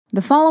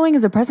The following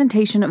is a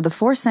presentation of the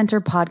ForceCenter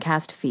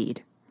podcast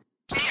feed.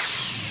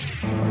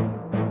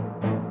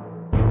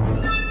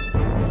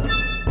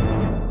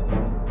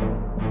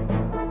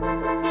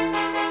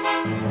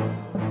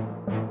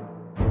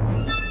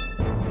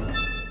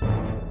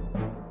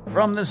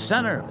 From the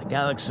center of the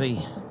galaxy,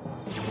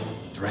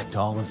 direct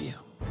all of you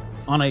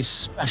on a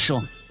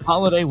special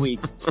holiday week.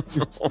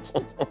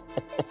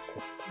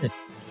 It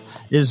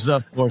is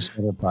the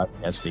ForceCenter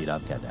podcast feed.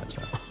 I'm Ken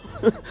Napzok.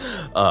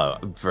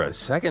 For a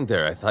second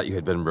there, I thought you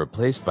had been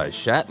replaced by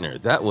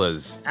Shatner. That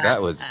was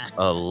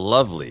a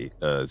lovely,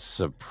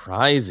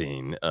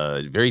 surprising,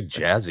 very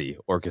jazzy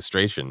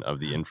orchestration of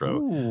the intro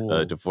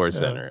to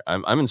ForceCenter.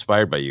 I'm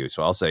inspired by you,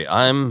 so I'll say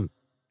I'm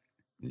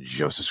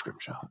Joseph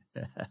Scrimshaw.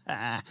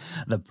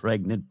 The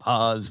pregnant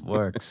pause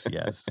works,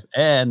 yes.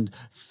 And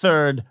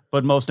third,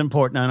 but most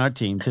important on our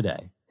team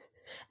today.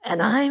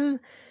 And I'm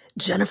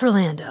Jennifer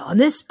Landa on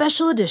this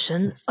special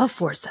edition of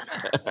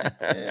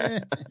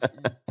ForceCenter.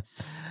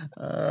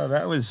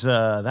 That was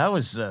some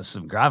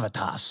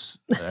gravitas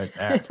right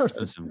there. That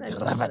was some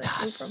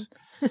gravitas.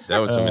 That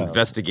was some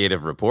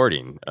investigative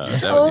reporting.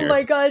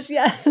 My gosh,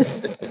 yes.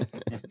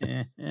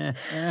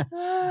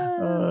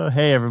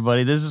 Hey,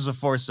 everybody. This is the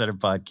ForceCenter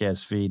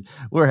podcast feed.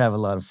 We're having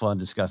a lot of fun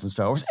discussing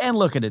Star Wars and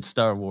looking at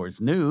Star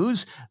Wars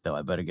news, though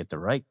I better get the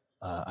right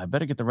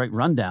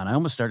rundown. I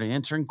almost started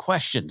answering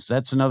questions.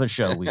 That's another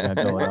show we got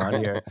going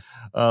on here.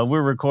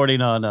 We're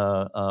recording on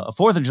a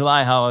 4th of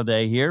July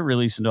holiday here,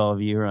 releasing to all of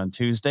you here on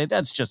Tuesday.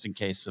 That's just in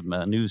case some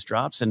news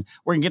drops. And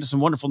we're going to get to some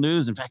wonderful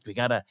news. In fact, we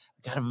got a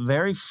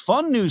very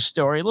fun news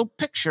story, a little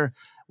picture,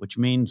 which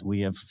means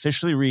we have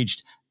officially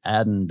reached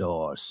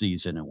Andor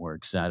season, and we're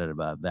excited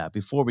about that.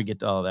 Before we get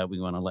to all that, we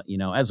want to let you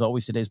know, as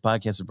always, today's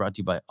podcast is brought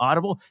to you by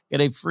Audible.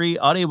 Get a free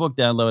audiobook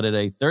download at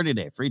a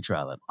 30-day free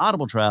trial at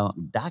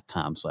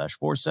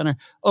audibletrial.com/ForceCenter.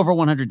 Over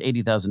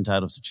 180,000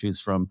 titles to choose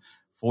from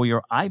for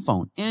your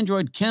iPhone,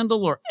 Android,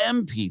 Kindle, or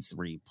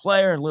MP3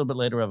 player. A little bit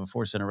later, we have a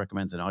ForceCenter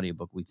recommends an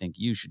audiobook we think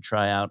you should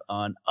try out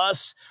on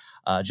us.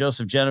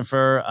 Joseph,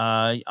 Jennifer,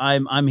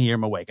 I'm here.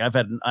 I'm awake. I've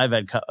had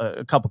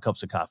a couple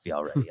cups of coffee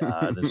already.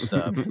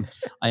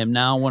 I am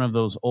now one of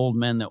those old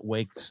men that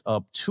wakes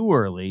up too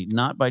early,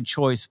 not by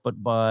choice,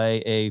 but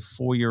by a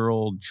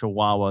 4-year-old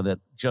Chihuahua that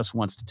just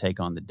wants to take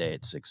on the day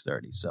at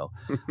 6:30. So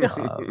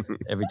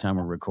every time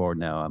we record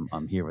now,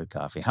 I'm here with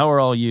coffee. How are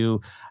all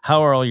you?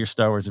 How are all your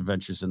Star Wars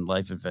adventures and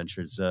life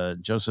adventures?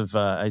 Joseph,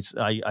 I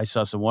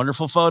saw some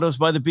wonderful photos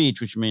by the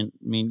beach, which mean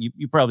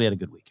you probably had a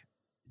good weekend.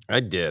 I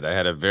did. I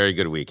had a very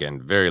good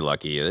weekend. Very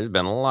lucky. There's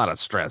been a lot of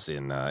stress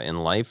in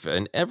life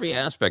and every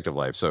aspect of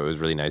life. So it was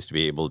really nice to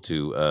be able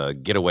to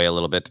get away a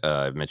little bit.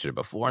 I've mentioned it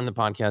before in the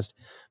podcast.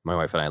 My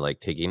wife and I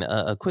like taking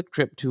a quick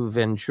trip to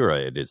Ventura.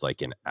 It is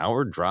like an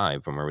hour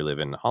drive from where we live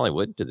in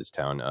Hollywood to this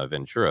town of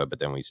Ventura. But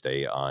then we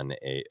stay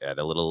at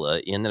a little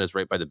inn that is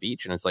right by the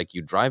beach. And it's like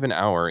you drive an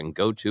hour and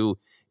go to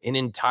an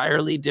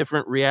entirely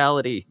different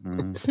reality.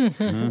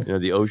 Mm-hmm.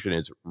 The ocean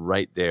is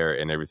right there,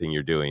 and everything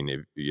you're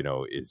doing,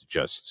 is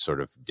just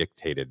sort of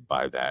dictated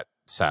by that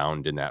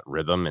sound and that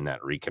rhythm and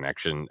that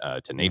reconnection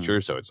to nature.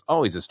 So it's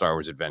always a Star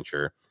Wars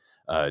adventure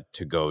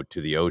to go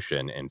to the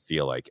ocean and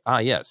feel like,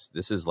 yes,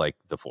 this is like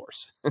the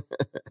Force.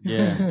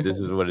 Yeah, this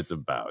is what it's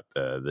about,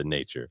 the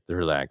nature, the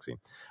relaxing.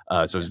 So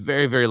I was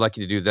very, very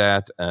lucky to do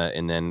that.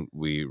 And then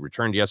we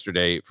returned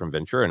yesterday from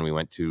Ventura, and we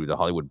went to the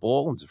Hollywood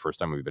Bowl. It's the first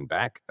time we've been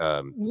back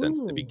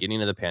since the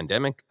beginning of the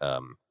pandemic.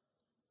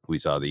 We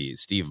saw the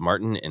Steve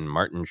Martin and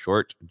Martin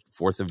Short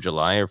 4th of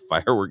July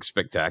fireworks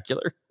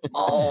spectacular.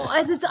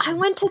 I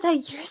went to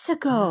that years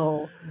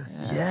ago.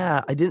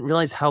 Yeah, I didn't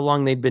realize how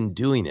long they'd been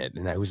doing it.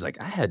 And I was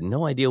like, I had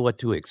no idea what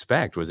to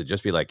expect. Was it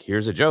just be like,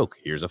 here's a joke,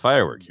 here's a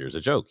firework, here's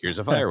a joke, here's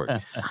a firework?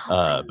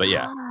 But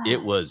yeah,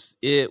 it was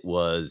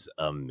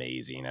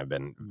amazing. I've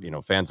been,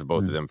 fans of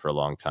both of them for a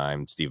long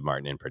time. Steve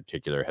Martin in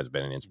particular has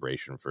been an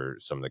inspiration for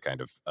some of the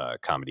kind of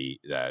comedy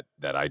that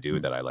I do,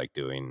 that I like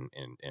doing.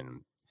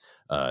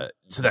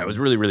 So that was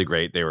really, really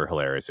great. They were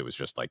hilarious. It was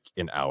just like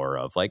an hour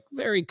of like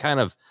very kind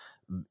of,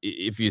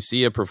 if you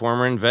see a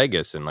performer in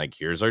Vegas and like,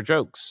 here's our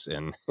jokes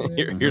and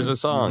here's a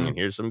song and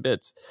here's some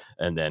bits,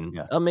 and then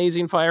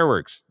amazing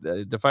fireworks.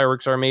 The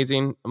fireworks are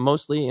amazing,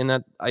 mostly in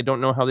that I don't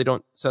know how they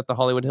don't set the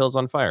Hollywood Hills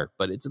on fire,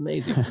 but it's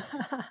amazing.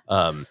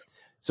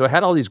 So I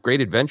had all these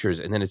great adventures,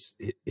 and then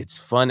it's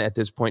fun at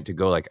this point to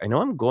go like, I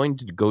know I'm going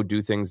to go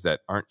do things that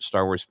aren't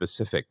Star Wars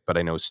specific, but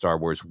I know Star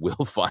Wars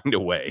will find a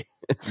way.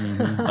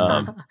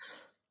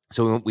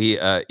 So we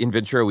in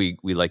Ventura, we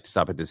like to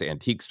stop at this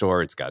antique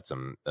store. It's got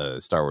some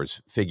Star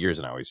Wars figures,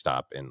 and I always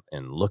stop and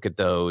look at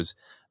those.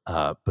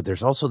 But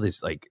there's also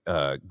this like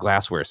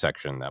glassware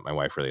section that my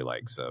wife really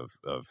likes of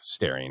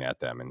staring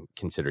at them and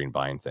considering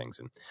buying things.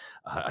 And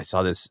I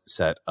saw this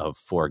set of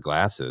 4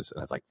 glasses,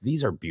 and I was like,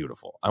 these are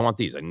beautiful. I want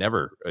these. I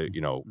never,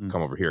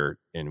 come over here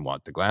and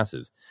want the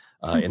glasses.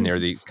 And they're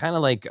the kind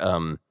of like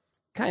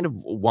kind of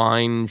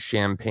wine,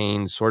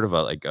 champagne, sort of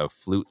like a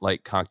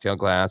flute-like cocktail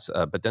glass.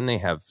 But then they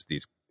have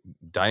these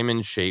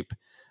diamond shape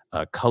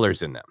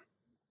colors in them.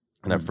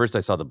 And at first I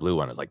saw the blue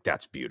one. I was like,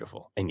 that's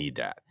beautiful. I need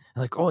that.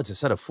 I'm like, oh, it's a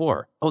set of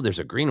 4. Oh, there's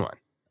a green one.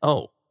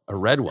 oh, a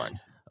red one.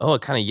 Oh, a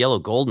kind of yellow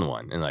golden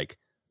one. And like,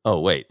 oh,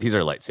 wait, these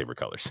are lightsaber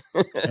colors.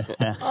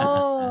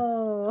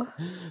 Oh.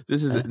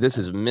 This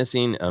is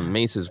missing a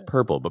Mace's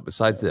purple. But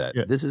besides that,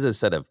 this is a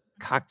set of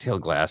cocktail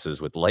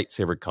glasses with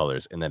lightsaber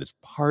colors. And that is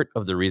part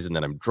of the reason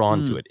that I'm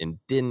drawn to it and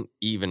didn't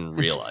even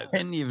realize it.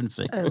 Didn't even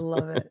think. I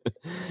love it.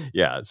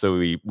 Yeah. So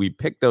we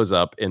picked those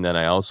up. And then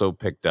I also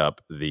picked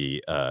up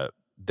the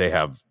they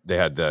had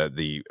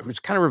the it was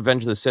kind of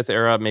Revenge of the Sith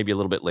era, maybe a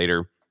little bit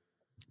later.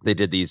 They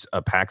did these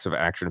packs of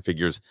action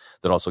figures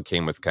that also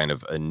came with kind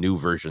of new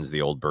versions of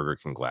the old Burger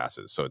King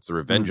glasses. So it's the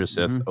Revenge of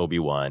Sith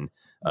Obi-Wan,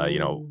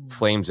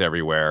 flames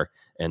everywhere,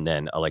 and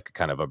then like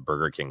kind of a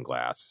Burger King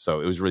glass. So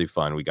it was really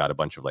fun. We got a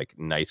bunch of like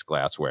nice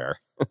glassware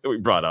that we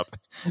brought up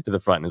to the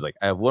front. And it's like,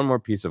 I have one more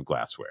piece of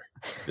glassware.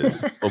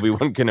 This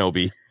Obi-Wan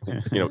Kenobi,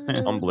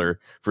 tumbler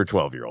for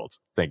 12-year-olds.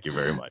 Thank you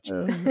very much.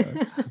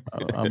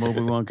 I'm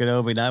Obi-Wan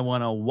Kenobi, and I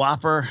want a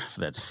Whopper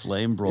that's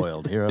flame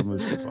broiled here on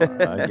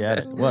Mustafar. I get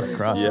it. What a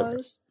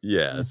crossover.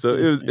 Yeah, so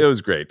it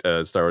was great.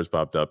 Star Wars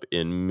popped up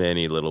in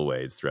many little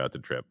ways throughout the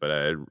trip, but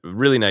a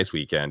really nice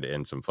weekend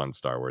and some fun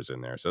Star Wars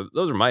in there. So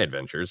those are my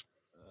adventures.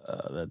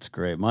 That's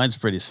great. Mine's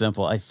pretty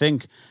simple. I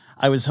think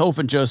I was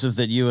hoping, Joseph,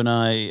 that you and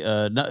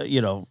I,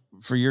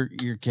 for your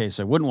case,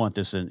 I wouldn't want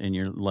this in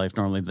your life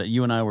normally, that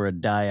you and I were a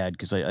dyad,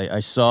 because I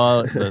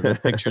saw the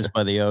pictures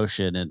by the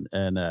ocean, and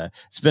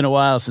it's been a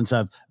while since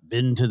I've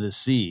been to the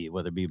sea,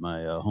 whether it be my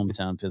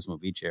hometown Pismo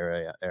Beach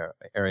area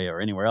or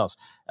anywhere else.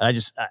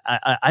 And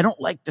I don't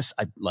like this.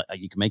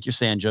 You can make your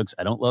sand jokes.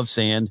 I don't love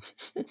sand.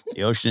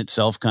 The ocean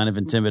itself kind of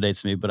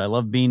intimidates me, but I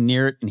love being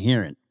near it and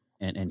hearing.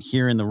 And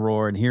hearing the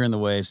roar and hearing the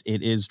waves,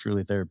 it is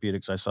truly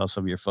therapeutic. So I saw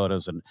some of your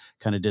photos and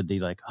kind of did the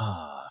like,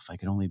 if I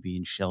could only be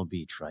in Shell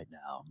Beach right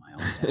now, my own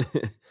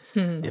head.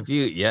 If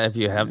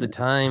you have the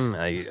time,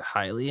 I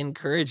highly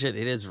encourage it.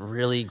 It is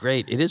really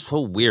great. It is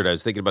so weird. I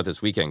was thinking about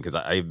this weekend because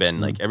I've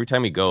been like, every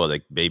time we go,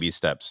 like baby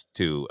steps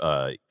to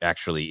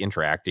actually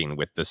interacting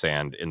with the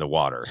sand in the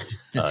water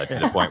to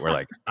the point where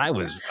like I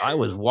was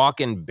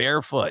walking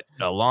barefoot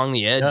along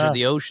the edge of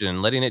the ocean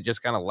and letting it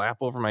just kind of lap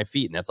over my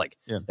feet. And that's like,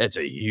 that's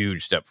a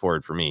huge step forward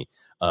for me.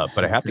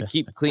 But I have to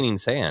keep cleaning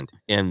sand,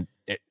 and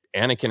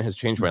Anakin has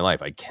changed my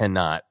life. I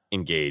cannot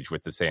engage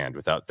with the sand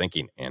without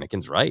thinking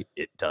Anakin's right.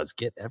 It does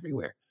get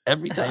everywhere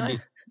every time.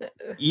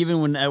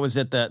 Even when I was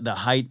at the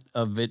height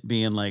of it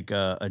being like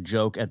a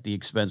joke at the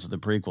expense of the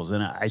prequels,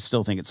 and I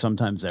still think it's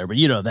sometimes there, but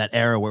that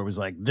era where it was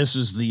like, this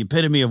is the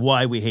epitome of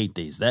why we hate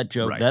these, that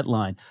joke, that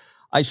line.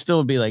 I still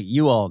would be like,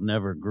 you all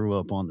never grew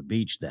up on the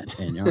beach then,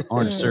 and you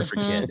aren't a surfer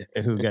kid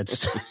who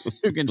gets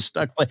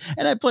stuck play.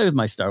 And I play with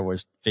my Star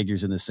Wars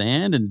figures in the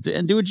sand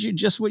and do what you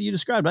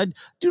described. I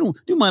do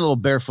my little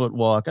barefoot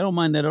walk. I don't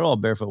mind that at all.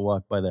 Barefoot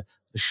walk by the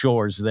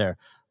shores there.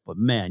 But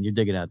man, you're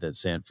digging out that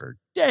sand for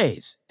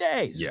days.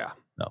 Yeah.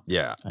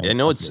 Yeah, I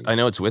know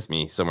it's with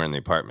me somewhere in the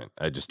apartment.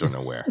 I just don't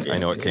know where. I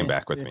know it came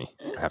back with me.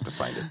 I have to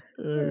find it.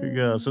 There you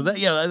go. So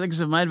like I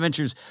said, my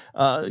adventures,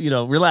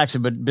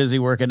 relaxing but busy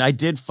working. I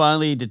did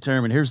finally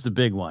determine. Here's the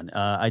big one.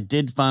 I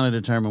did finally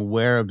determine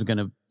where I'm going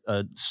to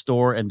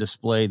store and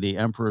display the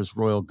Emperor's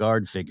Royal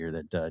Guard figure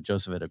that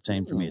Joseph had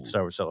obtained for me at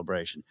Star Wars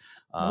Celebration.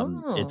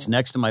 It's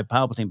next to my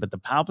Palpatine, but the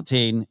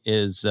Palpatine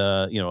is,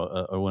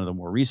 one of the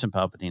more recent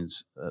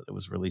Palpatines that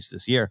was released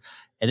this year,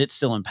 and it's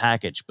still in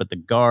package, but the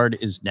guard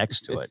is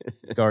next to it,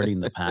 guarding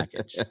the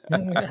package.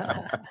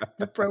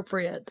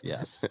 Appropriate.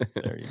 Yes,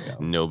 there you go.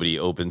 Nobody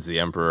opens the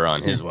Emperor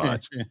on his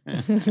watch.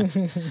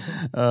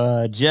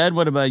 Jed,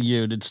 what about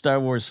you? Did Star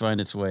Wars find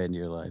its way into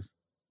your life?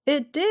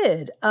 It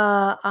did.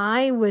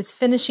 I was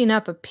finishing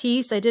up a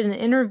piece. I did an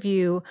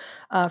interview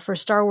for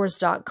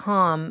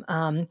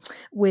StarWars.com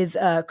with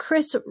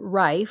Chris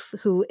Reif,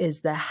 who is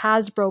the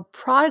Hasbro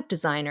product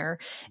designer,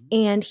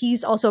 and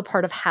he's also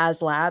part of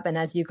HasLab. And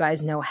as you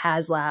guys know,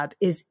 HasLab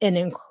is an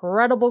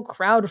incredible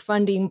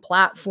crowdfunding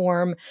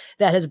platform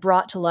that has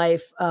brought to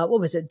life,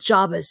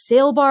 Jabba's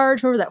sail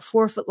barge? Remember that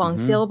 4-foot-long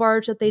sail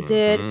barge that they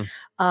did?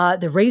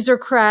 The Razor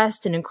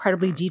Crest, an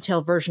incredibly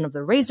detailed version of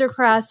the Razor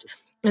Crest.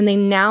 And they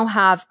now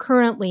have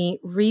currently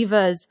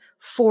Reva's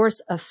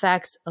Force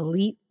Effects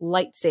Elite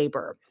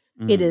lightsaber.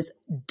 It is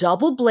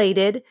double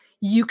bladed.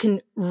 You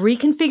can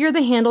reconfigure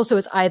the handle so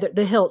it's either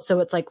the hilt, so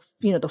it's like,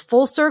 the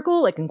full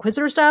circle, like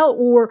Inquisitor style,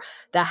 or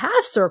the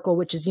half circle,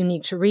 which is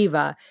unique to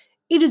Reva.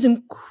 It is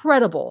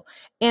incredible.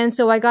 And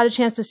so I got a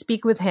chance to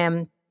speak with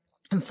him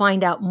and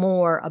find out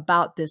more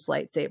about this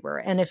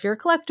lightsaber. And if you're a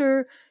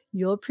collector,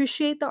 you'll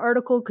appreciate the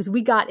article because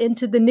we got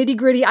into the nitty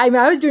gritty. I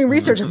was doing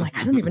research. I'm like,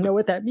 I don't even know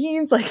what that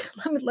means. Like,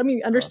 let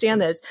me understand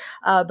this.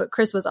 But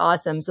Chris was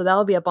awesome. So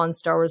that'll be up on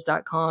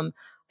StarWars.com,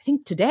 I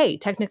think today,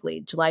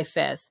 technically, July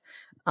 5th.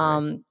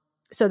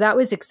 So that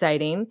was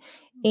exciting.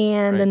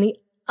 And then the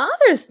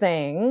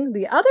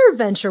other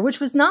venture, which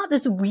was not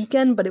this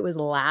weekend, but it was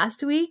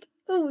last week.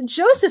 Oh,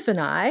 Joseph and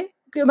I,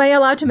 am I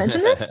allowed to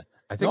mention this?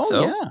 I think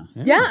so.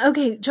 Yeah.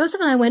 Okay.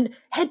 Joseph and I went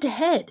head to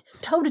head,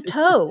 toe to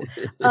toe.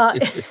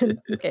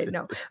 Okay.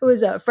 No, it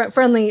was a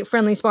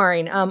friendly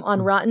sparring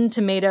on Rotten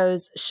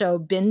Tomatoes show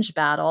Binge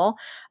Battle,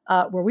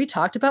 where we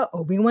talked about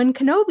Obi-Wan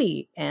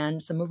Kenobi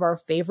and some of our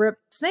favorite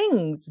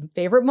things,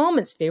 favorite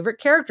moments, favorite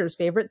characters,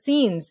 favorite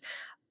scenes.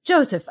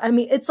 Joseph, I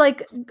mean, it's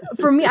like,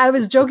 for me, I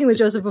was joking with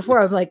Joseph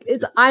before. I'm like,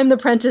 I'm the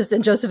apprentice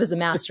and Joseph is a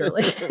master.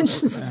 Like, it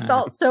just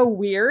felt so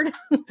weird.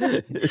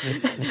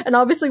 And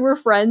obviously we're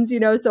friends,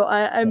 so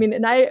I mean,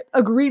 and I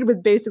agreed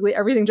with basically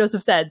everything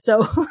Joseph said.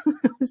 So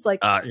it's like,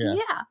 yeah.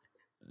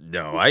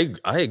 No, I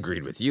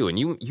agreed with you, and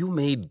you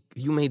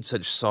made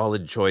such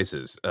solid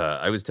choices.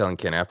 I was telling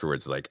Ken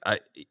afterwards, like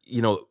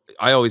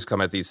I always come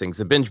at these things.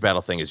 The binge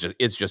battle thing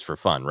is just for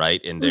fun, right?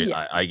 And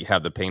I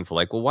have the painful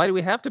like, well, why do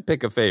we have to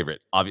pick a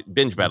favorite?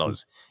 Binge battle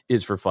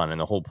is for fun,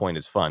 and the whole point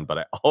is fun. But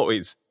I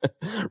always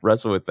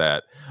wrestle with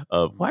that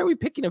of why are we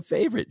picking a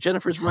favorite?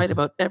 Jennifer's right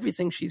about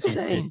everything she's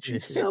saying.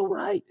 She's so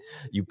right.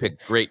 You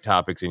picked great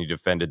topics and you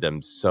defended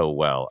them so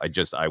well.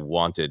 I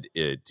wanted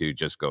it to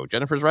just go,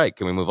 Jennifer's right.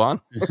 Can we move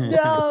on?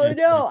 No.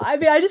 I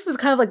mean, I just was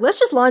kind of like, let's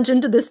just launch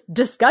into this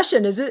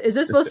discussion. Is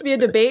this supposed to be a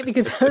debate?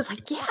 Because I was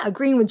like, yeah,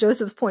 agreeing with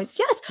Joseph's points.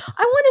 Yes,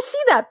 I want to see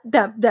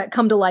that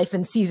come to life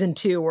in season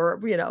 2, or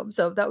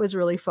so that was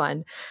really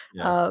fun.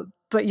 Yeah.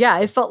 But yeah,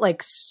 it felt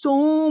like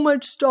so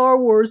much Star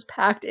Wars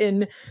packed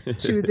in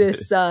to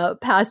this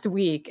past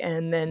week,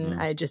 and then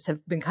I just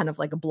have been kind of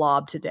like a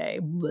blob today.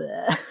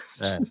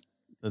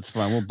 That's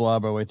fine. We'll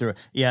blob our way through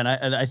it. Yeah,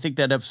 and I think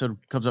that episode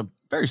comes up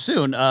very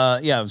soon.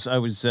 I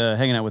was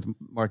hanging out with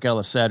Mark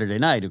Ellis Saturday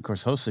night, who of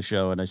course hosts the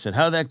show, and I said,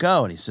 "How'd that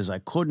go?" And he says, "I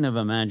couldn't have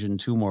imagined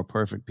 2 more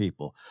perfect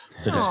people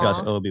to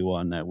discuss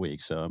Obi-Wan that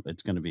week, so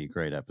it's going to be a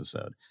great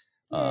episode."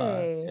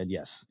 And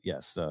yes,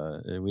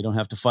 we don't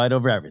have to fight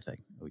over everything.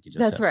 We can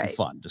just have some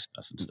fun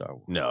discussing Star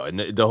Wars. No, and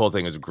the whole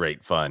thing was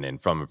great fun,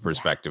 and from a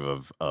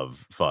perspective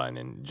of fun.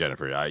 And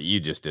Jennifer, you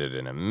just did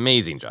an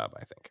amazing job,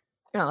 I think.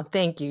 Oh,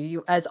 thank you.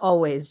 You, as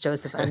always,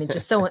 Joseph. I mean,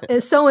 just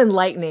it's so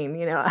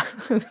enlightening. It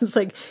was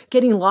like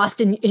getting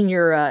lost in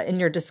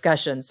your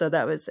discussion. So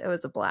it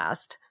was a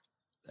blast.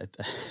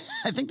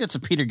 I think that's a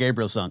Peter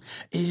Gabriel song.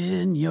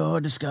 In your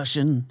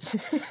discussion.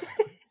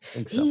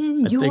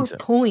 In your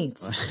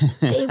points.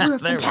 They were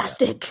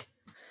fantastic.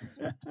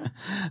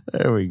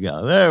 There we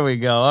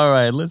go. All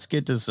right, let's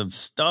get to some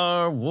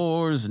Star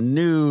Wars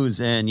news.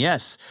 And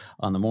yes,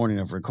 on the morning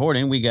of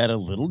recording, we got a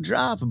little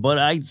drop, but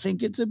I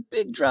think it's a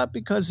big drop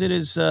because it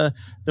is the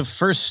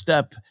first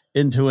step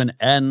into an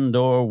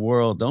Andor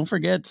world. Don't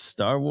forget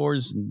Star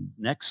Wars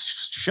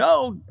next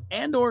show,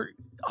 Andor,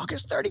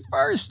 August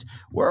 31st.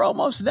 We're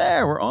almost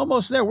there.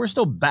 We're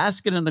still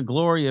basking in the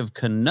glory of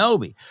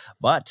Kenobi.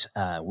 But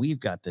we've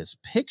got this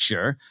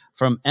picture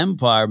from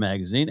Empire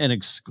Magazine, an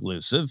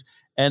exclusive.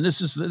 And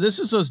this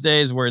is those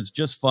days where it's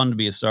just fun to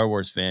be a Star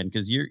Wars fan,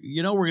 because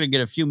we're going to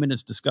get a few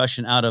minutes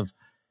discussion out of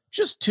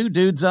just 2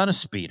 dudes on a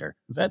speeder.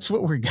 That's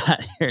what we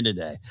got here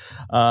today.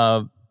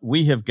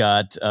 We have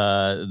got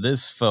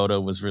this photo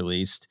was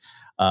released.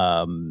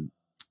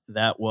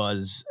 That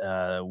was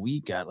let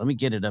me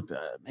get it up,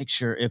 make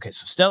sure. Okay,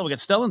 so we got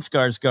Stellan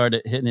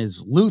Skarsgård hitting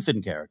his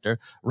Luthen character,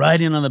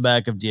 riding on the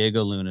back of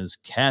Diego Luna's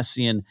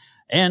Cassian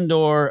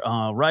Andor,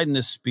 riding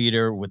this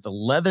speeder with the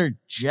leather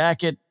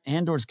jacket.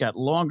 Andor's got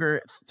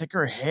longer,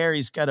 thicker hair.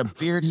 He's got a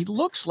beard. He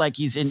looks like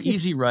he's in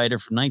Easy Rider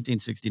from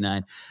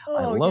 1969.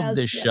 I love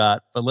this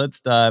shot, but let's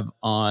dive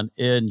on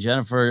in.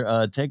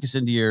 Jennifer, take us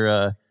into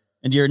your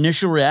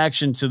initial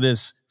reaction to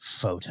this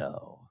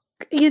photo.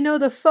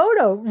 The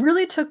photo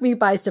really took me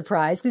by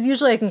surprise, because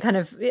usually I can kind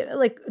of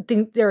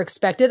think they're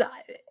expected.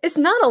 It's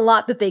not a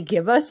lot that they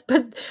give us,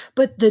 but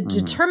the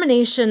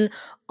determination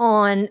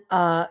on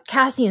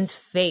Cassian's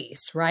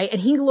face, right?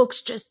 And he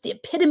looks just the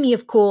epitome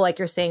of cool, like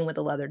you're saying, with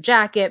a leather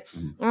jacket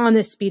on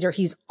this speeder.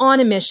 He's on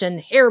a mission,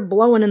 hair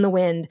blowing in the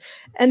wind,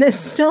 and then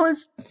Stellan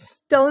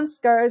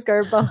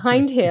Skarsgård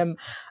behind him.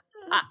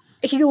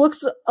 He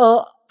looks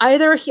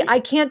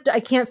I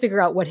can't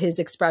figure out what his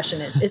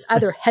expression is. It's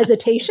either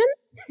hesitation.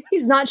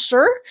 He's not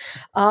sure.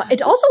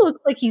 It also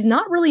looks like he's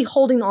not really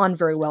holding on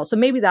very well. So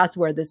maybe that's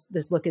where this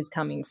look is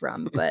coming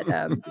from. But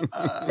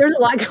there's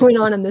a lot going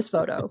on in this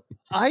photo.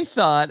 I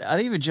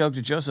even joked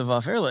to Joseph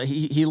off air.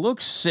 He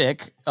looks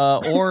sick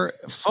or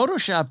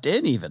photoshopped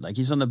in, even like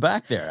he's on the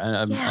back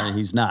there.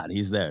 He's not.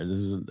 He's there.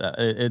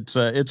 It's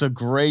a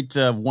great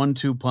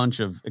 1-2 punch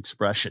of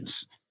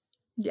expressions.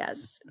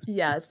 Yes.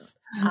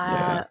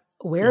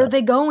 Where are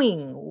they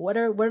going? What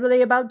are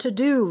they about to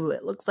do?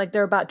 It looks like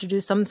they're about to do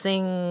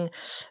something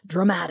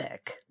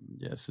dramatic.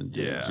 Yes,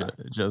 indeed. Yeah.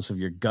 Joseph,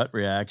 your gut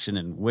reaction,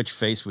 and which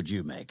face would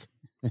you make?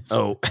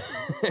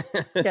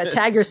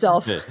 Tag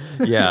yourself.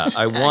 Yeah,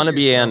 I want to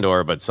be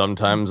Andor, but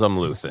sometimes I'm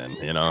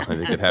Luthen. I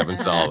think it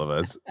happens to all of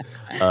us.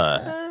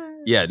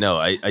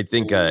 I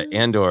think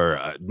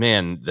Andor,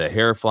 man, the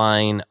hair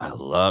flying. I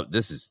love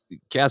this. Is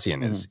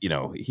Cassian is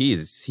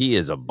he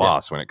is a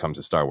boss when it comes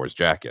to Star Wars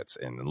jackets,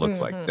 and it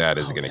looks like that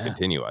is going to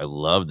continue. I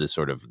love this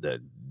sort of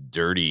the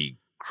dirty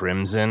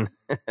crimson.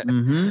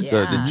 Mm-hmm.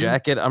 So the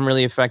jacket I'm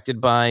really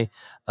affected by.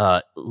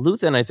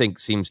 Luthen, I think,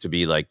 seems to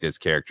be like this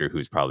character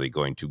who's probably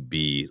going to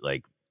be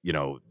like, you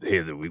know,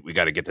 hey, we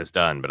got to get this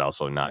done, but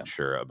also not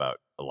sure about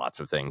lots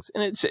of things.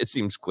 And it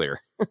seems clear.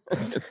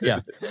 That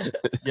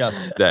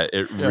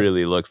it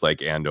really looks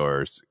like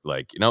Andor's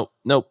like,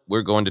 nope,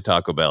 we're going to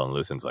Taco Bell. And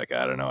Luthen's like,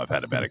 I don't know, I've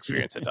had a bad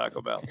experience at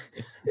Taco Bell.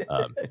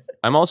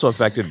 I'm also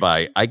affected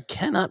by, I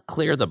cannot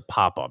clear the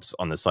pop-ups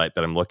on the site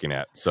that I'm looking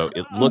at. So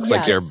it looks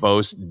like they're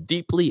both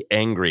deeply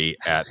angry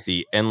at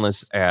the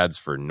endless ads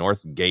for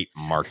Northgate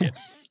Market.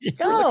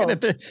 We're looking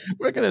at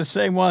the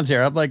same ones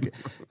here. I'm like,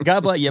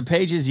 God bless you,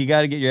 pages. You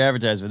got to get your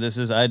advertisement. This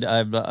is, I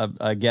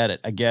get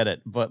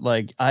it. But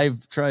like,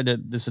 I've tried to.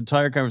 This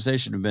entire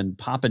conversation have been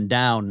popping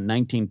down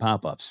 19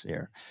 pop-ups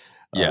here.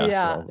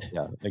 So,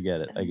 I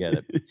get it.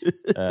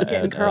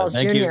 Getting Carl's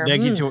thank Jr.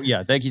 Thank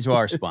you to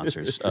our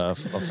sponsors of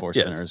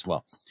ForceCenter as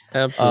well.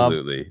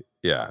 Absolutely.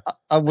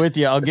 I'm with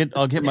you. I'll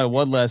get my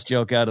one last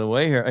joke out of the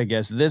way here. I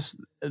guess this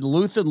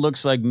Luthen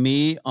looks like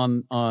me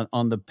on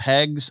the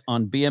pegs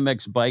on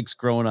BMX bikes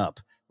growing up,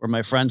 where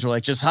my friends were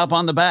like, just hop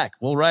on the back.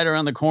 We'll ride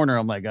around the corner.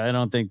 I'm like, I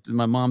don't think,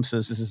 my mom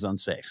says this is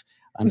unsafe.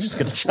 I'm just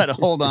going to try to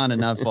hold on and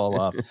not fall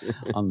off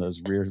on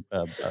those rear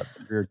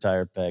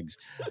tire pegs.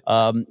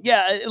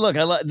 Look,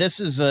 this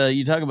is,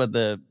 you talk about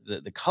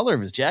the color of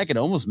his jacket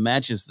almost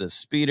matches the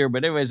speeder.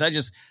 But anyways, I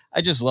just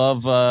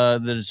love the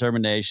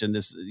determination.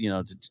 This,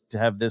 to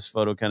have this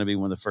photo kind of be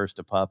one of the first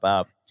to pop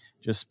out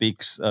just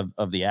speaks of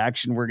the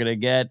action we're going to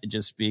get. It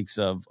just speaks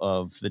of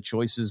the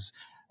choices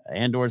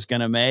Andor's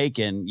going to make.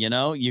 And,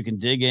 we can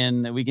dig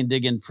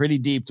in pretty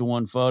deep to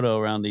one photo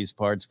around these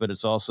parts, but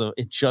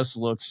it just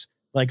looks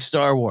like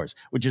Star Wars,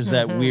 which is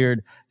that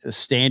weird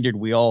standard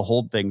we all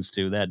hold things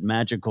to, that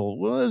magical,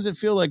 well, does it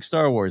feel like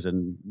Star Wars?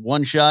 And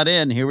one shot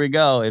in, here we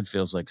go. It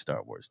feels like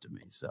Star Wars to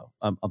me. So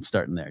I'm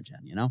starting there,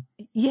 Jen,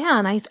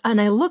 Yeah.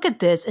 And I look at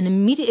this and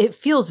immediately it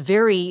feels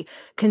very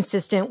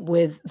consistent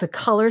with the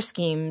color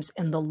schemes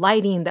and the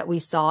lighting that we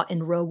saw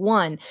in Rogue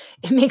One.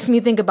 It makes me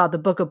think about the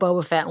Book of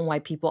Boba Fett and why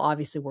people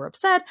obviously were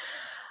upset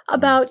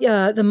about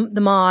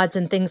the mods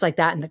and things like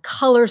that and the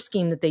color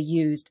scheme that they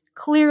used.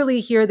 Clearly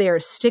here they are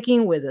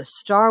sticking with a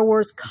Star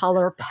Wars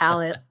color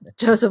palette.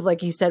 Joseph,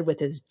 like you said, with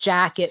his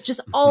jacket, just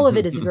all of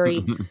it is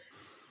very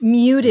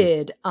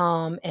muted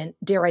and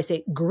dare I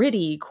say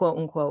gritty, quote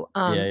unquote.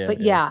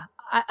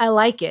 I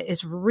like it.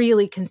 It's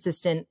really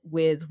consistent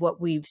with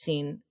what we've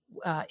seen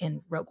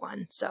in Rogue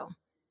One. So.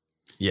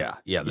 Yeah.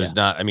 There's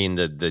not. I mean,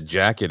 the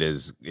jacket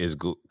is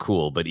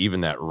cool, but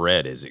even that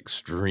red is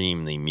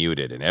extremely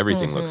muted, and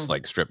everything looks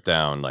like stripped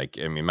down. Like,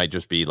 I mean, it might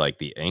just be like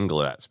the angle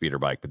of that speeder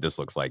bike, but this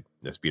looks like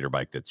the speeder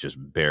bike that's just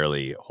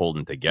barely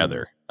holding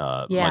together,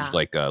 much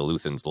like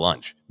Luthen's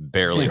lunch,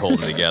 barely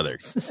holding together.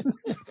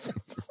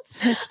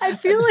 I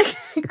feel like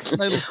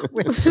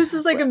this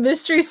is like a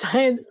Mystery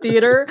Science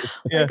Theater.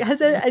 Like,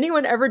 has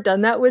anyone ever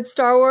done that with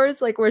Star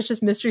Wars? Like, where it's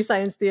just Mystery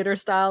Science Theater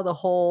style, the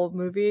whole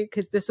movie?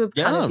 Because this would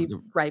kind of be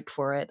ripe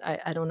for it.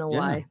 I don't know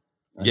why.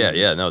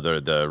 No,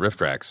 the riff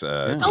tracks.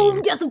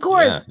 Oh, yes, of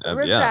course. The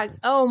riff tracks.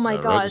 Oh, my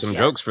gosh. Wrote some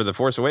jokes for The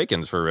Force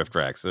Awakens for riff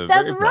tracks.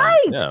 That's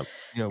right.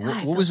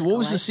 What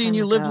was the scene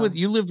you lived with?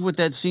 You lived with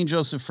that scene,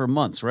 Joseph, for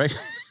months, right?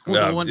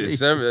 A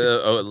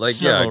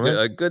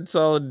good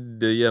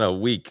solid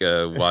week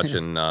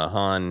watching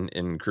Han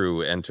and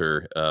crew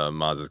enter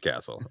Maz's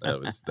castle. That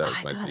was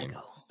my scene.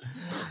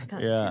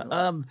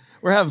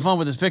 We're having fun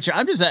with this picture.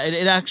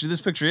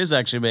 This picture is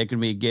actually making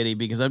me giddy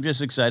because I'm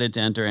just excited to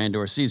enter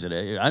Andor season.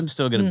 I'm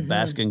still going to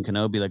bask in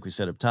Kenobi, like we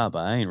said up top.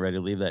 I ain't ready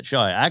to leave that show.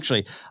 I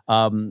actually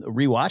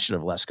rewatched it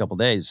over the last couple of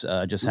days.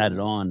 Just had it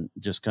on,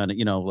 just kind of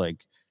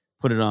like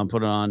put it on,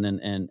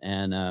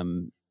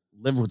 and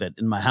live with it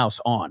in my house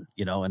on,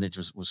 and it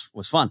just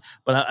was fun.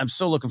 But I'm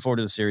still looking forward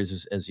to the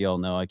series, as you all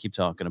know. I keep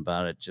talking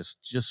about it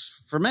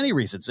just for many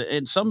reasons.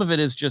 And some of it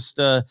is just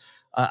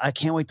I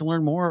can't wait to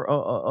learn more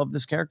of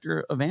this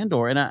character of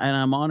Andor, and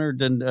I'm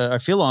honored, and I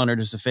feel honored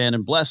as a fan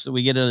and blessed that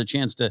we get another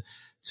chance to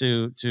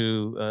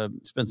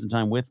spend some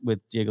time with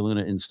Diego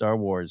Luna in Star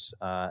Wars,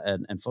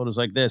 and photos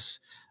like this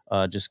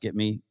just get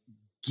me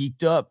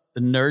geeked up.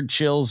 The nerd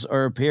chills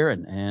are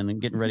appearing, and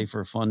getting ready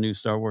for a fun new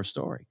Star Wars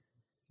story.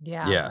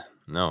 Yeah.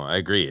 No, I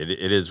agree.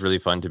 It is really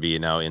fun to be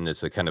now in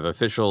this kind of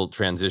official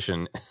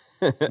transition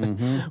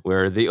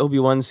where the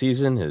Obi-Wan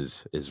season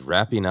is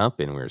wrapping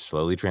up and we're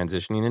slowly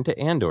transitioning into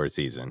Andor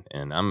season.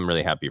 And I'm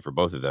really happy for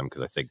both of them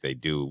because I think they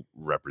do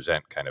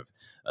represent kind of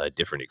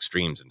different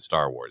extremes in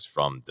Star Wars,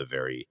 from the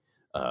very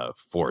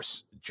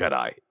Force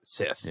Jedi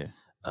Sith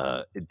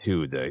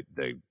to the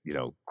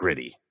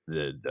gritty.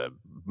 The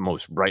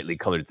most brightly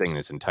colored thing in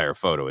this entire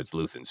photo is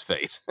Luthen's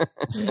face.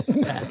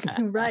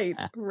 Right.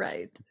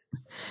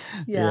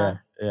 Yeah.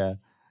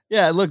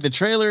 Look, the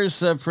trailer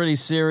is pretty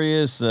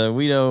serious.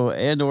 We know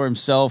Andor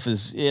himself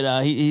is,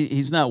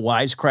 he's not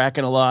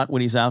wisecracking a lot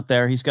when he's out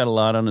there. He's got a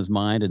lot on his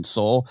mind and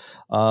soul.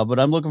 But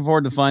I'm looking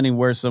forward to finding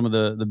where some of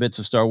the bits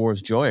of Star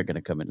Wars joy are going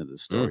to come into the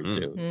story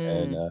too.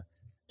 And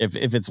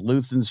if it's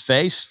Luthen's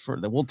face,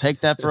 we'll take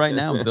that for right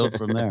now and build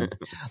from there.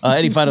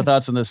 Any final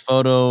thoughts on this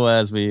photo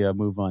as we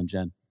move on,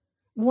 Jen?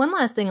 One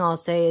last thing I'll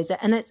say is,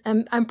 and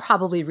I'm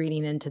probably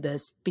reading into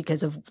this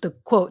because of the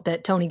quote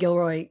that Tony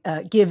Gilroy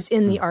gives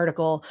in the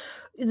article,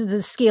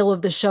 the scale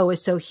of the show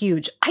is so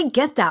huge. I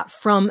get that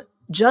from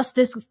just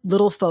this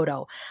little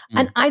photo.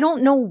 And I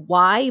don't know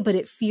why, but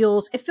it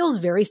feels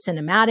very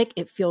cinematic.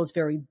 It feels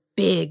very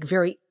big,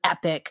 very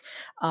epic.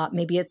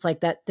 Maybe it's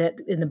like that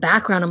in the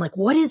background, I'm like,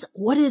 what is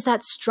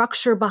that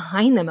structure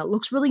behind them? It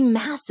looks really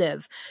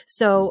massive.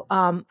 So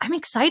I'm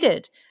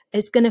excited.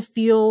 It's going to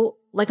feel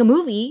like a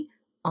movie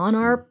on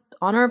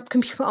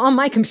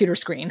my computer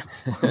screen.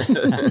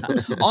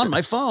 On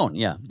my phone.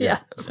 Yeah.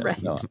 Right.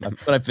 No,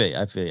 but I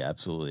feel you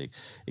absolutely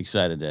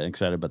excited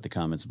about the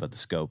comments about the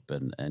scope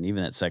and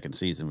even that second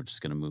season, which is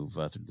going to move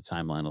through the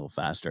timeline a little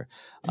faster,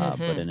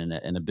 but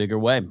in a bigger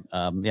way.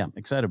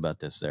 Excited about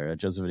this there.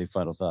 Joseph, any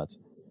final thoughts?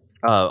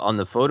 On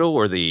the photo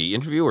or the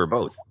interview or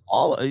both?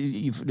 All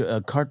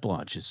carte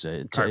blanche is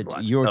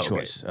your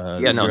choice.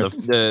 You're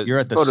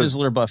at the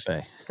Sizzler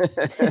buffet.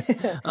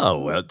 Oh,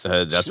 well,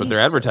 that's what they're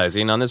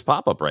advertising on this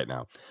pop-up right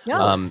now.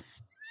 Oh.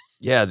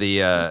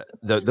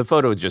 The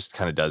photo just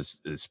kind of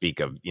does speak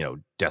of,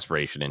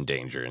 desperation and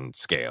danger and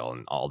scale,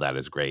 and all that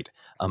is great.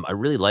 I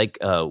really like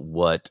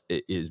what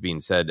is being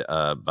said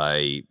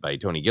by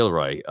Tony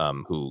Gilroy,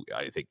 who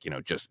I think,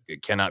 just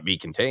cannot be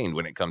contained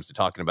when it comes to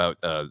talking about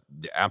the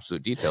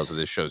absolute details of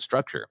this show's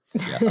structure.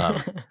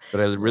 But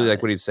I really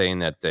like what he's saying,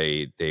 that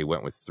they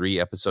went with 3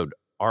 episode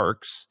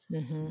arcs,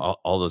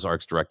 all those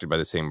arcs directed by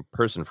the same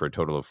person, for a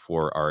total of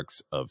 4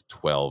 arcs of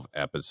 12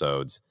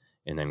 episodes.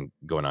 And then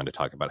going on to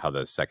talk about how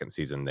the second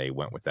season they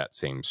went with that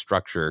same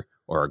structure,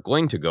 or are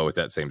going to go with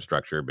that same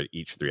structure, but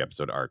each 3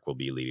 episode arc will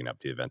be leading up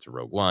to the events of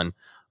Rogue One.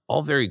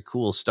 All very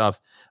cool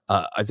stuff.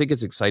 I think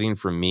it's exciting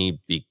for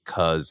me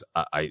because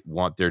I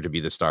want there to be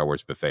the Star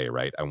Wars buffet,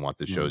 right? I want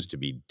the shows to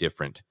be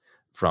different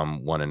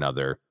from one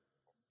another.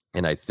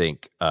 And I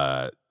think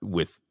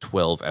with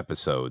 12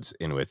 episodes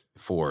and with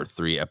 4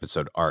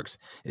 3-episode arcs,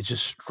 it's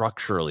just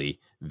structurally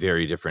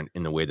very different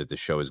in the way that the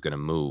show is going to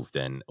move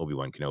than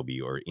Obi-Wan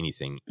Kenobi or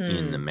anything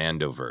in the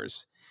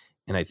Mandoverse.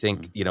 And I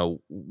think,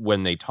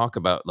 when they talk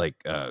about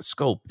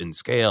scope and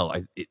scale,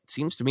 it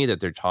seems to me that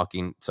they're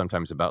talking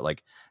sometimes about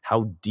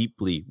how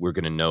deeply we're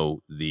going to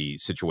know the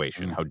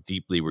situation, how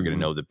deeply we're going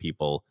to know the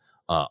people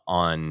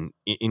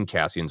in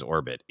Cassian's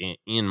orbit,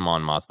 in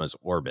Mon Mothma's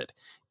orbit.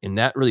 And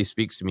that really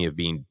speaks to me of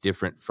being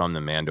different from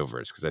the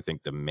Mandoverse, because I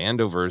think the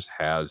Mandoverse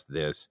has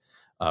this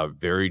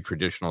very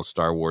traditional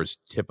Star Wars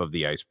tip of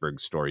the iceberg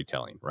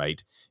storytelling,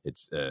 right?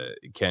 It's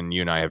Ken, you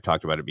and I have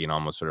talked about it being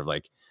almost sort of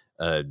like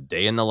a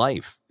day in the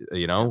life,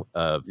 You don't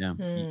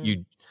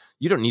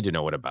need to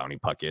know what a bounty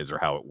puck is or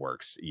how it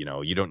works.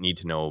 You don't need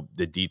to know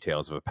the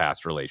details of a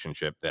past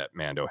relationship that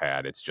Mando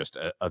had. It's just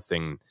a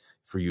thing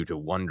for you to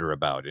wonder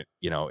about it,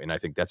 and I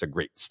think that's a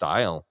great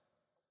style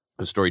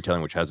of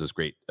storytelling, which has this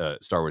great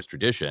Star Wars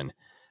tradition.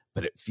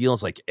 But it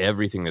feels like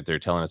everything that they're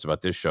telling us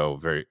about this show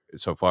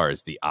so far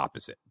is the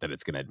opposite, that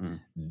it's going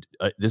to,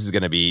 this is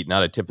going to be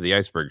not a tip of the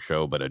iceberg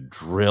show, but a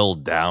drill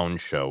down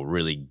show,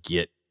 really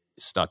get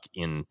stuck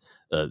in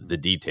the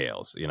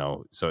details,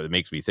 so it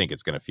makes me think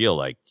it's going to feel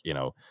like,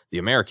 The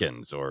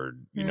Americans or,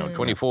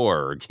 24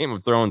 or Game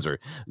of Thrones, or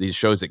these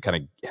shows that kind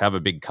of have a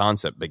big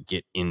concept, but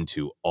get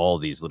into all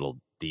these little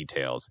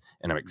details.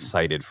 And I'm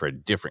excited for a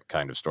different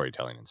kind of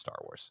storytelling in Star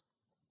Wars.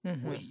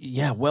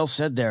 Yeah, well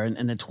said there.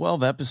 And the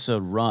 12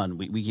 episode run,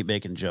 we keep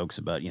making jokes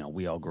about,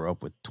 we all grew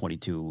up with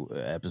 22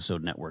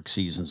 episode network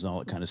seasons and all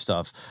that kind of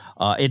stuff.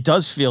 It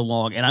does feel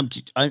long, and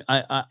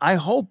I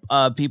hope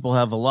people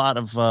have a lot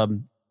of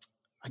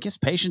I guess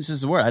patience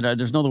is the word.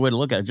 There's no other way to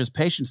look at it. Just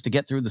patience to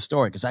get through the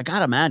story, because I got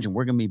to imagine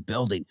we're going to be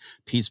building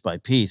piece by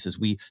piece as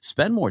we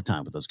spend more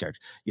time with those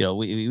characters.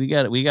 We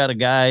got a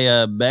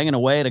guy banging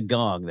away at a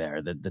gong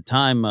there. The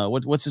time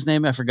what's his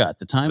name? I forgot.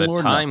 The Time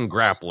Lord. Time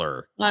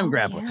Grappler. Time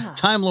Grappler. Yeah.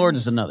 Time Lord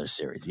is another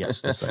series.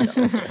 Yes, that's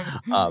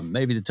right.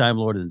 Maybe the Time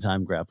Lord and the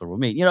Time Grappler will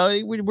meet.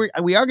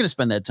 We are going to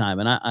spend that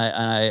time, and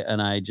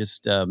I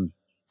just.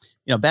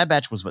 Bad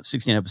Batch was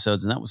 16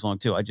 episodes, and that was long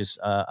too. I just,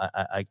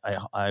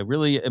 I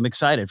really am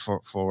excited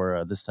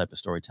for this type of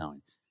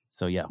storytelling.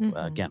 So yeah,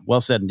 again,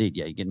 well said indeed.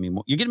 Yeah, you're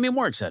getting me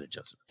more excited,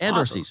 Joseph.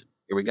 Andor season.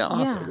 Here we go.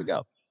 Awesome. Here we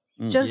go.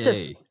 Joseph,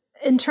 yay.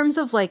 In terms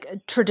of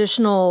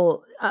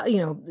traditional,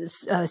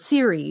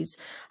 series,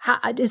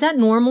 is that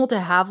normal to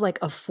have a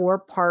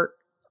 4-part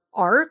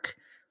arc?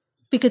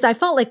 Because I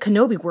felt like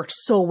Kenobi worked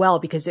so well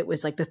because it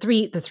was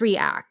the three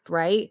act,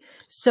 right?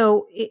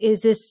 So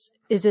is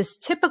this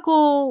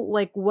typical?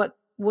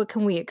 What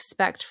can we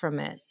expect from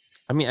it?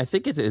 I mean, I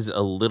think it is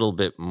a little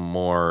bit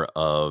more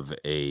of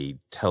a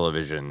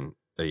television,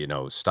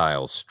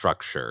 style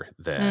structure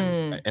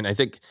than, and I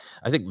think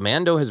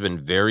Mando has been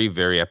very,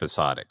 very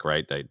episodic,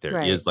 right?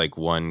 There is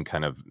one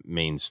kind of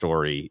main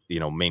story,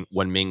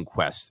 one main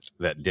quest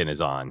that Din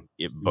is on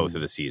both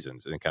of the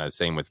seasons, and kind of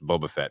same with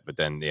Boba Fett. But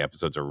then the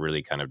episodes are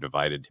really kind of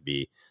divided to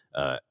be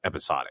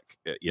episodic,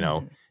 you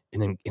know.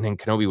 And then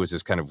Kenobi was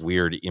this kind of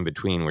weird in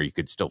between where you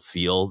could still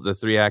feel the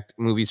 3-act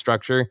movie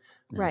structure,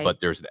 but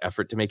there's the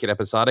effort to make it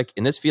episodic.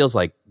 And this feels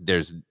like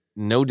there's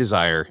no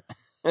desire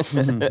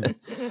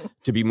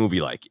to be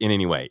movie-like in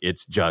any way.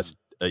 It's just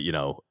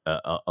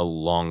a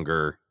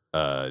longer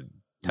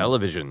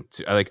television.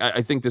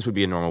 I think this would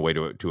be a normal way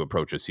to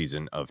approach a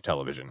season of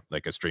television,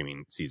 like a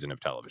streaming season of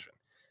television.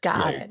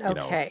 Got it.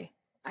 Okay,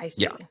 I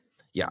see.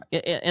 Yeah,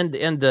 and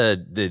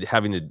the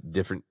having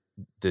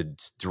the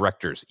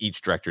directors,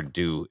 each director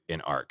do an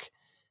arc.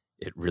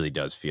 It really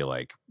does feel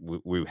like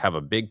we have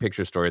a big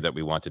picture story that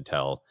we want to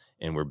tell,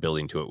 and we're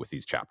building to it with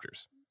these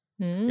chapters.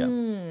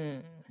 Yeah,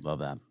 love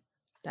that.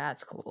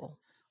 That's cool.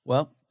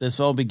 Well, this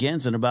all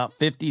begins in about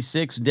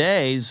 56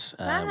 days.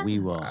 We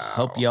will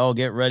help you all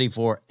get ready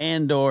for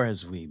Andor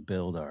as we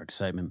build our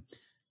excitement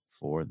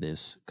for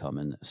this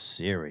coming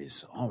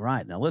series. All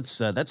right, now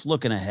that's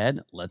looking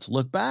ahead. Let's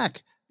look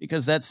back,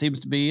 because that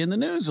seems to be in the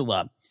news a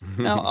lot.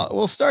 Now,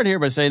 we'll start here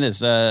by saying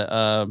this.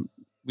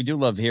 We do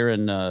love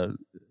hearing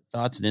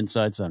thoughts and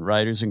insights on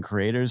writers and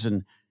creators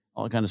and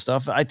all that kind of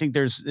stuff. I think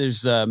there's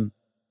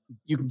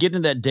you can get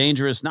into that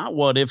dangerous, not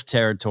what if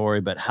territory,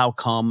 but how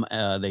come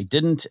they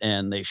didn't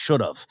and they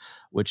should have,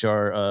 which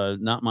are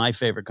not my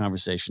favorite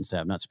conversations to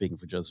have. Not speaking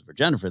for Joseph or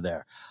Jennifer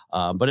there,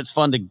 but it's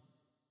fun to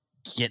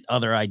get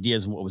other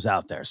ideas of what was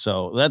out there.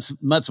 So that's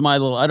my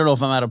little, I don't know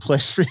if I'm out of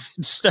place for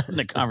even starting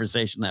the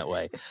conversation that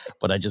way,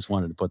 but I just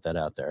wanted to put that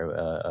out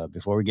there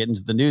before we get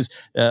into the news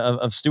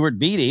of Stuart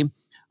Beattie,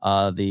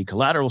 the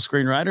Collateral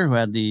screenwriter who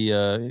had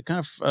the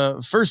kind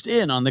of first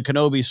in on the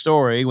Kenobi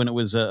story when it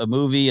was a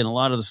movie, and a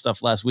lot of the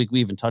stuff last week we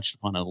even touched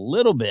upon it a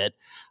little bit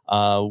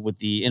with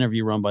the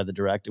interview run by the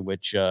director,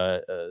 which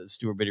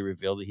Stuart Beattie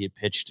revealed that he had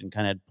pitched and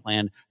kind of had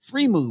planned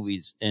 3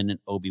 movies in an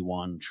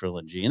Obi-Wan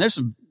trilogy. And there's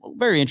some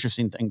very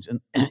interesting things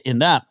in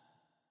that.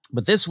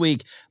 But this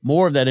week,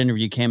 more of that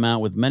interview came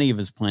out with many of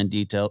his planned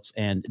details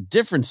and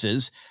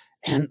differences.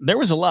 And there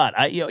was a lot.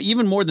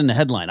 Even more than the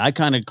headline. I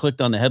kind of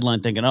clicked on the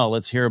headline thinking, oh,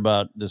 let's hear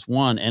about this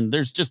one. And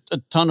there's just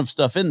a ton of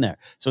stuff in there.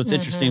 So it's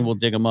interesting. We'll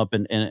dig them up.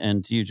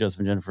 And to you, Joseph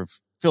and Jennifer,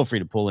 feel free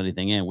to pull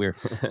anything in. We're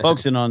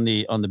focusing on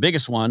the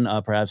biggest one,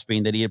 perhaps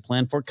being that he had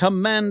planned for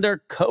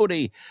Commander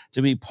Cody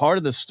to be part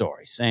of the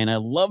story, saying, I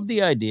love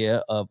the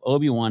idea of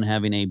Obi-Wan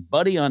having a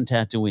buddy on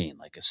Tatooine,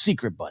 like a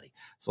secret buddy.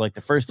 So like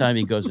the first time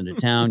he goes into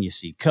town, you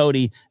see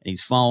Cody, and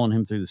he's following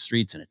him through the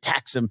streets and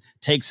attacks him,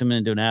 takes him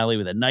into an alley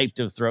with a knife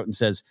to his throat and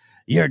says,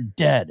 you're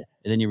dead.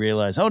 And then you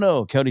realize, oh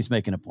no, Cody's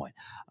making a point.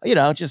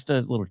 Just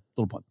a little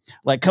point.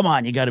 Like, come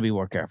on, you got to be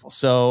more careful.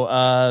 So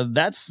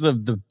that's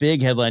the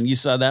big headline. You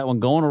saw that one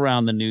going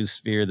around the news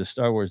sphere, the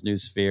Star Wars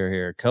news sphere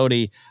here.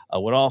 Cody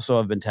would also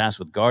have been tasked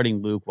with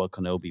guarding Luke while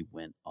Kenobi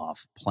went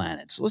off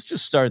planet. So let's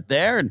just start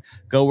there and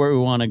go where we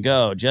want to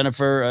go.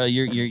 Jennifer,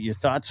 your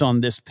thoughts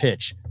on this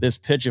pitch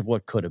of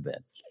what could have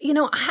been.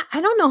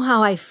 I don't know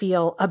how I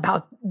feel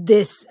about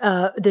this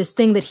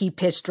thing that he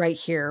pitched right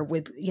here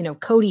with,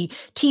 Cody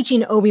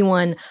teaching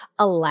Obi-Wan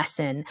a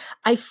lesson.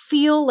 I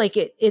feel like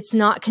it's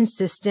not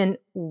consistent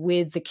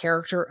with the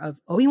character of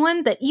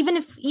Obi-Wan, that even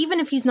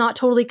if he's not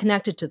totally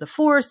connected to the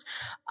Force,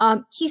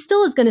 he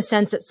still is going to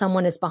sense that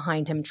someone is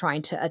behind him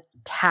trying to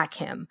attack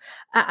him.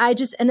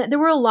 And there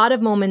were a lot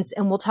of moments,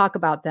 and we'll talk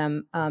about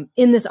them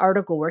in this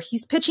article, where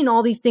he's pitching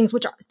all these things,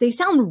 they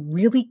sound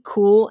really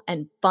cool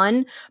and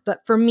fun,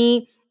 but for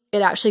me,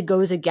 it actually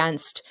goes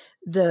against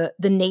the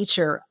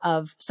nature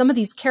of some of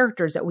these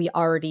characters that we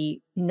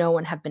already know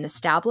and have been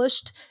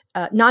established,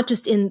 not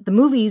just in the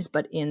movies,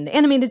 but in the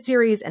animated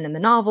series and in the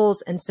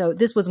novels. And so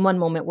this was one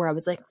moment where I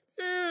was like,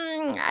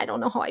 I don't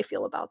know how I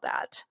feel about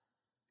that.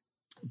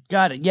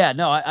 Got it. Yeah,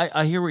 no,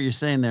 I hear what you're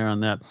saying there on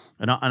that.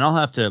 And I'll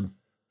have to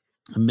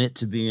admit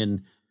to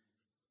being,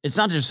 it's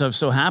not just I'm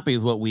so happy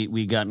with what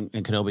we got in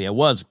Kenobi. I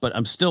was, but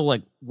I'm still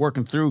like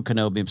working through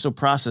Kenobi. I'm still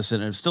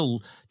processing it. I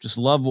still just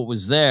love what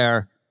was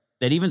there.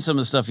 That even some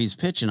of the stuff he's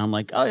pitching, I'm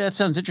like, oh, yeah, that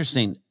sounds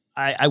interesting.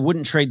 I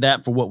wouldn't trade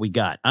that for what we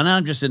got. And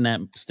I'm just in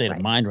that state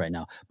of mind right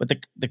now. But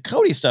the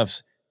Cody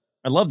stuff's,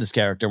 I love this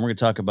character, and we're going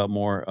to talk about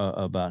more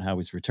about how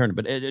he's returning.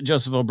 But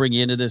Joseph, I'll bring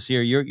you into this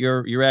here.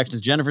 Your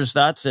reactions, Jennifer's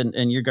thoughts,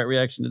 and your gut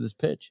reaction to this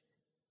pitch.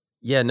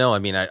 Yeah, no, I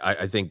mean,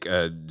 I think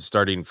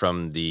starting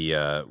from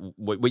the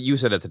what you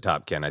said at the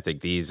top, Ken, I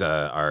think these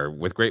are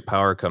with great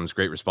power comes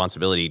great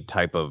responsibility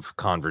type of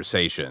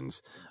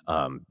conversations,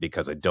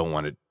 because I don't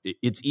want to.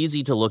 It's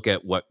easy to look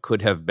at what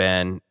could have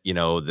been,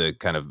 the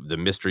kind of the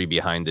mystery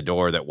behind the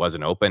door that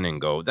wasn't open and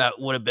go,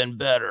 that would have been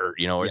better,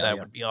 or that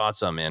would be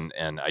awesome.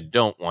 And I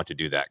don't want to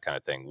do that kind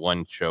of thing.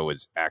 One show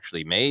is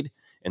actually made.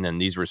 And then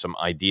these were some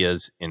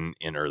ideas in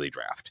early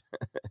draft.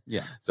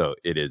 Yeah. So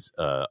it is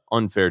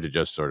unfair to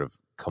just sort of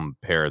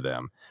compare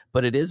them.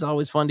 But it is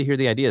always fun to hear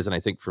the ideas. And I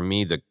think for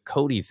me, the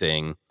Cody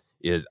thing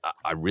is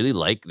I really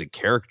like the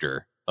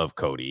character of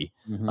Cody.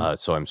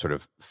 So I'm sort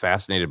of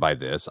fascinated by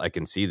this. I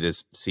can see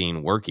this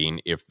scene working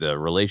if the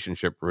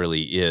relationship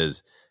really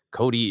is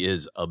Cody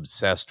is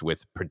obsessed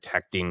with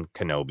protecting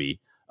Kenobi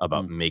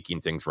about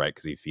making things right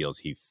because he feels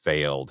he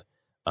failed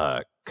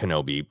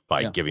Kenobi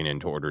by giving in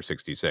to Order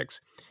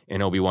 66.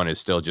 And Obi-Wan is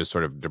still just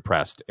sort of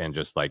depressed and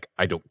just like,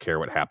 I don't care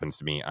what happens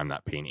to me. I'm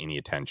not paying any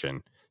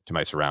attention to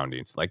my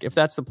surroundings. Like, if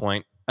that's the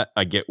point,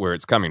 I get where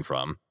it's coming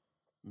from.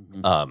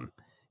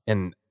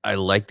 And I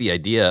like the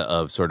idea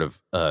of sort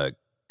of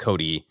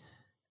Cody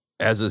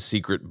as a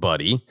secret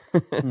buddy.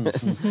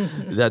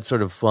 That's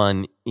sort of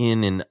fun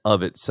in and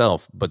of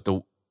itself. But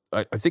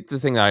I think the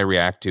thing I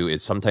react to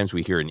is sometimes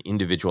we hear an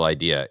individual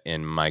idea,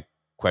 and my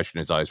question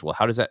is always, well,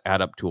 how does that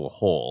add up to a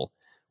whole?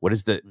 What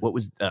was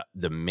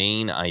the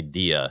main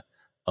idea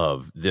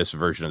of this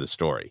version of the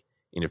story?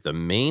 And if the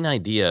main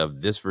idea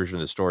of this version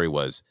of the story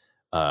was,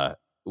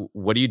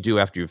 what do you do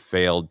after you've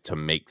failed to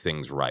make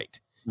things right?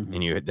 And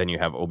then you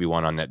have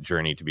Obi-Wan on that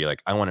journey to be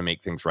like, I want to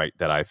make things right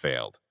that I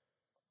failed.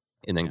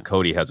 And then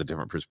Cody has a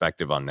different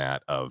perspective on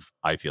that of,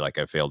 I feel like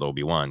I failed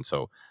Obi-Wan,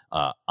 so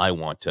I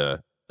want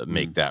to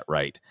make that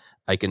right.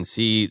 I can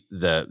see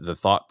the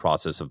thought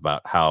process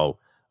about how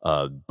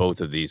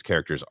both of these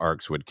characters'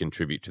 arcs would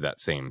contribute to that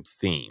same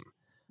theme.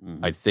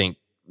 I think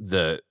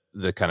the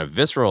kind of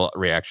visceral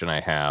reaction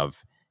I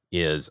have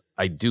is,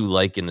 I do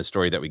like in the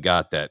story that we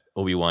got that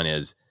Obi-Wan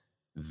is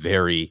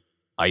very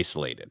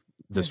isolated.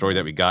 The story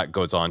that we got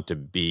goes on to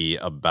be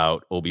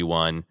about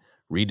Obi-Wan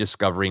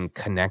rediscovering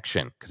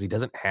connection, because he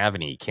doesn't have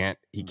any.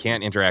 He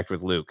can't interact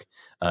with Luke.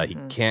 He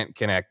can't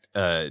connect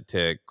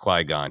to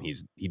Qui-Gon.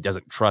 He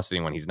doesn't trust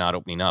anyone. He's not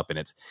opening up, and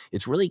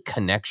it's really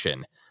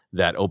connection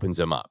that opens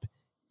him up.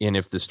 And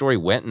if the story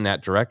went in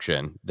that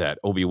direction, that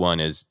Obi-Wan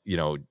is,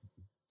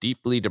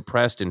 deeply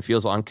depressed and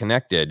feels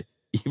unconnected,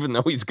 even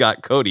though he's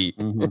got Cody,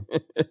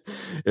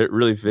 it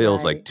really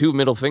feels like two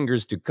middle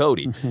fingers to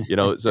Cody,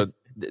 so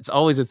it's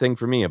always a thing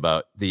for me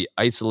about the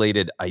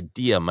isolated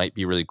idea might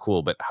be really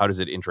cool, but how does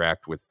it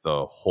interact with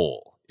the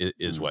whole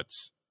is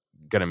what's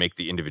going to make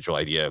the individual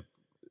idea,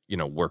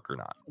 work or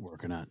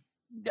not.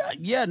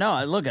 Yeah,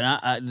 no, look,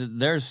 and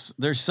there's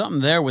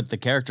something there with the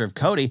character of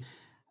Cody.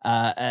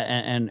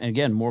 And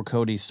again, more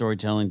Cody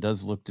storytelling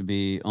does look to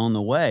be on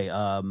the way.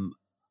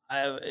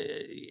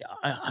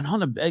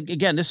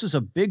 Again, this was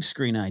a big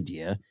screen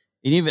idea.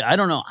 And even, I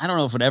don't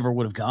know if it ever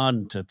would have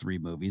gone to 3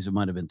 movies. It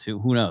might've been 2,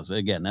 who knows?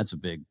 Again, that's a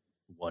big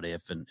what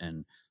if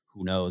and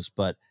who knows,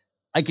 but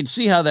I could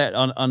see how that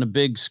on a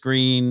big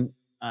screen,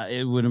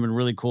 it would have been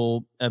really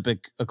cool.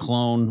 Epic, a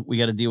clone. We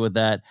got to deal with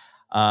that.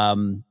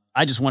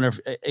 I just wonder if,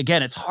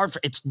 again, it's hard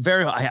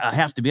I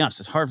have to be honest.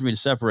 It's hard for me to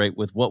separate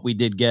with what we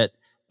did get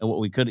and what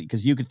we could,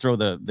 because you could throw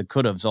the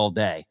could-haves all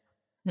day.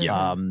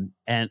 Yeah.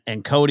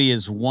 And Cody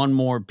is one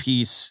more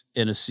piece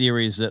in a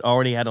series that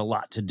already had a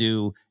lot to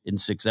do in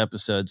 6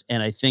 episodes.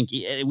 And I think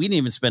we didn't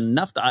even spend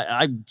enough.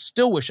 I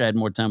still wish I had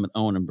more time with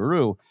Owen and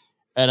Beru.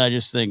 And I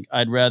just think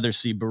I'd rather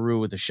see Beru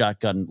with a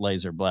shotgun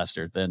laser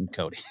blaster than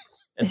Cody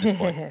at this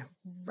point.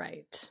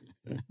 Right.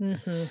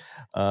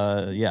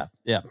 Yeah.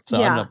 So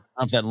I don't know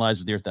if that lies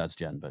with your thoughts,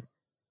 Jen, but.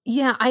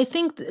 Yeah, I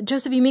think,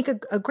 Joseph, you make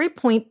a great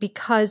point,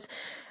 because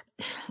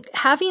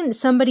having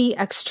somebody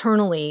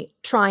externally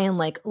try and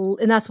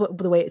and that's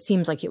the way it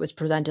seems like it was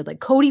presented, like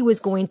Cody was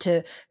going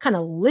to kind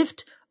of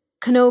lift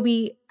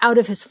Kenobi out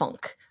of his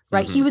funk,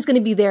 right? He was going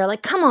to be there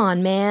like, come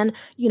on, man,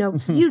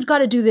 you got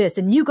to do this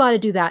and you got to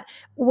do that.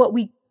 What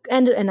we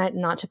ended, and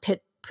not to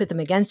put them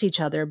against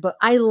each other, but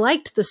I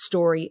liked the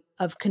story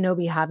of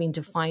Kenobi having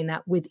to find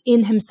that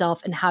within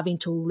himself and having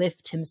to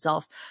lift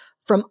himself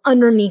from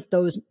underneath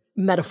those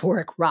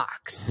metaphoric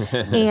rocks.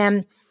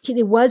 And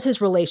it was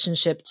his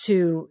relationship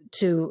to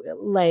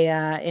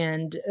Leia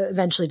and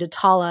eventually to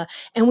Tala.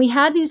 And we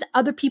had these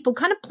other people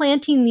kind of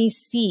planting these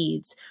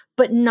seeds,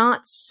 but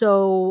not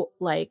so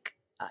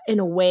in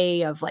a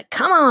way of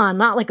come on,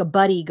 not like a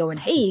buddy going,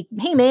 hey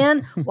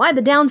man, why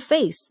the down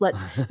face?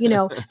 Let's,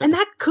 and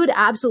that could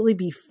absolutely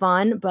be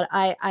fun. But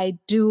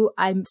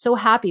I'm so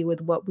happy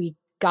with what we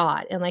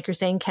got. And like you're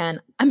saying,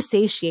 Ken, I'm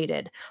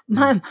satiated.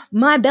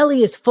 My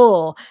belly is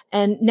full,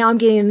 and now I'm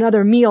getting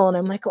another meal, and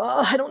I'm like,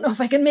 oh, I don't know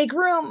if I can make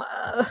room.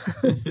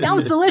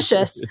 Sounds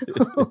delicious,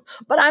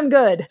 but I'm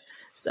good.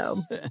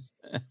 So.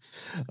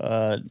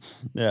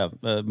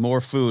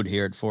 More food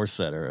here at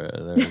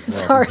ForceCenter.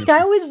 Sorry, I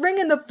always bring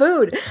in the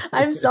food.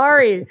 I'm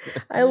sorry.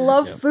 I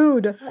love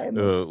food.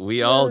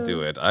 We all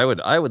do it. I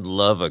would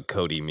love a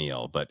Cody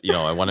meal, but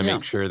I want to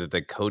make sure that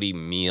the Cody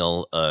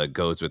meal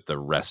goes with the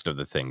rest of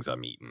the things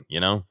I'm eating.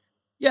 Yeah.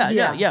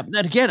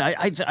 And again,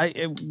 I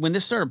when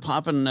this started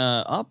popping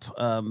up,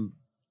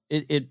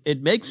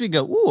 it makes me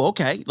go, ooh,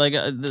 okay.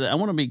 I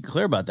want to be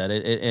clear about that.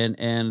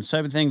 And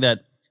type of thing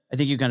that. I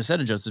think you kind of said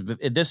it, Joseph.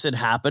 If this had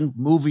happened,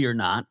 movie or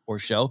not, or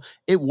show,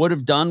 it would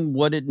have done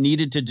what it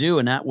needed to do,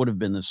 and that would have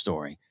been the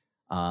story.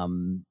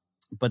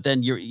 But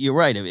then you're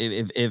right.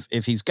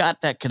 If he's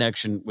got that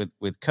connection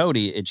with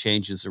Cody, it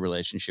changes the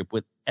relationship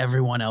with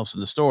everyone else in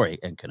the story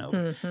and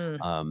Kenobi.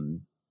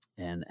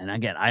 And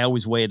again, I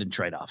always weigh it in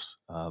trade-offs.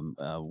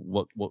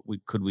 What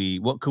could we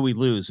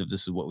lose if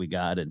this is what we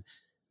got?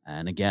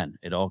 And again,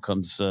 it all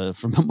comes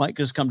from might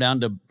just come down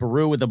to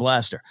Beru with a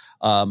blaster,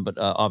 but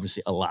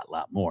obviously a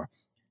lot more.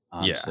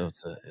 So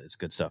it's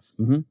good stuff.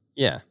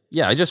 Yeah.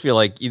 I just feel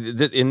like,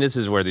 and this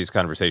is where these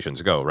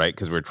conversations go, right?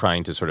 Because we're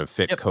trying to sort of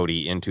fit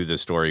Cody into the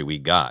story we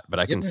got. But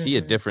I can see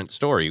a different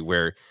story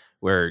where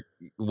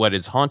what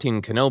is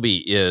haunting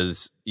Kenobi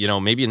is,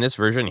 maybe in this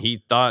version,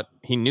 he thought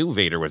he knew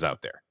Vader was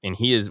out there. And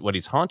what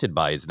he's haunted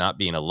by is not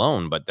being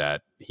alone, but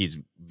that he's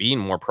being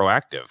more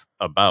proactive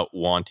about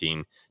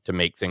wanting to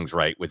make things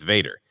right with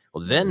Vader.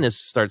 Well, then this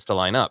starts to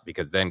line up,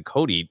 because then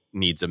Cody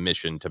needs a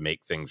mission to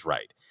make things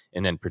right.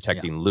 And then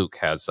protecting Luke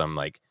has some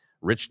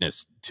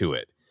richness to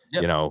it.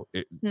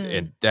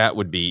 And that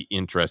would be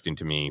interesting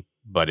to me,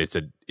 but it's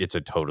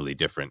a totally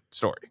different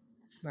story.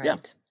 Right. Yeah.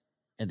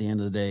 At the end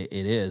of the day,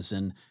 it is.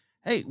 And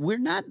hey, we're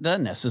not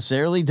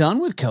necessarily done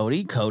with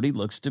Cody. Cody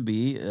looks to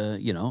be,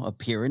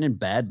 appearing in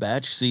Bad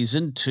Batch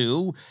Season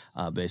 2,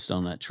 based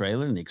on that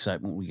trailer and the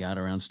excitement we got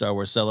around Star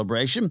Wars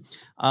Celebration.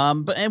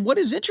 And what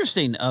is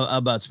interesting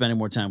about spending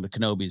more time with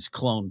Kenobi's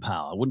clone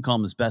pal, I wouldn't call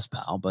him his best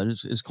pal, but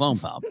his clone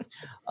pal.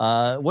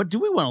 What do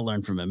we want to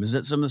learn from him? Is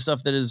it some of the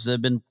stuff that has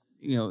been,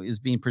 is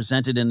being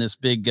presented in this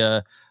big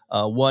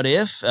what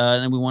if?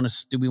 And do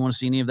we want to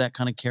see any of that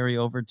kind of carry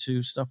over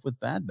to stuff with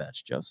Bad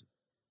Batch, Joseph?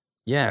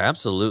 Yeah,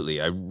 absolutely.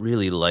 I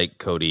really like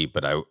Cody,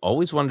 but I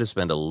always wanted to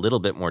spend a little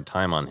bit more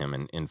time on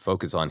him and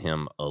focus on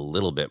him a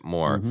little bit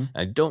more. Mm-hmm.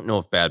 I don't know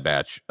if Bad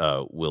Batch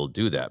will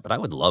do that, but I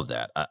would love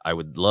that. I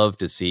would love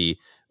to see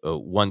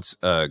once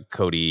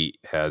Cody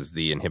has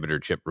the inhibitor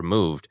chip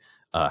removed,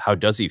 how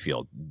does he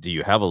feel? Do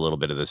you have a little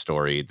bit of the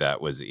story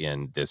that was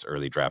in this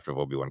early draft of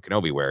Obi-Wan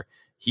Kenobi where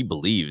he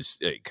believes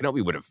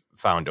Kenobi would have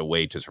found a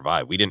way to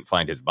survive? We didn't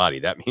find his body.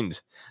 That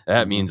means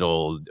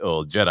old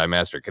Jedi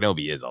Master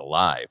Kenobi is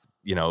alive.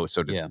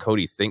 So does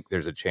Cody think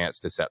there's a chance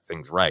to set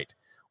things right,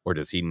 or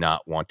does he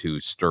not want to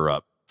stir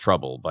up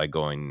trouble by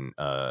going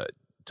to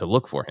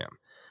look for him?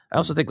 I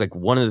also think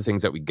one of the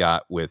things that we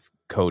got with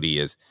Cody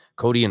is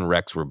Cody and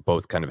Rex were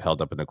both kind of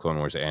held up in the Clone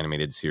Wars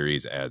animated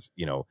series as,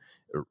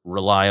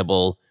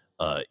 reliable,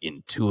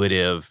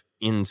 intuitive,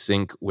 in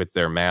sync with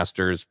their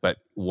masters. But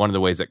one of the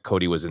ways that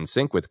Cody was in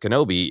sync with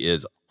Kenobi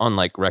is,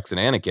 unlike Rex and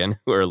Anakin,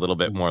 who are a little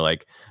bit more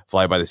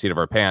fly by the seat of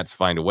our pants,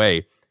 find a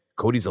way,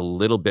 Cody's a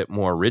little bit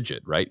more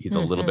rigid, right? He's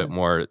a little bit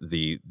more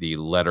the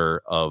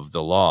letter of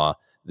the law,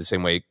 the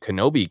same way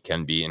Kenobi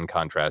can be, in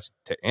contrast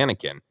to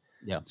Anakin.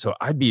 Yeah. So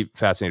I'd be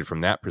fascinated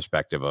from that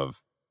perspective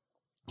of,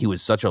 he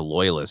was such a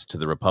loyalist to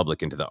the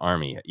Republic and to the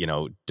army.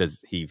 How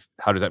does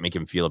that make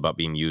him feel about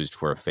being used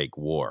for a fake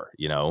war?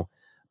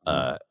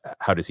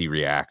 How does he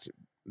react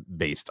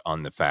based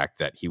on the fact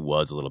that he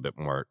was a little bit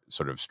more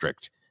sort of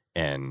strict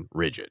and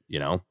rigid,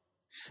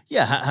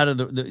 Yeah, how do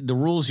the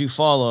rules you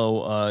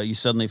follow, you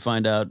suddenly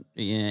find out,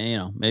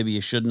 maybe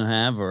you shouldn't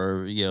have,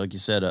 or, like you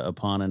said, a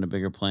pawn in a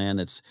bigger plan.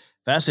 It's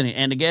fascinating.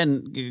 And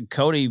again,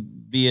 Cody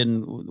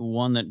being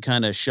one that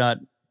kind of shot,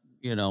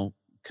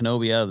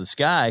 Kenobi out of the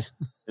sky,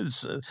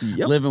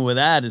 living with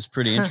that is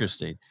pretty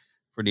interesting.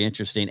 Pretty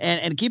interesting.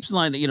 And it keeps in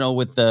line that,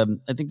 with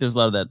I think there's a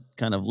lot of that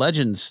kind of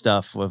legend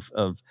stuff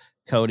of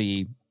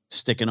Cody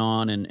sticking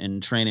on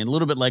and training, a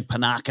little bit like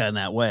Panaka in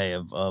that way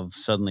of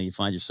suddenly you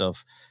find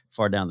yourself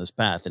far down this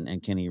path,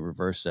 and can he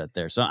reverse that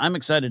there? So I'm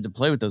excited to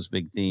play with those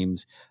big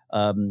themes.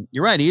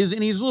 You're right. He's a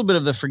little bit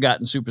of the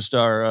forgotten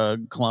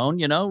superstar clone,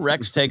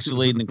 Rex takes the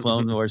lead in the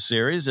Clone Wars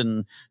series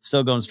and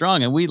still going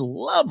strong. And we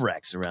love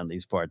Rex around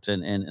these parts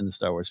and the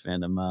Star Wars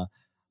fandom.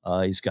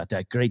 He's got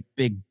that great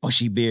big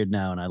bushy beard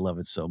now, and I love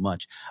it so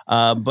much.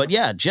 But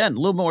yeah, Jen, a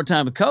little more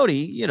time with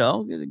Cody,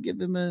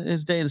 give him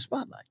his day in the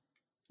spotlight.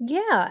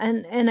 Yeah.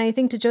 And I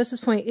think to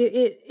Joseph's point,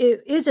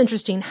 it is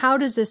interesting. How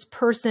does this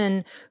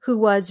person who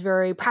was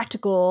very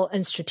practical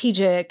and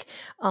strategic,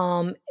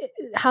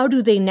 how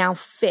do they now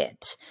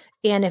fit?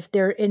 And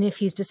if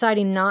he's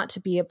deciding not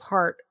to be a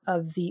part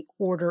of the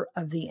Order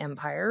of the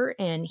Empire,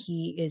 and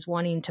he is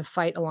wanting to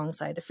fight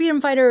alongside the freedom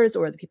fighters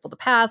or the people of the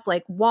path,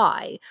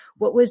 why?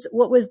 Was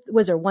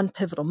there one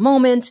pivotal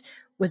moment?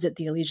 Was it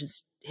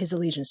his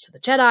allegiance to the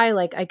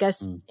Jedi? I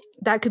guess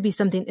that could be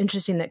something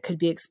interesting that could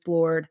be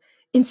explored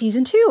in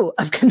season 2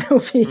 of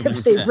Kenobi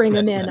if they bring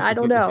him in. I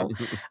don't know.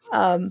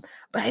 But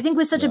I think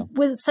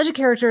with such a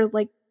character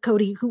like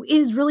Cody, who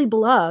is really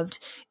beloved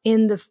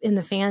in the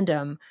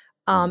fandom,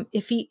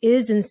 if he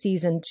is in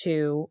season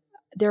 2,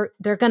 they're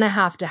going to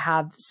have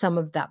some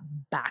of that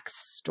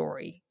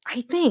backstory, I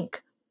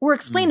think, or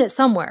explain it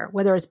somewhere,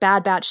 whether it's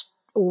Bad Batch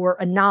or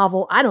a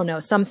novel. I don't know,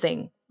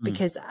 something.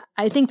 Because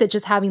I think that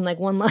just having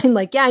one line,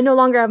 I no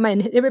longer have my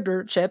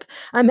inhibitor chip,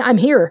 I'm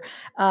here,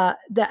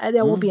 that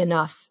will be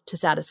enough to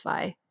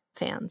satisfy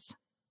fans.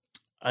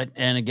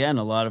 And again,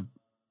 a lot of,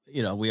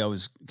 we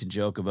always can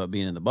joke about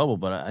being in the bubble,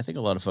 but I think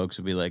a lot of folks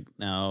would be like,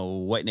 now,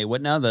 what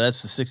now?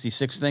 That's the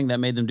 66 thing that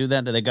made them do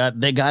that? They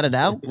got it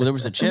out? Well, there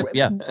was a chip?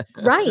 Yeah.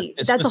 Right.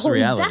 That's the whole,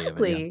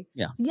 exactly.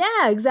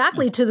 Yeah,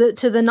 exactly. To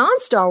the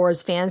non-Star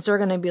Wars fans, they're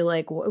going to be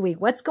like, wait,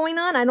 what's going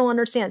on? I don't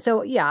understand.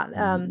 So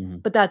yeah,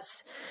 but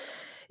that's...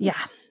 Yeah,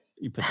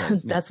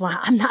 that's why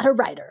I'm not a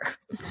writer,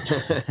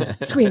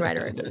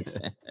 screenwriter at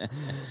least.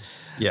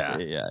 Yeah.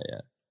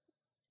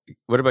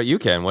 What about you,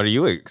 Ken? What are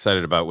you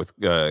excited about with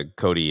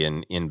Cody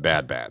in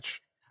Bad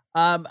Batch?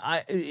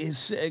 I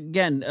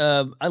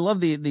love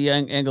the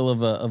angle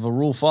of a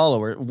rule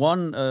follower. I'm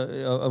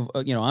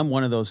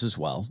one of those as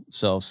well.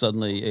 So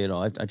suddenly,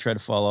 I try to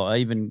follow. I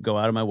even go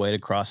out of my way to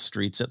cross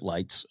streets at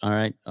lights. All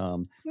right.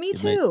 Me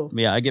too.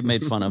 I get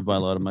made fun of by a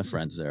lot of my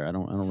friends there. I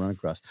don't run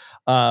across.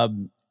 But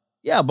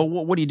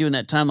what do you do in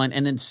that timeline?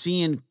 And then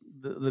seeing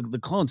the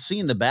clones,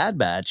 seeing the Bad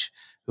Batch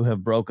who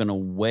have broken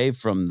away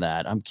from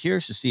that. I'm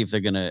curious to see if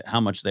how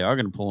much they are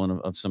going to pull in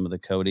of some of the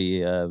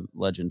Cody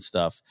legend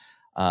stuff.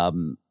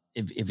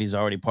 If he's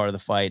already part of the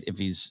fight, if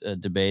he's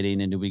debating,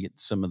 and do we get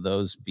some of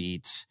those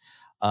beats?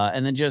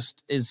 And then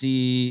just because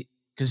he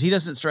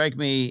doesn't strike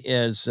me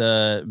as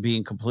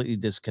being completely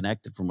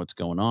disconnected from what's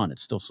going on.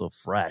 It's still so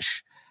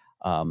fresh.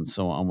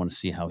 So I want to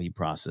see how he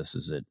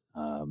processes it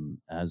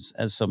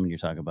as someone you're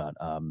talking about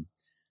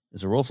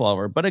as a rule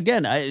follower. But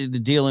again,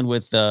 dealing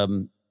with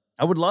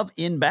I would love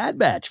in Bad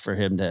Batch for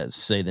him to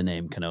say the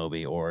name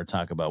Kenobi or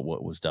talk about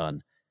what was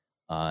done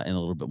in a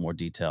little bit more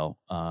detail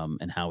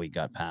and how he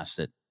got past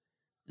it.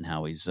 And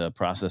how he's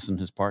processing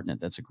his part in it.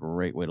 That's a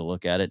great way to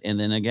look at it. And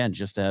then again,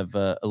 just to have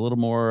a little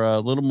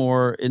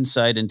more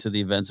insight into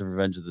the events of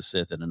Revenge of the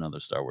Sith and another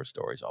Star Wars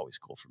story is always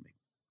cool for me.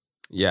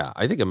 Yeah,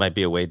 I think it might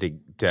be a way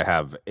to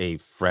have a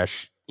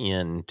fresh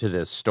in to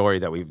this story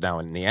that we've now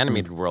in the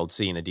animated world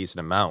seen a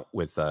decent amount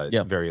with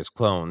various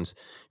clones.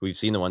 We've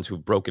seen the ones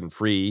who've broken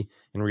free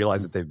and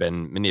realized that they've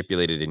been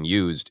manipulated and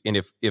used.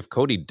 And if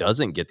Cody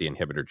doesn't get the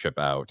inhibitor chip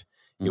out,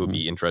 it would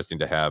be interesting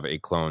to have a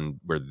clone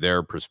where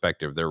their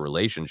perspective, their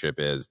relationship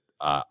is,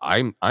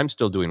 I'm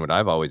still doing what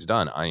I've always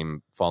done.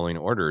 I'm following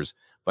orders,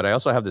 but I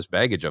also have this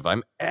baggage of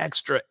I'm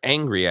extra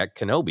angry at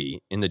Kenobi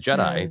in the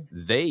Jedi.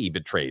 They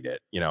betrayed it.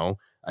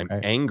 I'm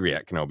angry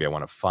at Kenobi. I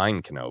want to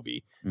find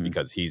Kenobi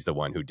because he's the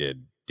one who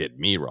did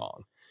me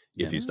wrong.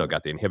 If you still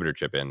got the inhibitor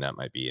chip in, that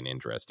might be an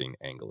interesting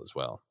angle as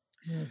well.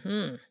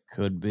 Mm-hmm.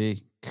 Could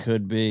be.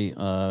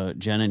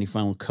 Jen, any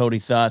final Cody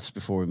thoughts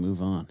before we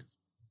move on?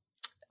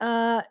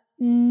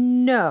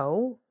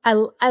 No,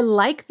 I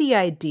like the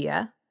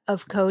idea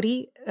of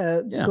Cody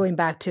going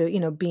back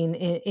to, being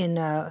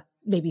in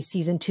maybe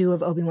season 2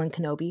 of Obi-Wan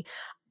Kenobi.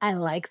 I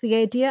like the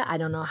idea. I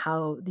don't know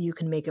how you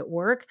can make it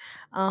work.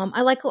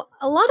 I like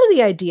a lot of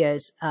the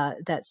ideas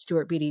that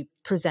Stuart Beattie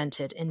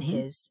presented in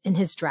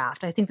his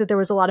draft. I think that there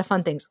was a lot of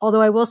fun things.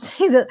 Although I will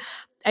say that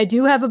I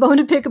do have a bone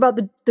to pick about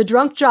the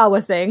drunk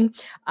Jawa thing.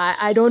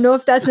 I don't know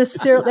if that's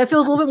necessarily, that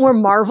feels a little bit more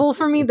Marvel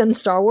for me than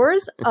Star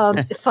Wars.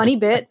 Funny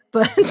bit,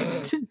 but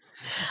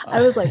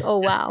I was like, oh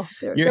wow,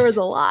 there was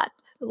a lot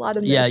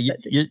in this.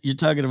 Yeah, you're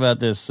talking about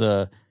this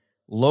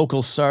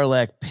local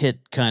Sarlacc pit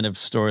kind of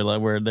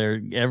storyline where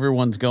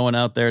everyone's going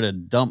out there to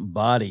dump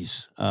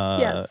bodies.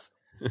 Yes.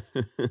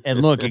 And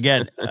look,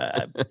 again,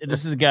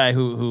 this is a guy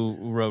who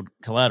wrote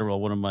Collateral,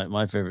 one of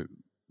my favorite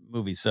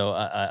movies. So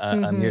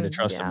I'm here to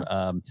trust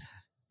him.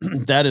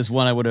 That is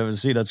one I would have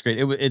seen. That's great.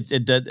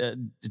 It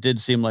did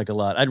seem like a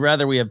lot. I'd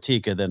rather we have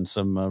Tika than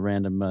some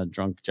random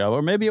drunk Jawa,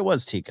 or maybe it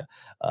was Tika.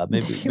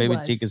 Maybe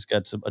Tika's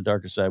got a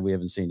darker side we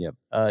haven't seen yet.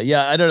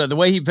 I don't know. The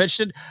way he pitched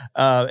it,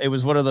 it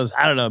was one of those.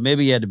 I don't know.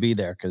 Maybe he had to be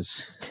there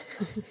because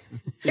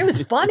it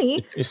was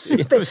funny. It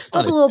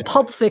felt a little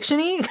Pulp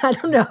Fiction-y. I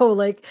don't know.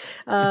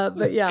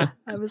 But yeah,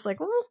 I was like,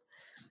 well,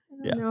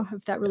 I don't know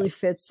if that really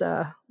fits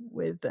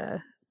with.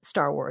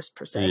 Star Wars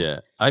per se. Yeah,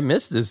 I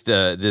missed this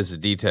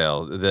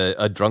detail.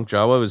 A drunk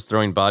Jawa was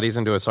throwing bodies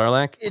into a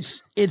Sarlacc.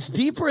 It's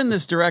deeper in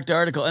this direct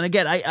article. And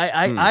again,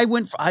 I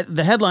went.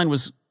 The headline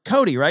was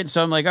Cody, right?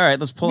 So I'm like, all right,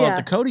 let's pull out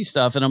the Cody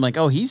stuff. And I'm like,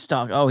 he's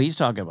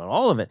talking about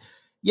all of it.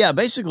 Yeah,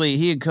 basically,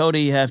 he and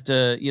Cody have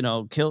to,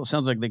 kill.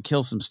 Sounds like they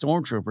kill some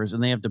stormtroopers,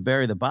 and they have to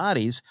bury the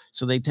bodies.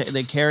 So they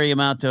carry him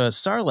out to a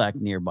Sarlacc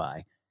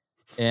nearby,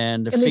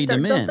 and feed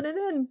them in. Dumping it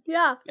in.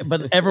 Yeah,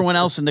 but everyone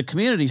else in the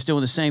community is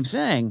doing the same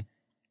thing,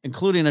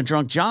 including a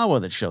drunk Jawa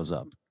that shows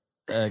up.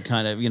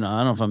 Kind of, I don't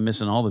know if I'm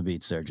missing all the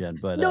beats there, Jen,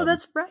 but no,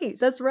 that's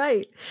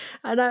right.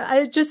 And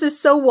I just is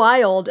so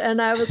wild.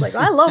 And I was like,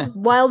 I love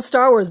wild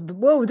Star Wars, but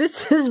whoa,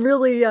 this is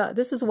really,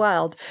 this is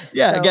wild.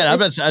 Yeah. So again,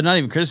 I'm not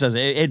even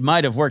criticizing it. It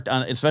might've worked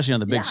on, especially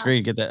on the big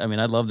screen. Get that. I mean,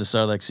 I love the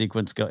Sarlacc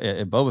sequence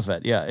at Boba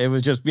Fett. Yeah. It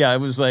was just,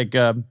 it was like,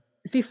 it'd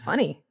be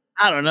funny.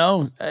 I don't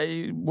know.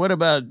 What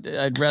about?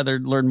 I'd rather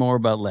learn more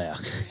about Leia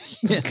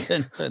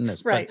than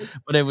this. Right.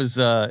 But it was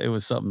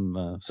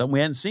something we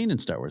hadn't seen in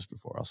Star Wars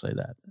before. I'll say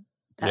that.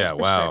 That's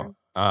wow. Sure.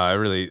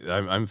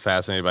 I'm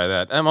fascinated by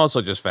that. I'm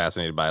also just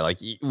fascinated by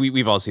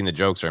we've all seen the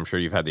jokes, or I'm sure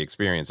you've had the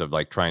experience of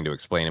trying to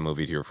explain a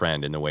movie to your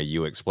friend, and the way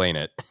you explain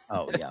it.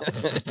 Oh yeah,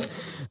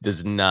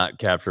 does not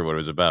capture what it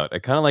was about. I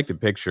kind of like the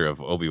picture of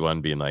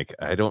Obi-Wan being like,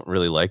 I don't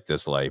really like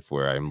this life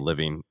where I'm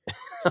living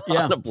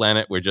on a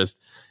planet where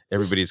just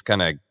everybody's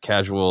kind of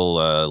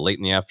casual, late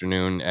in the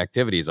afternoon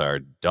activities are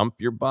dump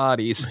your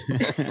bodies.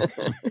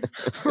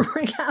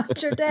 Bring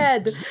out your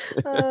dead.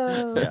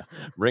 Yeah.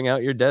 Bring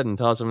out your dead and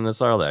toss them in the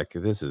Sarlacc.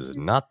 This is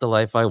not the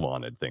life I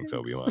wanted, thinks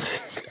Obi-Wan.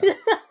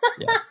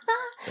 Yeah.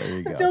 There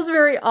you go. It feels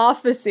very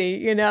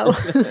office-y,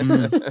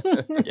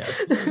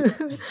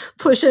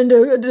 Push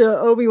into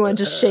Obi-Wan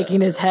just shaking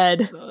his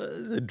head.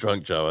 The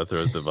drunk Jawa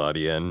throws the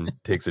body in,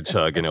 takes a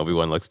chug, and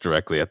Obi-Wan looks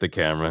directly at the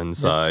camera and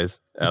sighs.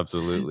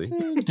 Absolutely.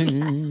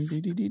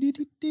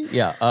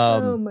 Yeah.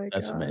 Oh my god,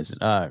 that's amazing.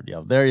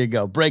 Yeah, there you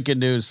go. Breaking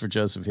news for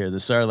Joseph here. The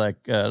Sarlacc,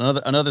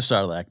 another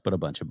Sarlacc, but a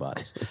bunch of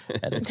bodies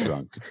at a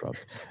drunk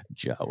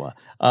Jawa.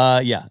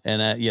 Yeah,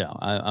 and you know,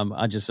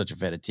 I'm just such a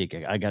fan of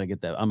Tika. I gotta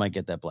get that. I might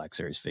get that Black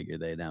Series figure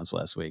they announced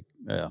last week.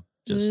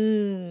 Just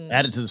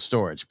add it to the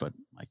storage, but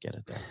I get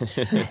it there.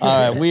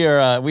 All right, we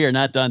are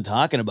not done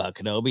talking about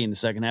Kenobi in the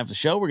second half of the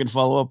show. We're going to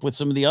follow up with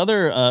some of the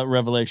other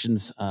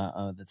revelations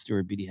that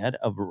Stuart Beattie had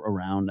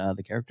around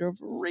the character of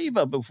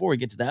Reva. Before we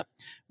get to that,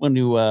 I want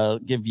to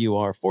give you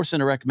our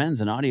ForceCenter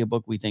recommends, an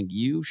audiobook we think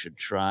you should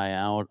try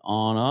out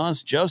on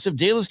us. Joseph,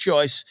 dealer's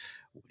choice.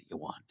 What do you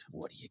want?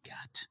 What do you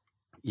got?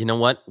 You know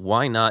what?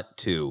 Why not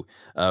two?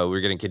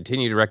 We're going to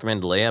continue to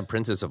recommend Leia,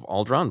 Princess of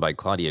Alderaan by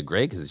Claudia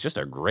Gray, because it's just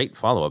a great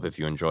follow-up if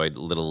you enjoyed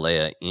Little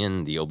Leia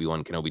in the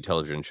Obi-Wan Kenobi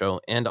television show,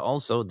 and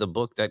also the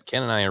book that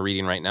Ken and I are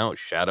reading right now,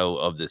 Shadow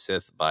of the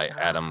Sith by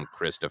Adam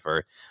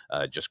Christopher.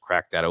 Just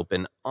cracked that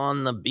open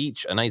on the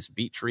beach, a nice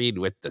beach read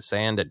with the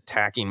sand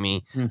attacking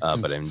me,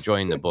 but I'm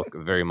enjoying the book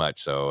very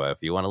much. So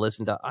if you want to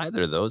listen to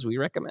either of those, we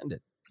recommend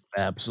it.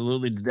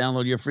 Absolutely. To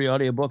download your free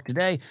audiobook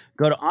today,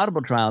 go to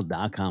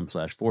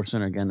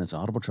audibletrial.com/ForceCenter. Again, that's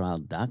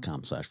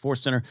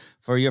audibletrial.com/ForceCenter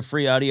for your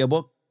free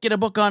audiobook. Get a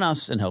book on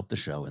us and help the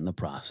show in the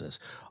process.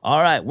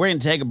 All right, we're going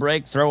to take a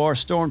break, throw our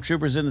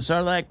stormtroopers in the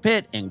Sarlacc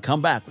pit, and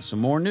come back with some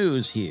more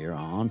news here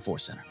on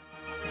ForceCenter.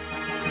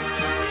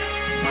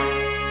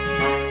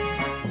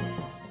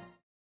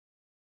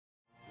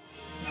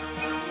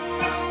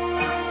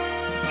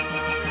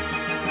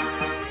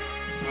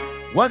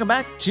 Welcome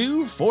back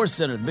to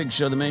ForceCenter, the big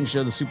show, the main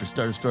show, the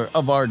superstar story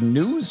of our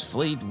news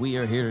fleet. We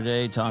are here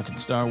today talking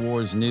Star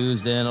Wars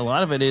news, and a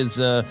lot of it is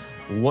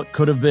what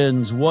could have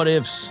been, what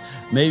ifs,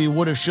 maybe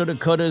would have, should have,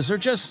 could have, or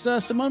just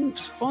some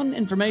fun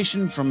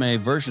information from a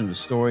version of the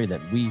story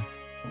that we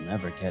will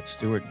never get.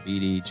 Stuart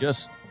Beattie he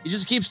just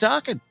keeps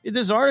talking.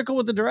 This article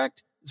with the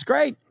direct, it's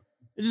great.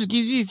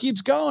 It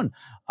keeps going.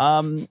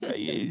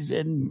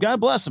 And God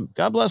bless him.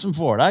 God bless him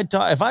for it.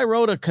 If I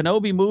wrote a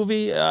Kenobi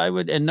movie, I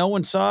would, and no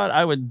one saw it,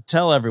 I would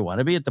tell everyone.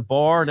 I'd be at the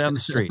bar down the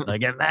street,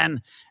 like,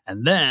 and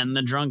then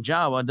the drunk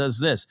Jawa does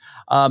this.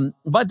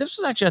 But this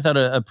was actually, I thought,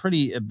 a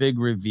pretty big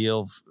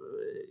reveal.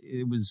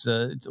 It was,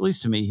 at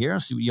least to me here, I'll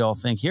see what y'all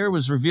think here. It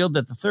was revealed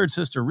that the third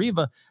sister,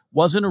 Reva,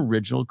 was an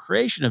original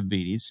creation of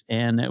Beattie's,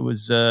 and it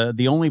was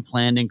the only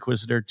planned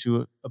Inquisitor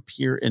to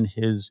appear in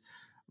his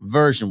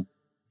version.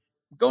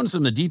 Go into some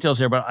of the details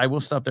here, but I will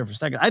stop there for a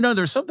second. I know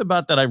there's something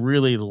about that I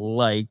really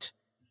liked,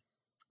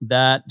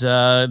 that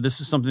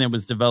this is something that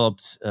was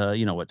developed,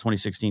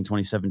 2016,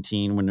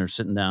 2017, when they're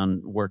sitting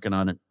down working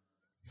on it.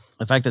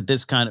 The fact that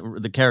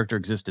the character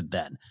existed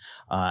then,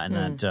 and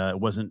that it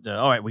wasn't,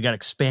 all right, we got to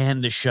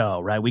expand the show,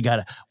 right? We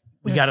got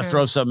to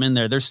throw something in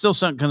there. There's still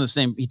some kind of the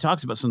same, he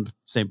talks about some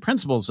same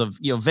principles of,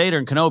 Vader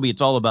and Kenobi. It's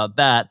all about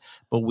that,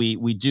 but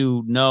we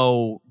do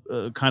know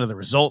kind of the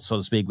results, so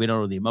to speak. We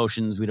don't know the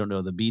emotions. We don't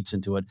know the beats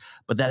into it,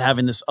 but that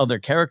having this other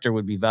character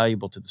would be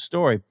valuable to the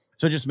story.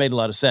 So it just made a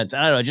lot of sense.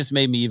 I don't know. It just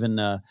made me even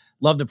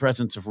love the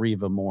presence of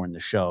Reva more in the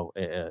show.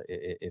 I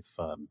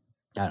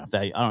don't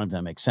know if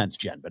that makes sense,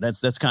 Jen, but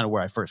that's kind of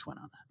where I first went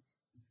on that.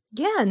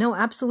 Yeah, no,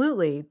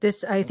 absolutely.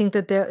 I think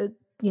that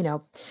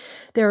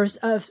there's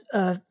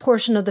a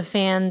portion of the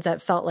fans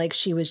that felt like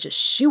she was just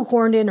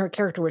shoehorned in, her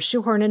character was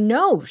shoehorned in.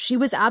 No, she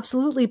was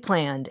absolutely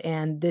planned.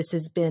 And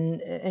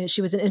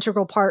she was an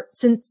integral part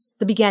since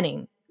the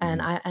beginning.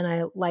 And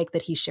I like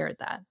that he shared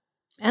that.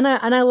 And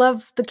I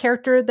love the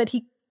character that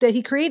he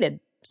created.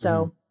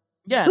 So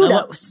yeah, who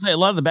knows? A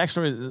lot of the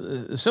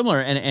backstory is similar.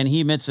 And he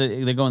admits that,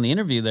 they go in the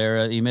interview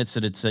there, he admits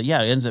that it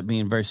ends up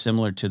being very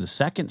similar to the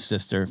second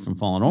sister from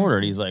Fallen Order.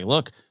 And he's like,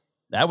 look,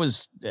 that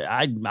was,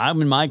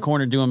 I'm in my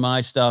corner doing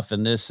my stuff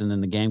and this, and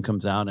then the game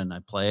comes out and I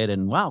play it,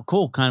 and wow,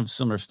 cool, kind of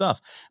similar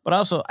stuff. But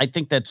also, I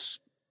think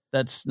that's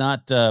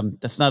not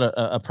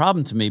a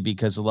problem to me,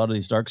 because a lot of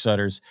these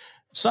Darksiders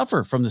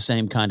suffer from the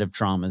same kind of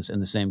traumas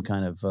and the same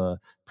kind of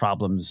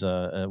problems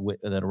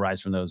that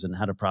arise from those, and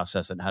how to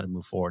process it, and how to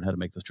move forward, and how to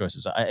make those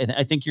choices.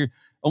 I think you're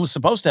almost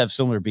supposed to have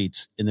similar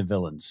beats in the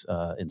villains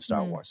in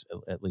Star Wars,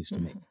 at least to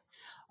me.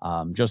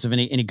 Joseph,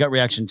 any gut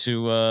reaction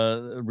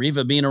to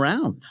Reva being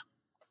around?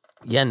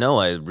 Yeah, no,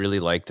 I really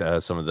liked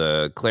some of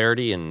the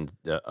clarity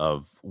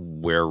of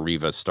where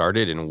Reva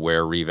started and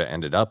where Reva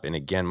ended up. And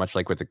again, much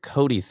like with the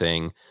Cody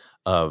thing,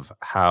 of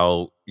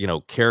how,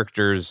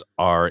 characters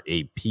are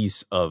a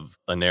piece of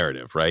a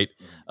narrative, right?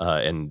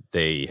 And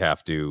they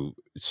have to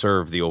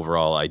serve the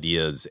overall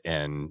ideas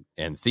and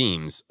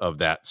themes of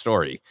that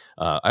story.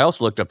 I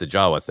also looked up the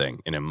Jawa thing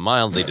and am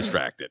mildly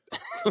distracted.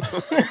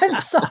 I'm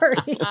sorry.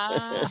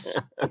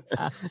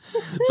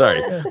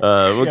 Sorry.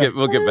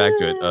 We'll get back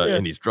to it.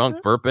 And he's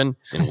drunk, burping,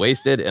 and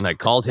wasted, and I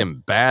called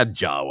him Bad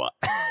Jawa.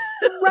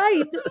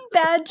 Right,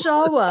 Bad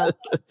Jawa.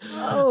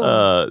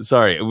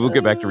 Sorry, we'll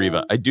get back to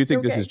Reva. I do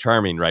think this is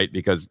charming, right?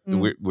 Because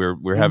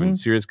we're having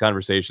serious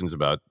conversations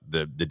about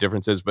the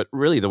differences, but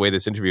really the way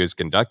this interview is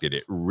conducted,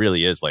 it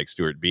really is like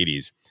Stuart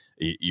Beattie's.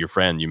 your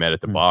friend you met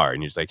at the bar,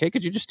 and you're just like, hey,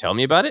 could you just tell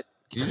me about it?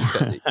 Can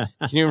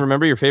you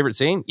remember your favorite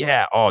scene?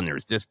 Yeah. Oh, and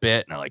there's this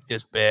bit, and I like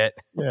this bit.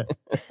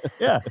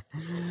 Yeah.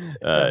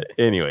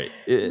 Anyway.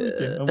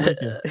 I'm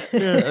with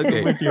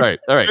you. Okay.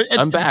 All right.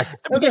 I'm back.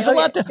 There's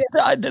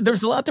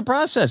a lot to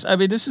process. I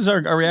mean, this is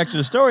our reaction to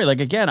the story. Like,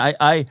 again,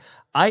 I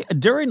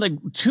during like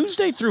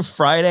Tuesday through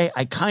Friday,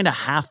 I kind of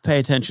half pay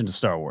attention to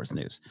Star Wars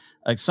news.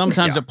 Like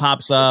sometimes it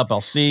pops up,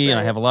 I'll see, and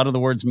I have a lot of the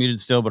words muted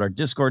still, but our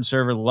Discord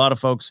server, a lot of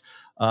folks,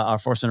 our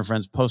ForceCenter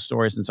friends post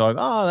stories. And so I'm,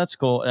 oh, that's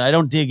cool. And I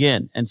don't dig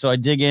in. And so I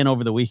dig in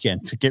over the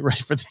weekend to get ready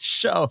for the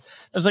show.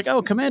 I was like,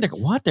 oh, Commander,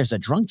 what? There's a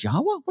drunk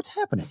Jawa? What's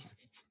happening?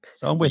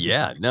 So I'm with you.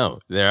 No,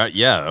 there.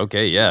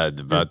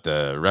 About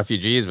the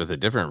refugees with a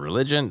different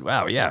religion.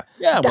 Wow. Yeah.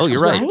 Yeah. Well,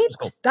 you're right.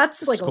 Cool.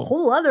 That's like a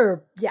whole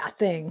other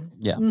thing.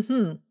 Yeah.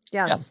 Mm-hmm.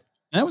 Yes.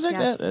 Yeah. That was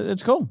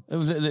it's cool. It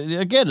was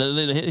again.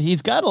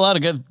 He's got a lot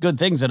of good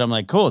things that I'm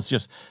like, cool. It's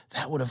just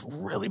that would have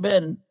really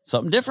been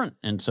something different,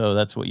 and so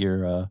that's what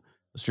you're.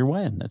 That's your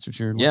win. That's what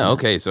you're. Yeah.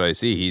 Okay. So I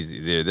see he's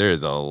there. There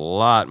is a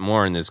lot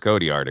more in this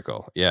Cody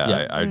article.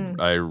 Yeah.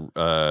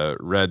 I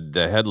read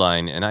the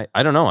headline, and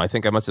I don't know. I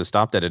think I must have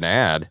stopped at an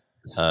ad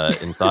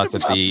and thought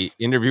that the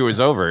interview was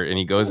over, and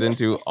he goes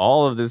into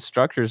all of this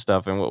structure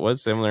stuff and what was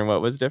similar and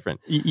what was different.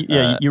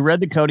 You read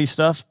the Cody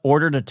stuff,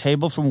 ordered a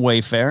table from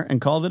Wayfair,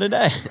 and called it a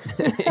day.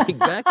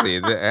 Exactly.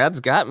 The ads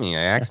got me.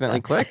 I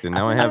accidentally clicked, and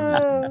now I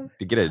have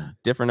to get a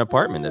different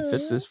apartment that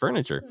fits this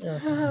furniture.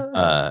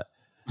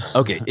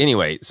 Okay.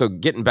 Anyway, so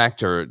getting back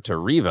to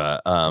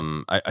Reva,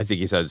 I think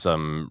he said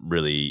some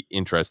really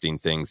interesting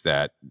things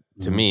that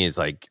to me is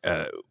like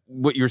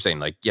what you were saying.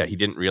 Like, yeah, he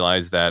didn't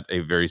realize that a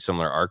very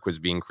similar arc was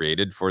being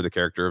created for the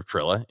character of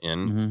Trilla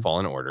in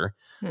Fallen Order.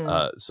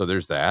 So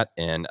there's that.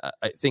 And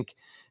I think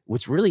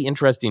what's really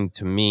interesting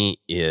to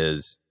me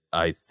is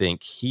I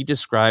think he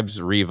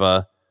describes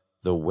Reva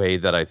the way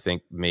that I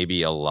think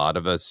maybe a lot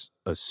of us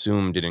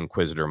assumed an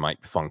Inquisitor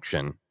might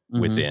function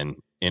within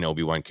an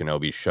Obi-Wan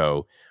Kenobi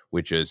show,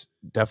 which is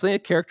definitely a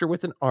character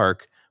with an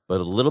arc,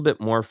 but a little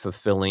bit more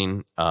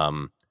fulfilling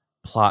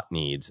plot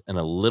needs and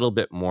a little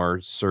bit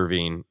more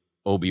serving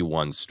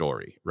Obi-Wan's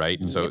story, right?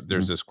 And so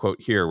there's this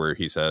quote here where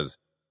he says,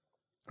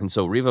 and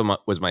so Reva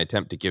was my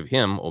attempt to give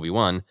him,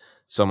 Obi-Wan,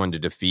 someone to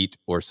defeat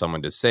or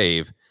someone to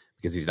save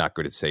because he's not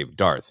going to save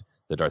Darth.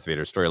 The Darth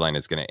Vader storyline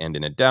is going to end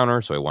in a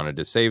downer, so I wanted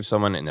to save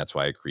someone, and that's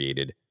why I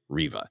created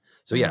Reva.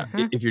 So yeah,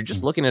 if you're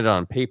just looking at it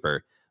on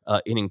paper,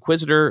 an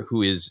Inquisitor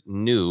who is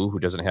new, who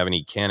doesn't have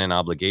any canon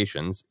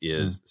obligations,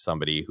 is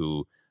somebody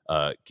who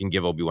can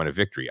give Obi-Wan a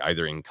victory,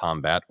 either in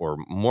combat or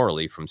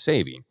morally from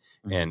saving.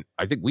 And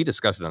I think we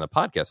discussed it on the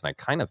podcast, and I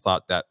kind of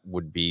thought that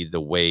would be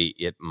the way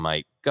it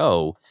might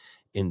go.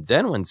 And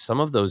then when some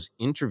of those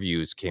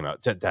interviews came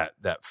out,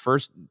 that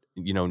first,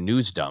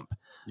 news dump,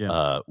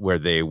 where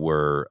they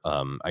were,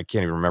 I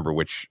can't even remember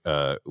which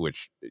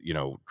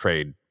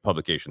trade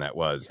publication that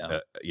was,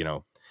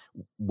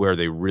 where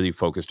they really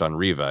focused on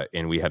Reva,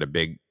 and we had a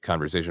big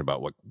conversation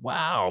about like,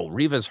 wow,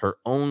 Reva's her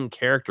own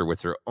character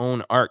with her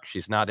own arc.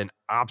 She's not an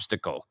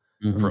obstacle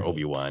for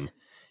Obi-Wan.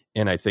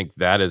 And I think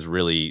that is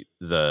really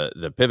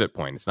the pivot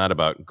point. It's not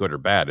about good or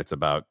bad. It's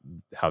about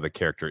how the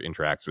character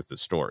interacts with the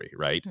story,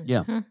 right?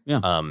 Yeah.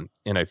 And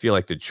I feel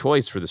like the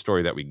choice for the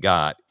story that we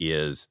got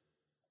is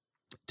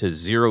to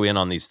zero in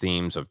on these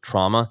themes of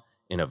trauma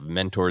and of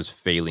mentors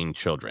failing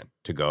children,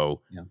 to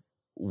go,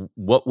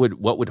 what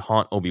would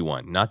haunt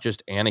Obi-Wan? Not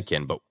just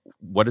Anakin, but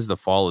what does the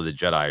fall of the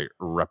Jedi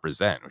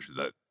represent? Which is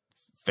the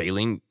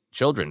failing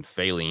children,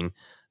 failing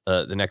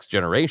the next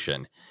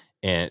generation.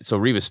 And so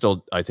Reva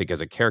still, I think,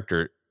 as a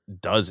character,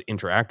 does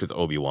interact with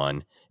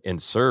Obi-Wan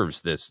and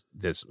serves this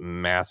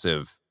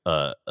massive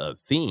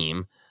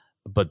theme,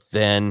 but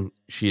then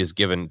she is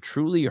given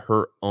truly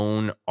her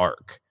own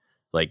arc.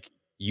 Like,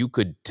 you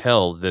could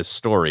tell this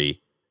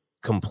story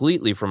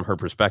completely from her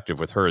perspective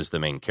with her as the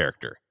main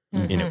character,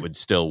 and it would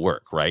still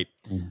work, right?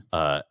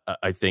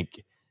 I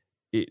think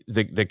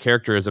the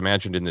character as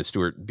imagined in the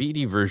Stuart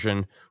Beattie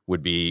version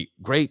would be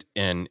great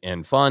and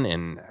fun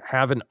and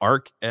have an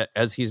arc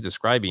as he's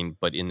describing,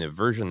 but in the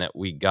version that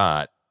we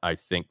got, I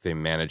think they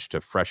managed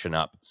to freshen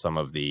up some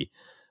of the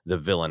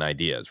villain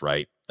ideas,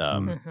 right?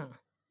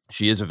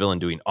 She is a villain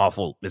doing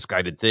awful,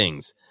 misguided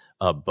things,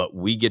 but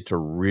we get to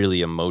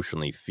really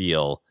emotionally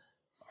feel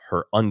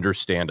her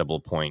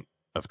understandable point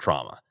of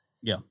trauma.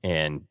 Yeah.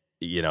 And,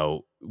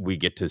 we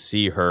get to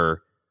see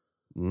her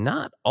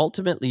not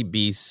ultimately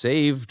be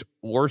saved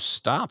or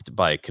stopped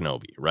by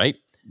Kenobi, right?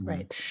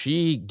 Right.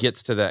 She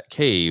gets to that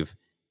cave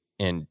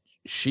and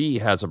she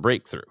has a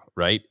breakthrough,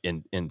 right?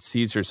 And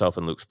sees herself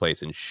in Luke's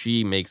place, and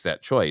she makes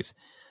that choice.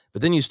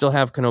 But then you still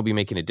have Kenobi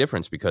making a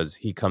difference because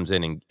he comes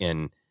in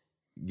and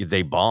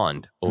they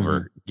bond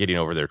over getting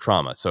over their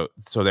trauma. So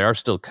they are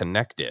still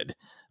connected.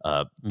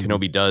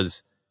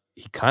 Kenobi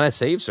he kind of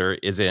saves her,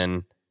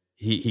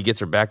 he gets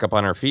her back up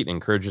on her feet and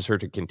encourages her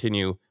to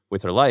continue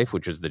with her life,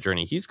 which is the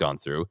journey he's gone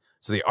through.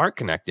 So they are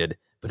connected,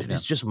 but it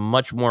is just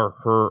much more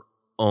her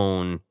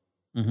own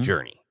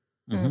journey.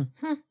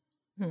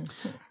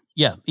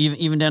 Yeah,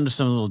 even down to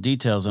some little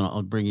details, and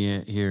I'll bring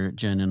you here,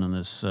 Jen, in on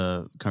this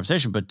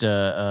conversation. But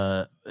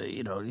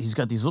he's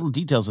got these little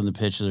details in the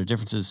pitch. There are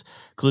differences,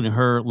 including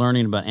her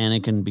learning about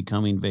Anakin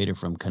becoming Vader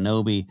from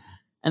Kenobi,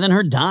 and then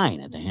her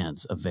dying at the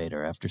hands of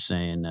Vader after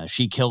saying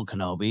she killed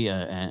Kenobi,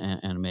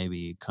 and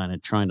maybe kind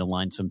of trying to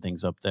line some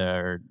things up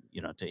there,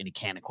 to any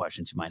canon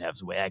questions you might have. Is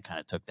the way I kind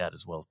of took that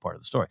as well as part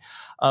of the story.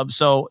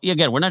 So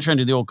again, we're not trying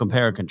to do the old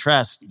compare and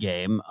contrast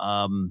game.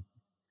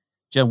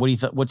 Jen,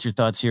 what's your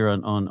thoughts here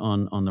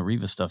on the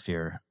Reva stuff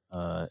here?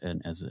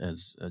 And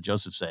as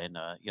Joseph's saying,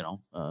 got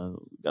a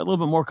little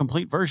bit more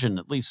complete version,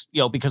 at least,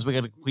 because we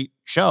got a complete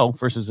show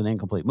versus an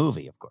incomplete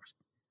movie, of course.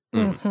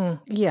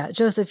 Mm-hmm. Yeah,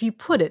 Joseph, you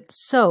put it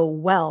so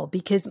well,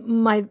 because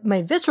my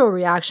visceral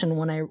reaction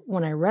when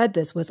I read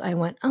this was I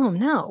went, oh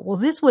no, well,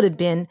 this would have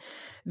been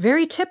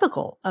very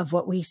typical of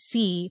what we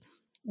see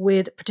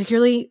with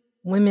particularly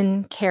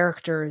women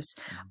characters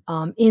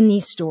in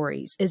these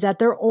stories, is that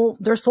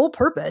their sole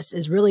purpose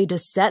is really to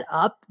set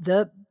up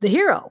the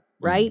hero,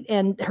 right?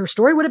 And her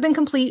story would have been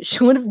complete.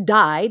 She would have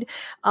died.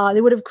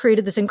 They would have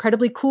created this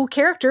incredibly cool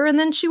character, and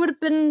then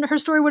her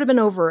story would have been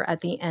over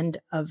at the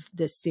end of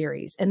this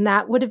series. And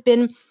that would have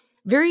been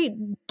very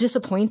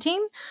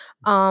disappointing.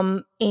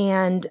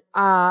 And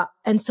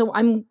so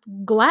I'm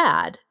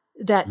glad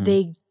that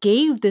they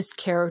gave this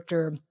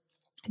character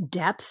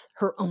depth,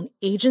 her own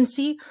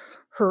agency,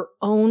 her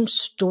own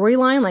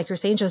storyline, like you're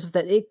saying, Joseph,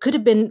 that it could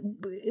have been,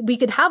 we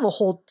could have a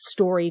whole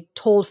story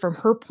told from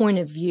her point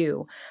of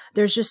view.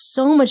 There's just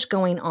so much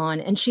going on.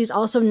 And she's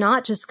also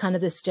not just kind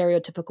of this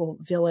stereotypical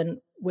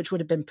villain, which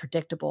would have been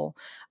predictable.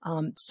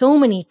 So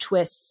many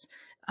twists,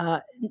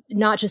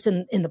 not just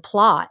in the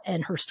plot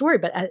and her story,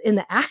 but in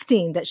the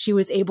acting that she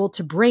was able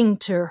to bring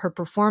to her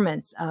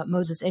performance,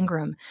 Moses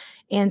Ingram.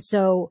 And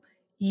so,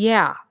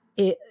 yeah,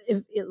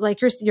 like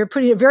you're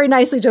putting it very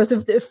nicely,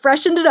 Joseph, it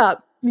freshened it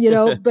up.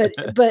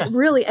 But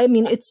really, I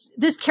mean,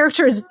 this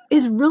character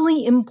is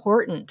really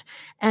important,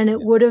 and it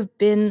would have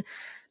been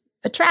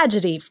a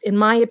tragedy, in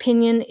my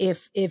opinion,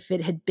 if it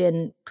had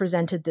been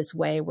presented this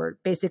way, where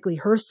basically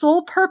her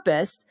sole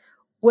purpose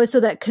was so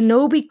that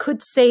Kenobi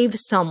could save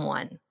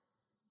someone.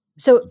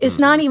 So it's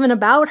not even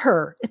about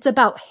her; it's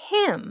about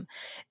him,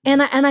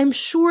 and I'm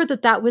sure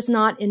that was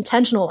not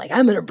intentional. Like,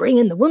 I'm going to bring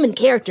in the woman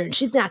character, and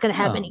she's not going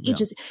to have any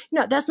agency.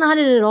 No, that's not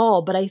it at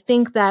all. But I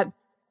think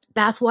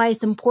that's why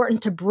it's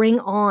important to bring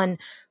on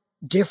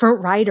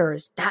different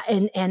writers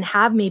and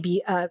have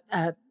maybe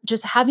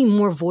just having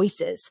more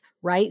voices,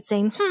 right?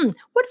 Saying,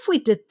 what if we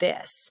did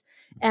this?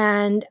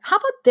 And how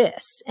about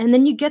this? And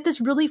then you get this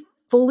really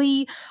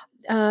fully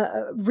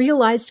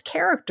realized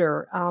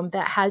character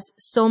that has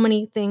so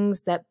many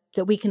things that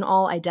we can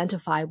all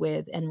identify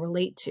with and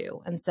relate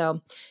to. And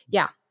so,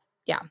 yeah,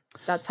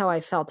 that's how I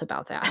felt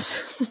about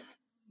that.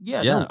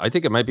 Yeah, I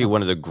think it might be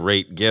one of the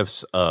great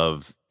gifts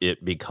of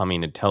it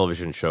becoming a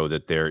television show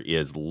that there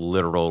is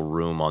literal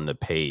room on the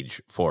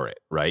page for it,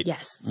 right?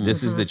 Yes.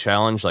 This is the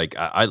challenge. Like,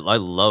 I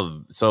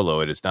love Solo.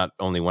 It is not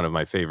only one of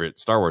my favorite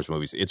Star Wars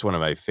movies, it's one of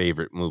my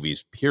favorite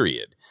movies,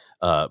 period.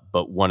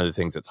 But one of the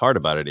things that's hard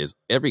about it is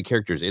every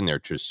character is in there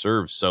to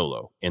serve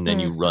Solo. And then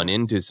you run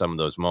into some of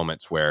those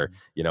moments where,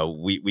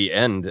 we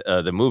end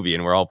the movie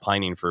and we're all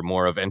pining for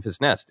more of Enfys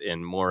Nest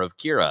and more of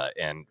Kira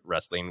and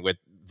wrestling with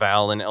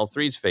Val and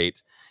L3's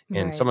fate.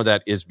 And some of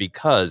that is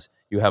because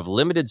you have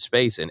limited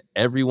space and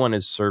everyone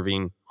is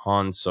serving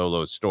Han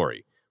Solo's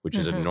story, which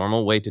is a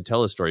normal way to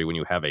tell a story when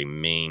you have a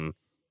main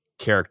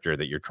character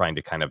that you're trying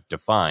to kind of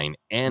define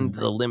and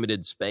the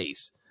limited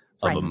space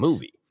of a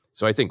movie.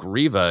 So I think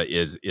Reva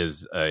is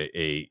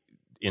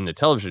in the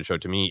television show,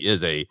 to me,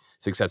 is a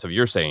success of,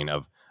 you're saying,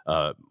 of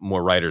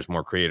more writers,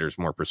 more creators,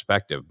 more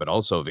perspective, but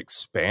also of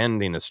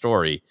expanding the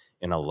story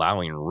and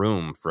allowing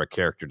room for a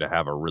character to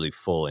have a really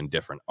full and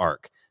different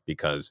arc,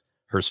 because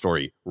her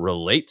story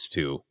relates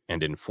to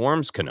and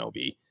informs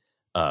Kenobi,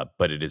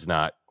 but it is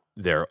not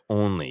there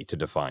only to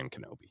define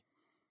Kenobi.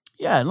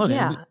 Yeah, look,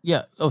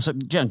 yeah. Oh, so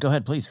Jen, go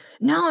ahead, please.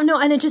 No,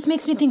 and it just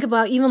makes me think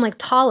about even like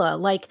Tala.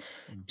 Like,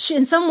 she,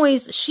 in some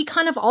ways, she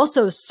kind of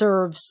also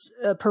serves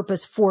a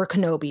purpose for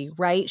Kenobi,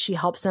 right? She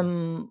helps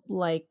him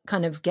like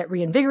kind of get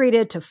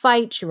reinvigorated to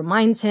fight. She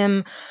reminds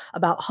him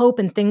about hope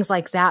and things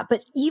like that.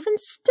 But even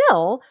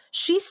still,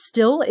 she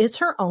still is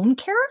her own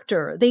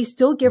character. They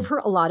still give her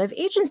a lot of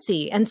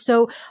agency, and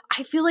so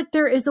I feel like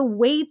there is a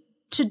way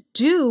to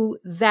do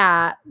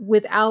that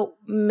without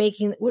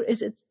making, what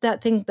is it,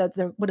 that thing that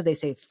what do they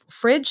say,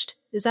 fridged?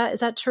 Is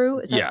that true?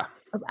 Is that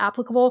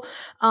applicable?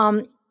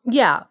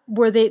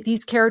 Where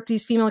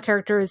these female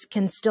characters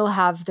can still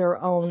have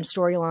their own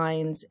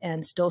storylines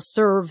and still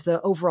serve the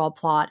overall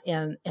plot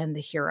and the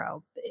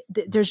hero.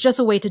 There's just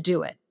a way to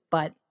do it,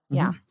 but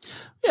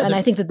and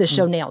I think that this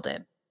show nailed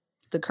it.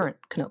 The current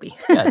Kenobi.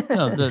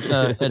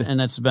 And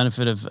that's the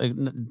benefit of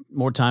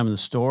more time in the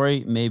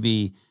story.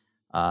 Maybe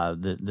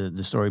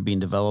the story being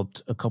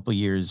developed a couple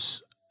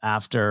years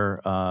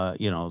after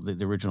the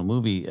original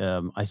movie.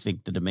 I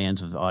think the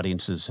demands of the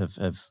audiences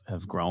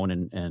have grown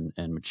and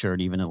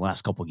matured even in the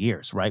last couple of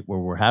years, right? Where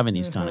we're having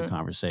these kind of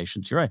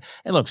conversations. You're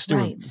right. And look,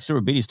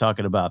 Stuart Beattie's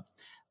talking about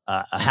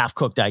a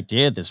half-cooked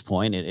idea at this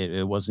point.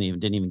 It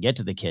didn't even get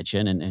to the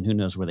kitchen, and who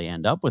knows where they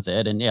end up with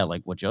it. And yeah,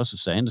 like what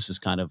Joseph's saying, this is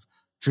kind of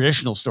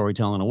traditional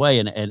storytelling away,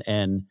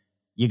 and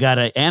you got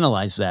to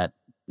analyze that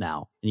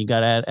now, and you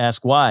got to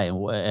ask why,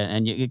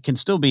 and it can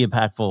still be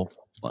impactful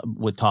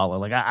with Tala.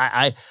 Like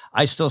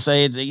I still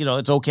say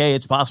it's okay.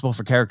 It's possible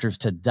for characters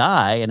to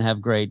die and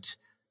have great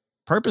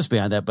purpose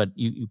behind that, but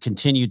you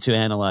continue to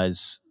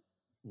analyze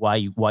why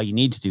you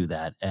need to do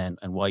that, and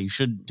why you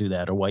shouldn't do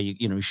that, or why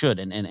you should.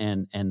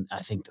 And I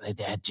think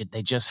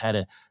they just had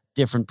a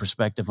different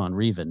perspective on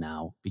Reva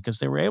now because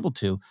they were able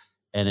to,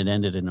 and it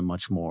ended in a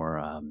much more,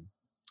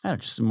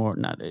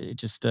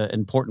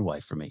 important way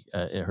for me.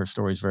 Her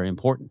story is very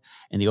important,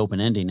 and the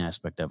open ending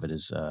aspect of it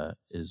is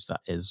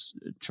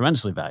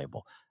tremendously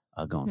valuable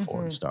going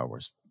forward in Star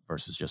Wars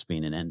versus just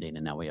being an ending.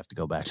 And now we have to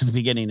go back to the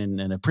beginning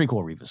and a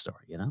prequel Reva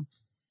story,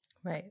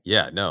 Right.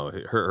 Yeah, no,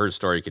 her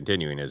story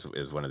continuing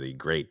is one of the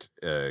great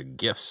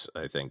gifts,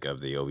 I think, of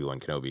the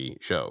Obi-Wan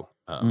Kenobi show.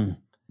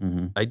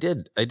 I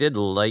did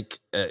like,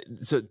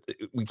 so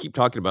we keep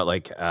talking about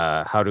like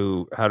how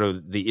do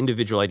the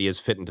individual ideas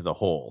fit into the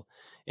whole.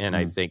 And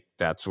I think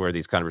that's where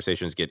these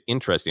conversations get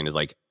interesting, is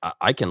like,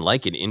 I can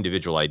like an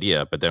individual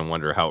idea, but then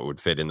wonder how it would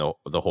fit in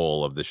the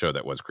whole of the show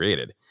that was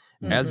created.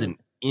 As an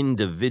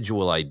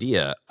individual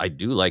idea, I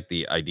do like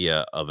the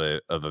idea of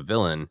a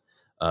villain,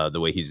 the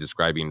way he's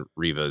describing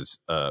Reva's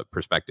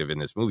perspective in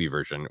this movie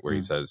version, where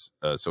he says,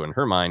 so in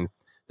her mind,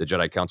 the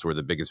Jedi Council were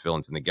the biggest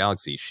villains in the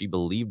galaxy. She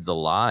believed the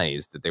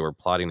lies that they were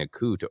plotting a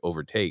coup to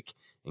overtake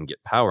and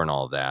get power and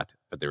all of that,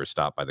 but they were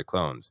stopped by the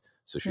clones.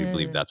 So she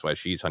believed that's why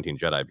she's hunting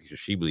Jedi, because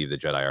she believed the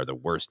Jedi are the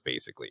worst,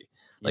 basically.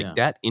 Like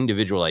that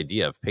individual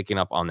idea of picking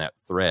up on that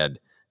thread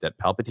that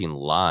Palpatine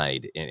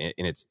lied. And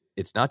it's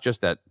not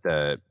just that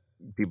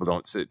people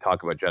don't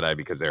talk about Jedi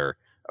because they're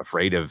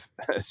afraid of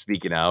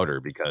speaking out, or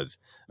because,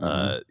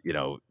 they're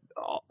going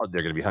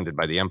to be hunted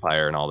by the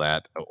Empire and all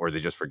that, or they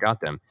just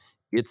forgot them.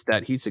 It's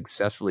that he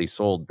successfully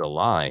sold the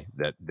lie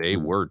that they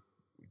were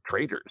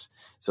traitors.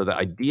 So the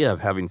idea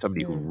of having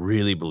somebody who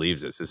really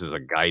believes this is a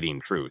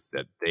guiding truth,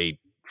 that they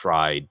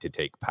tried to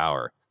take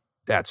power.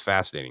 That's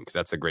fascinating, because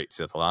that's the great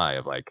Sith lie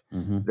of like,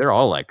 they're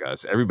all like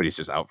us. Everybody's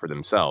just out for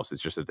themselves.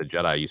 It's just that the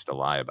Jedi used to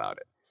lie about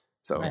it.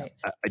 So I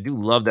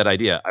do love that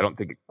idea. I don't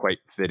think it quite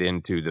fit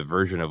into the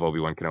version of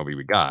Obi-Wan Kenobi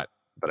we got,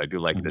 but I do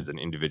like it as an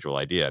individual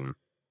idea. And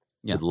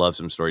I'd love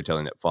some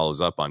storytelling that follows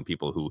up on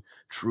people who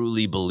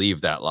truly believe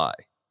that lie.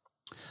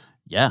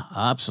 Yeah,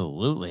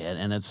 absolutely.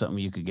 And it's something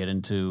you could get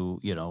into,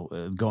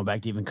 going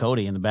back to even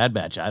Cody in the Bad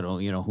Batch. I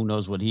don't, who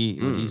knows what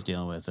he's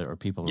dealing with, or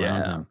people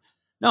around him.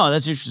 No,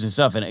 that's interesting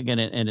stuff. And again,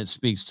 it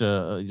speaks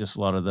to just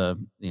a lot of the,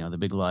 the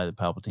big lie that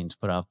Palpatine's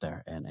put out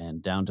there, and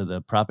down to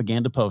the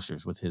propaganda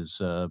posters with his,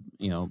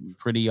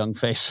 pretty young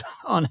face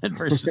on it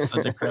versus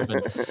the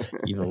decrepit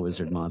evil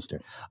wizard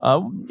monster.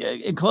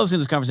 In closing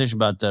this conversation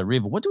about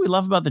Reva, what do we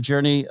love about the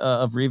journey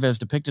of Reva as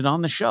depicted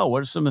on the show?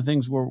 What are some of the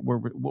things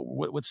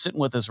what's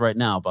sitting with us right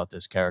now about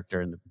this character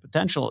and the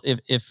potential,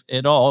 if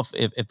at all,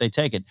 if they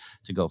take it,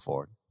 to go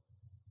forward?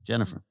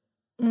 Jennifer.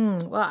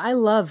 Well, I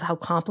love how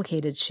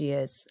complicated she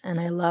is, and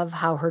I love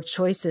how her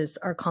choices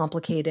are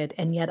complicated,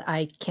 and yet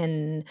I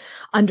can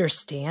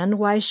understand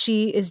why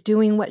she is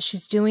doing what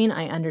she's doing.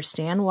 I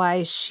understand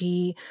why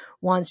she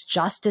wants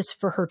justice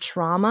for her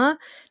trauma,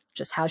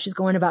 just how she's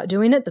going about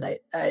doing it,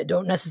 that I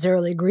don't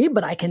necessarily agree,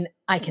 but I can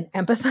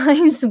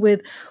empathize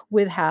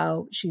with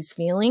how she's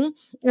feeling.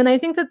 And I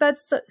think that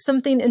that's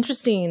something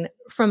interesting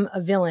from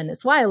a villain.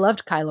 It's why I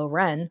loved Kylo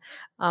Ren,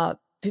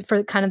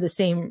 for kind of the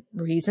same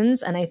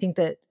reasons. And I think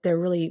that they're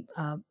really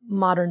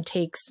modern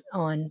takes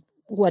on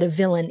what a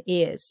villain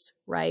is,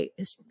 right?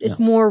 It's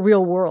more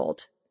real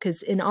world,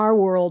 because in our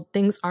world,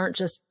 things aren't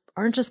just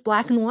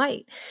black and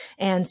white.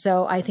 And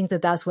so I think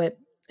that that's what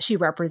she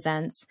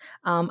represents.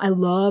 I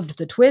loved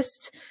the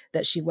twist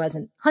that she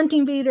wasn't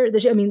hunting Vader,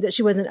 that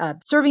she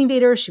wasn't serving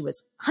Vader, she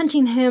was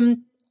hunting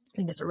him. I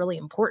think it's a really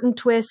important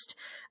twist.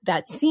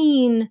 That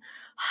scene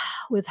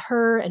with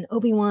her and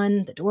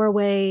Obi-Wan, the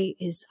doorway,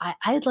 is I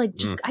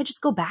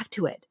just go back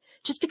to it,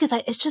 just because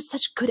it's just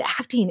such good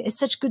acting. It's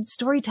such good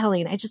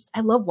storytelling. I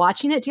love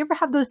watching it. Do you ever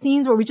have those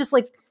scenes where we just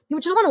want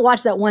to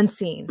watch that one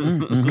scene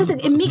just because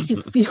it makes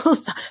you feel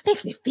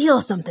makes me feel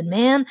something,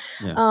 man.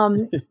 Yeah.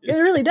 It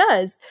really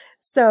does.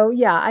 So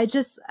yeah,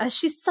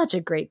 she's such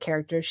a great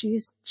character.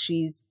 She's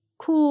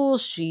cool,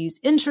 she's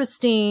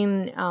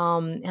interesting,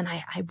 and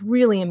I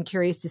really am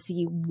curious to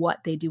see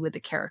what they do with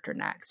the character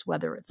next,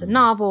 whether it's a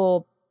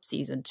novel,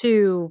 season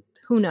 2,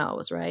 who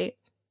knows, right?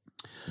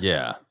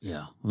 Yeah,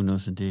 who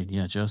knows indeed.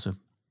 Yeah, Joseph.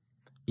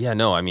 Yeah,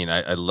 no, I mean,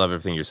 I love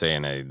everything you're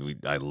saying.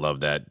 I love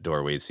that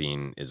doorway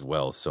scene as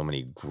well. So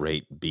many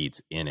great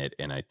beats in it,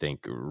 and I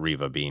think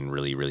Reva being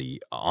really,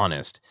 really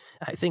honest.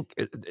 I think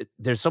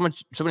there's so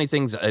many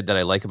things that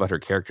I like about her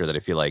character that I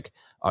feel like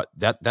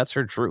that's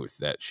her truth.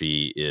 That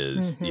she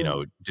is,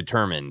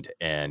 determined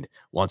and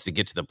wants to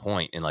get to the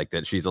point, and like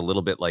that she's a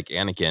little bit like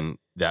Anakin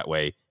that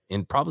way,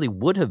 and probably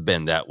would have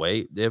been that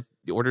way if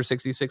the Order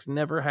 66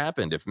 never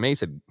happened. If Mace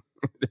had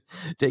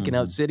taken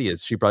out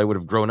Sidious, she probably would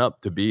have grown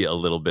up to be a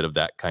little bit of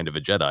that kind of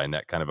a Jedi and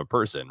that kind of a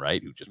person,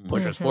 right? Who just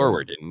pushes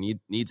forward and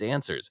needs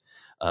answers.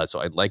 So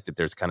I'd like that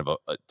there's kind of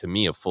to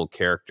me, a full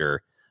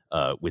character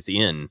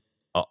within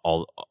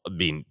all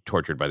being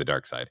tortured by the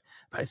dark side.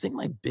 But I think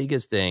my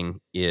biggest thing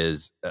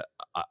is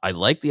I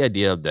like the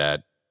idea of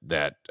that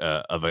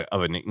of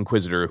an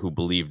Inquisitor who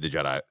believed the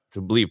Jedi,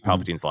 to believe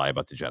Palpatine's lie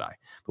about the Jedi.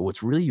 But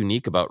what's really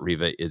unique about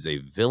Reva is a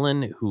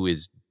villain who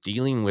is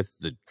dealing with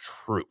the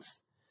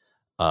truth.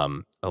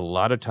 A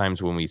lot of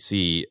times when we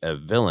see a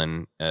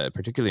villain,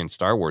 particularly in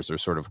Star Wars, they're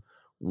sort of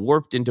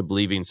warped into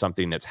believing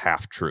something that's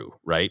half true,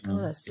 right?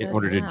 In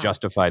order to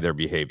justify their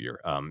behavior.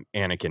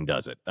 Anakin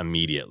does it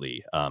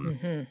immediately.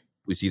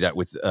 We see that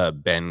with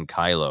Ben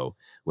Kylo,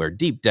 where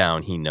deep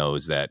down he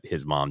knows that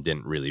his mom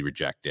didn't really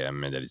reject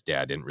him and that his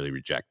dad didn't really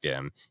reject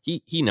him.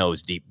 He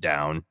knows deep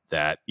down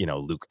that,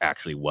 Luke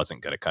actually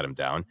wasn't going to cut him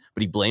down,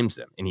 but he blames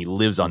them and he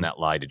lives on that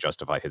lie to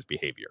justify his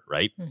behavior,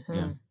 right?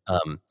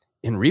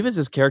 And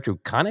Reva's character who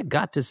kind of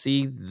got to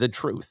see the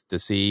truth, to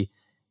see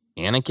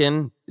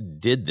Anakin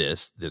did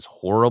this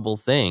horrible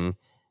thing,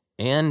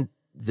 and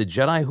the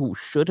Jedi who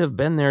should have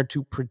been there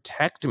to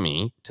protect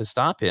me, to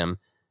stop him,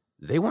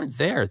 they weren't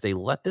there. They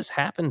let this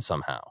happen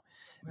somehow.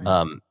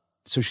 Right.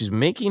 So she's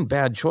making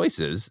bad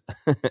choices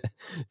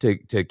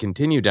to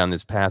continue down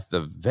this path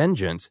of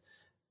vengeance,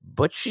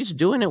 but she's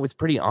doing it with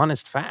pretty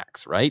honest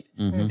facts, right?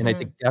 And I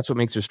think that's what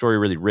makes her story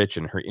really rich,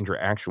 and her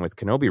interaction with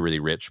Kenobi really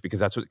rich, because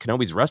that's what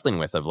Kenobi's wrestling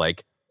with, of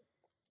like,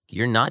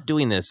 you're not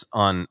doing this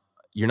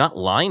you're not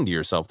lying to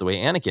yourself the way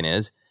Anakin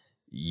is.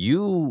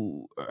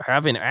 You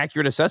have an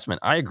accurate assessment.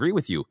 I agree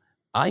with you.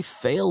 I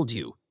failed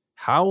you.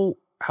 How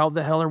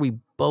the hell are we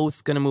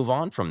both going to move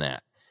on from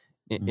that?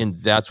 And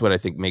that's what I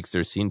think makes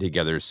their scene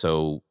together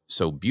so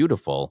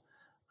beautiful.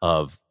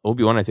 Of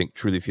Obi-Wan, I think,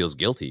 truly feels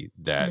guilty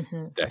that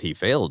he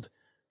failed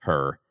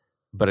her,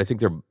 but I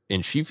think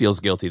she feels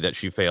guilty that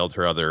she failed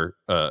her other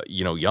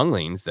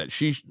younglings, that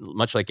she,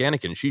 much like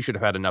Anakin, she should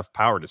have had enough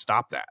power to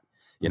stop that,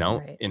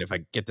 right. And if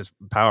I get this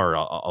power,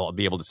 I'll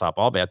be able to stop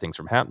all bad things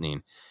from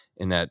happening.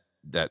 And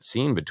that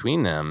scene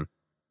between them,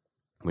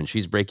 when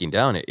she's breaking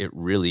down, it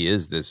really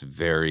is this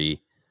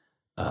very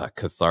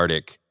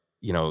cathartic,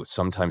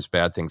 sometimes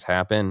bad things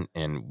happen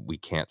and we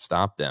can't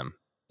stop them.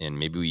 And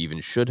maybe we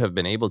even should have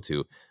been able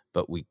to,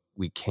 but we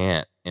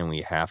can't, and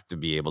we have to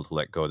be able to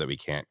let go that we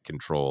can't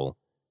control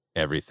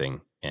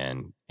everything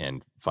and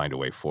find a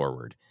way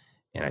forward.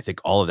 And I think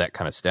all of that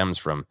kind of stems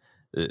from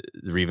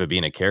Reva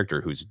being a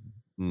character who's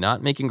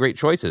not making great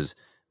choices,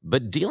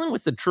 but dealing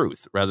with the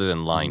truth rather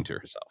than lying to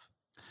herself.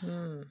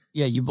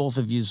 Yeah, you both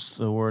have used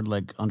the word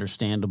like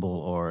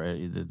understandable, or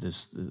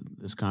this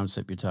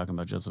concept you're talking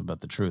about, Joseph,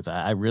 about the truth.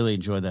 I really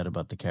enjoy that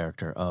about the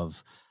character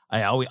of.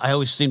 I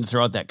always seem to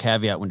throw out that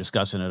caveat when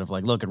discussing it of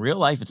like, look, in real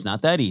life, it's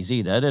not that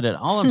easy.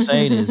 All I'm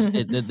saying is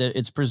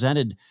it's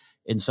presented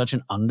in such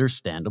an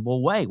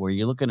understandable way, where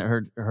you're looking at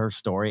her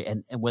story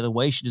and with the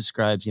way she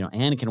describes,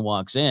 Anakin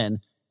walks in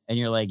and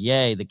you're like,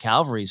 yay, the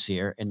cavalry's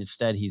here. And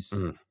instead he's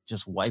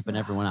just wiping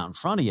everyone out in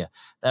front of you.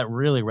 That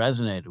really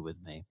resonated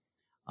with me.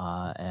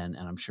 And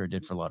I'm sure it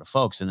did for a lot of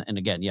folks. And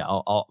again, yeah,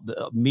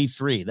 me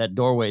three, that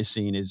doorway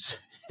scene is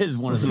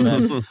one of the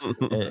best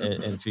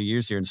in a few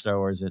years here in Star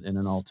Wars, and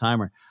an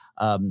all-timer.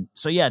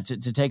 So yeah,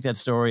 to take that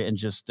story and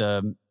just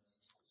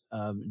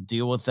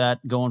deal with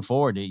that going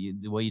forward.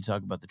 The way you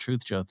talk about the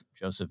truth,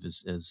 Joseph,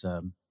 is it's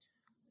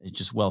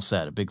just well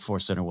said. A big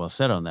ForceCenter well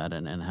said on that,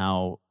 and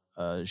how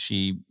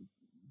she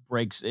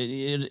breaks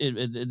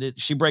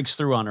she breaks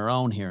through on her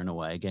own here in a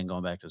way. Again,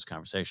 going back to this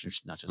conversation,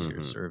 she's not just here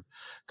to serve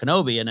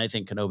Kenobi, and I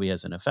think Kenobi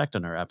has an effect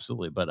on her,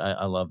 absolutely. But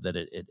I love that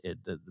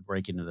the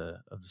breaking of the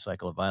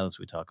cycle of violence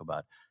we talk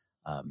about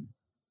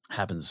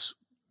happens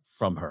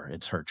from her.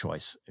 It's her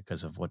choice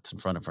because of what's in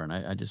front of her, and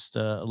I just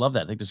love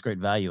that. I think there's great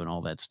value in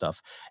all that stuff.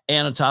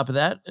 And on top of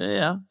that,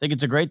 I think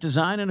it's a great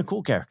design and a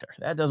cool character.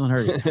 That doesn't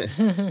hurt either.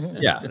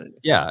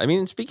 Yeah. I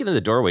mean, speaking of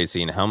the doorway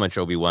scene, how much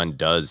Obi-Wan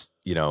does,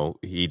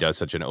 he does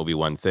such an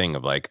Obi-Wan thing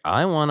of like,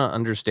 I want to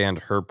understand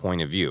her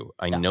point of view.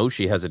 I know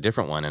she has a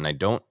different one, and I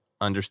don't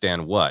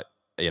understand what.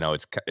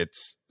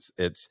 It's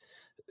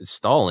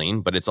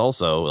stalling, but it's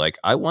also like,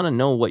 I want to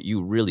know what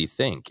you really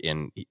think,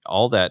 and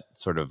all that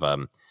sort of.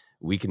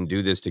 We can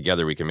do this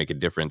together. We can make a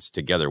difference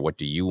together. What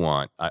do you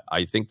want?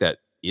 I think that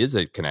is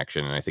a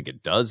connection, and I think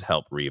it does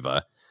help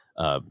Reva.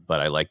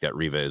 But I like that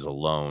Reva is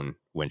alone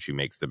when she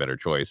makes the better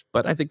choice.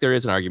 But I think there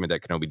is an argument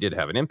that Kenobi did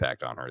have an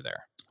impact on her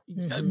there.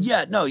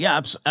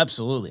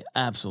 Absolutely.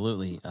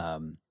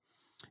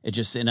 It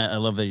just, and I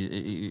love that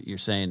you're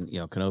saying,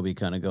 Kenobi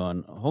kind of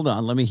going, hold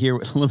on, let me hear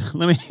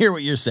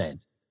what you're saying.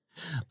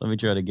 Let me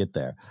try to get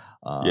there.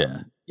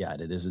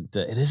 It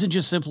isn't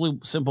just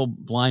simple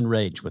blind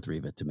rage with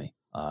Reva to me.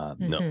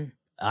 No,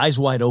 eyes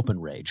wide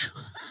open rage.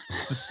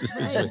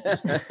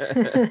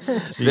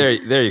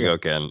 There you go,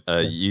 Ken.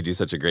 You do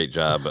such a great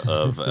job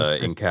of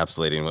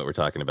encapsulating what we're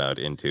talking about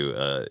into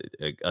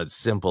a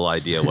simple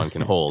idea one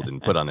can hold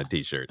and put on a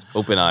T-shirt.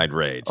 Open-eyed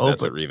rage.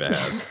 That's what Reva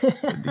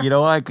has. You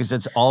know why? Because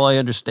that's all I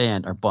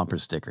understand are bumper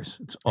stickers.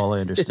 It's all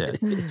I understand.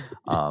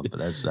 But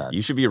that's that.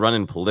 You should be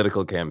running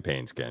political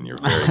campaigns, Ken. You're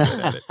very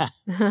good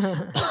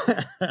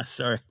at it.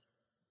 Sorry.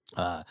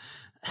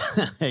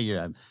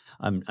 Yeah,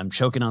 I'm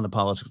choking on the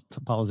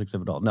politics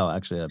of it all. No,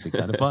 actually, that'd be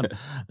kind of fun.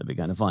 That'd be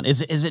kind of fun.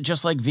 Is it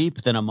just like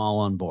Veep? Then I'm all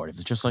on board. If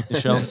it's just like the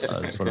show,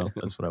 that's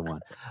what I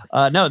want.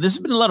 No, this has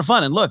been a lot of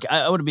fun. And look,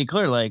 I want to be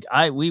clear. Like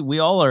we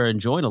all are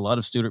enjoying a lot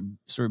of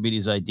Stuart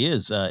Beattie's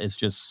ideas. It's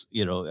just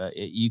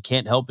you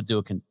can't help but do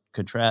a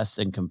contrast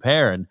and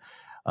compare, and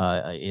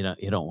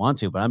you don't want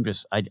to. But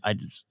I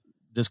just.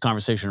 This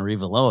conversation,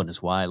 Reva alone,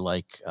 is why I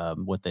like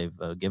what they've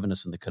given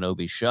us in the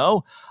Kenobi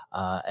show,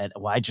 and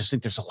why I just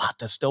think there's a lot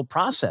to still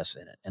process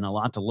in it, and a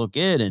lot to look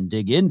in and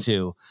dig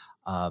into,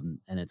 and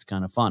it's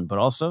kind of fun. But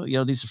also,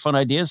 these are fun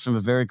ideas from a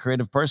very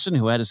creative person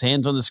who had his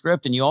hands on the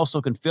script, and you also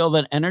can feel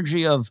that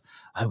energy of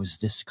I was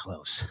this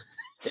close.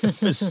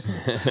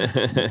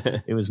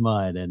 It was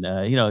mine, and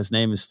his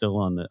name is still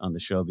on the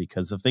show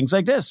because of things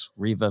like this.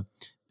 Reva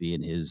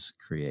being his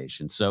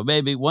creation. So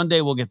maybe one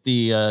day we'll get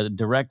the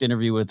direct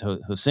interview with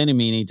Hossein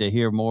Amini to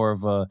hear more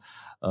of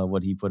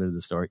what he put into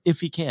the story, if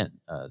he can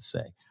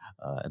say.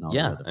 And all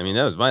that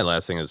was my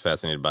last thing I was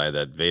fascinated by,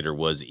 that Vader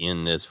was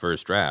in this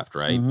first draft,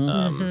 right?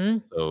 Mm-hmm.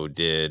 So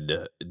did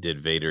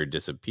Vader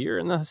disappear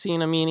in the Hossein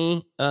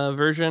Amini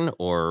version?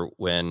 Or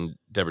when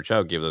Deborah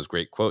Chow gave those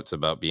great quotes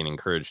about being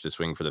encouraged to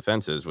swing for the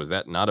fences, was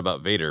that not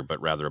about Vader,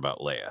 but rather about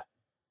Leia?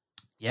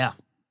 Yeah.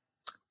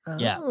 Oh.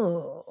 Yeah.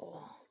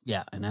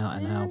 Yeah, and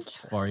how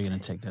far are you going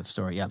to take that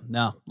story? Yeah,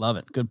 no, love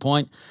it. Good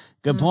point.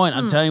 Good point.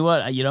 I'm telling you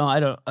what,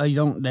 I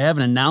don't. They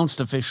haven't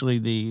announced officially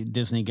the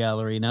Disney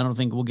Gallery, and I don't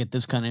think we'll get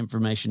this kind of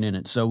information in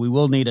it. So we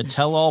will need a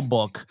tell-all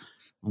book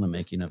on the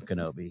making of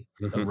Kenobi,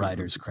 the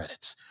writer's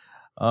credits.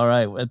 All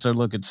right, that's our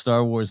look at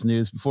Star Wars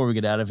news. Before we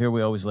get out of here,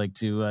 we always like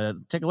to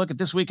take a look at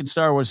this week in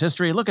Star Wars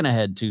history, looking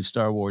ahead to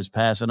Star Wars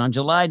Pass. And on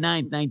July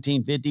 9th,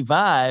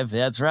 1955,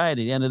 that's right, at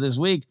the end of this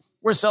week,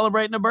 we're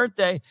celebrating a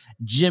birthday.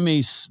 Jimmy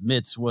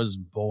Smits was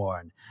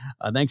born.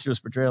 Thanks to his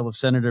portrayal of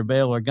Senator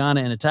Bail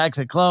Organa in Attack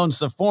the Clones,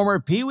 the former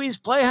Pee-wee's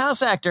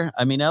Playhouse actor,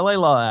 L.A.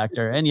 Law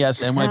actor, and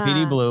yes,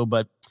 NYPD Blue,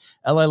 but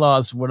L.A. Law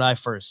is when I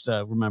first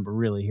remember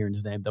really hearing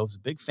his name. I was a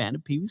big fan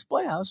of Pee-wee's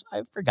Playhouse.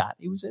 I forgot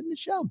he was in the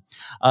show.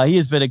 He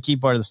has been a key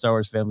part of the Star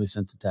Wars family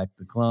since Attack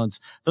the Clones.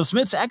 Though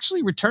Smits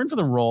actually returned for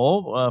the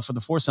role for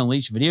the Force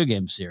Unleashed video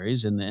game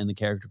series, and the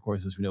character, of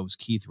course, as we know, was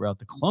key throughout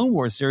the Clone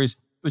Wars series.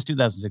 It was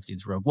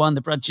 2016's Rogue One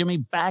that brought Jimmy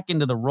back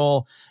into the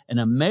role in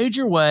a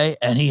major way,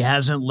 and he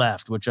hasn't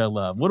left, which I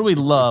love. What do we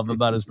love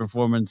about his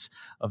performance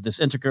of this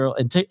integral,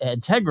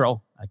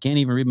 I can't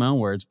even read my own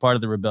words, part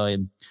of the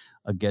rebellion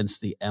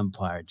against the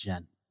Empire,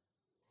 Jen?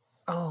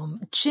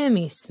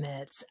 Jimmy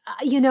Smits,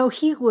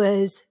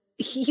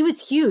 he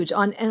was huge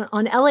on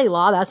L.A.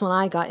 Law. That's when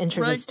I got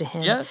introduced to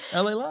him. Yeah,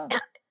 L.A. Law.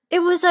 It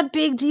was a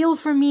big deal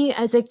for me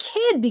as a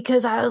kid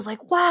because I was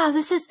like, wow,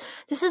 this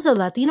is a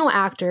Latino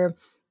actor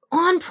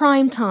on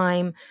prime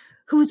time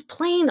who's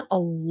playing a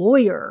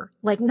lawyer,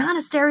 like not a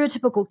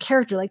stereotypical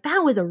character. Like that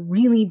was a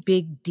really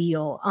big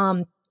deal.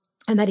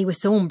 And that he was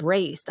so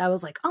embraced. I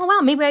was like, oh wow,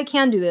 maybe I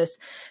can do this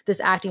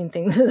acting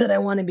thing that I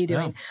want to be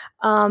doing.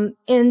 Yeah.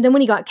 And then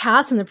when he got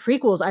cast in the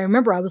prequels, I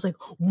remember I was like,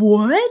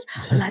 what?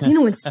 A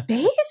Latino in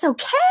space?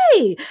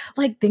 Okay.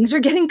 Like things are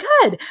getting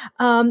good.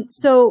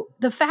 So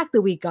the fact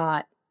that we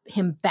got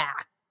him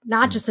back,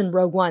 not just in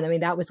Rogue One. I mean,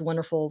 that was a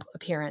wonderful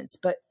appearance,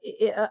 but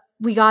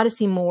we got to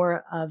see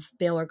more of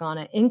Bail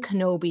Organa in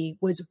Kenobi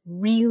was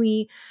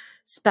really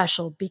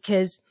special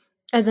because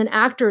as an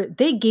actor,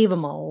 they gave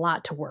him a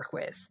lot to work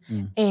with.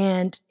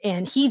 And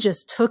he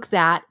just took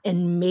that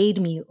and made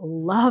me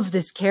love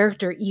this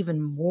character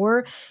even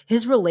more.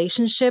 His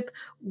relationship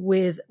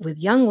with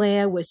young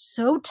Leia was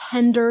so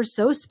tender,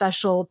 so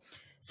special.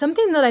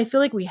 Something that I feel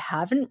like we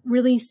haven't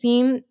really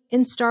seen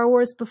in Star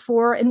Wars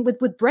before, and with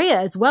Breya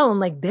as well, and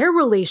like their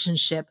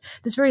relationship,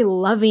 this very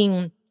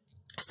loving,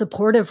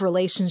 supportive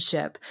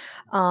relationship,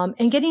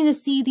 and getting to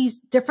see these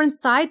different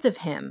sides of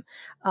him.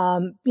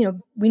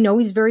 We know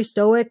he's very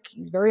stoic,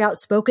 he's very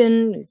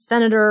outspoken, he's a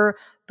senator,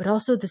 but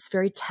also this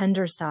very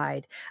tender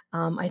side,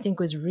 I think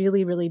was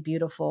really, really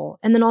beautiful.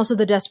 And then also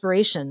the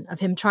desperation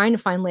of him trying to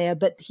find Leia,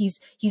 but he's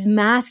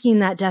masking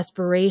that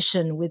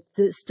desperation with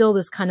still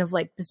this kind of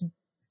like this,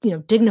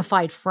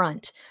 dignified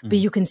front, but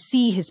you can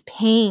see his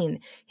pain,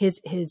 his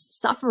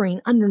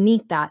suffering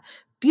underneath that.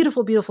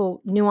 Beautiful,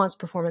 beautiful, nuanced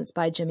performance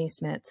by Jimmy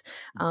Smits.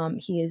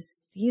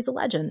 He's a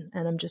legend,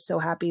 and I'm just so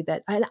happy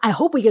that I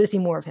hope we get to see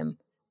more of him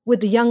with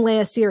the Young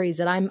Leia series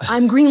that I'm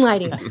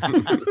greenlighting.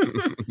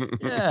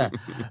 Yeah,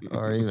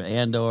 or even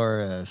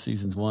Andor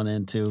seasons 1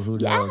 and 2. Who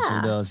knows?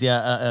 Who knows?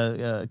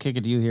 Yeah, kick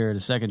it to you here in a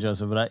second,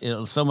 Joseph.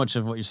 But so much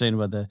of what you're saying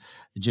about the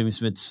Jimmy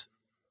Smits,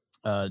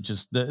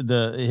 just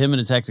the him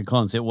and Attack the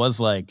Clones, it was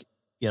like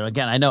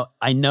again, I know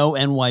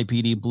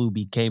NYPD Blue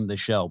became the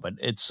show, but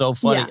it's so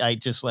funny. Yeah. I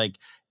just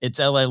it's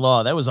LA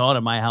Law. That was on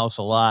in my house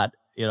a lot.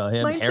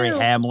 Him, Mine Harry too.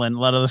 Hamlin, a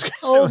lot of those guys.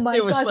 Oh my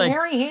it was gosh, like,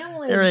 Harry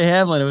Hamlin. Harry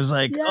Hamlin. It was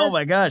like, Yes. oh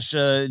my gosh,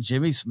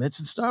 Jimmy Smits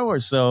and Star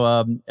Wars.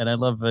 So, and I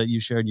love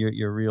you shared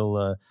your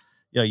real,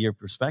 your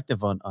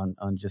perspective on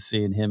just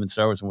seeing him in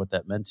Star Wars and what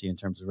that meant to you in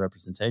terms of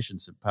representation.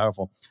 So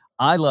powerful.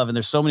 I love, and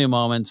there's so many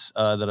moments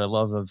that I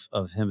love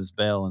of him as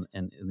Bail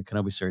and in the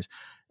Kenobi series,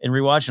 and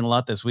rewatching a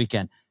lot this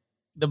weekend.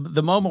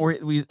 The moment where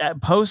we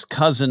post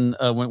cousin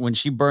when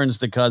she burns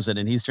the cousin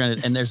and he's trying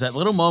to, and there's that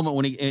little moment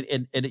when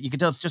and you can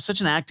tell it's just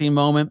such an acting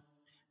moment,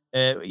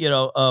 where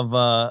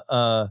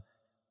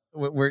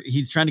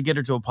he's trying to get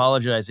her to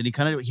apologize, and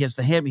he has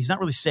the hand. He's not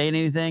really saying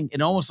anything,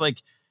 and almost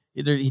like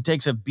either he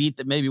takes a beat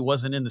that maybe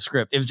wasn't in the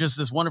script. It was just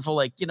this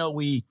wonderful,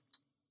 we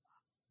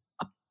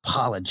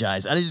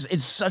apologize.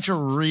 It's such a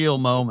real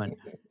moment.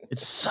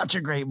 It's such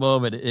a great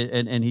moment,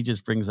 and he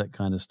just brings that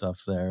kind of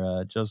stuff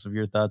there. Joseph,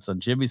 your thoughts on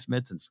Jimmy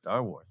Smits and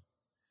Star Wars?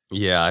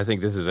 Yeah, I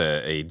think this is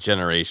a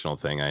generational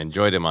thing. I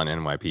enjoyed him on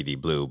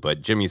NYPD Blue,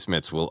 but Jimmy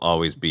Smits will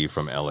always be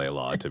from LA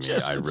Law to me.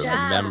 I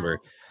remember,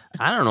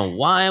 I don't know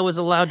why I was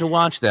allowed to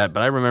watch that,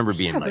 but I remember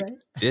being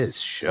this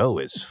show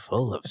is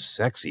full of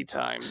sexy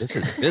time.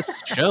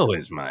 This show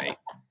is my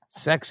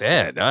sex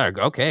ed.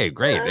 Okay,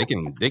 great.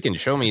 They can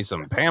show me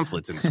some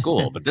pamphlets in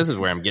school, but this is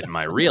where I'm getting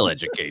my real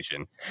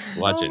education.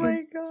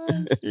 Watching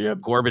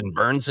Corbin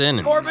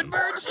Burnson.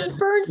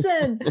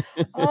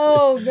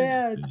 Oh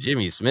man.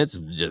 Jimmy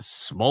Smits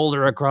just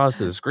smolder across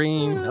the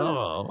screen.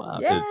 Oh wow.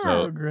 Yeah.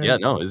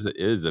 It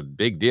is a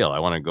big deal. I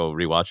want to go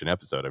rewatch an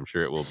episode. I'm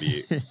sure it will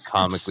be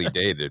comically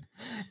dated.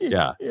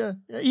 Yeah.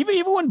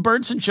 Even when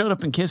Burnson showed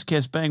up in Kiss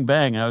Kiss Bang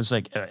Bang, I was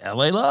like,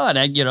 LA Law. And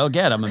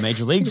again, I'm a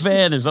Major League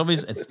fan. It's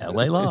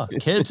LA Law.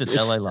 Kids, it's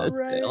LA Law. It's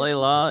LA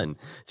Law. And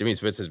Jimmy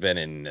Smits has been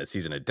in a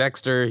season of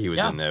Dexter. He was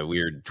in the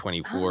weird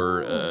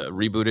 24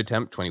 reboot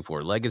attempt,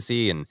 24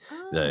 Legacy, and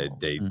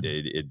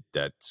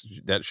that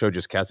show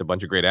just cast a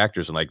bunch of great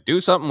actors and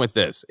do something with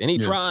this, and he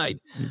tried.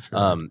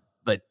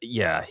 But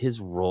yeah, his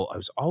role, I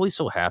was always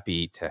so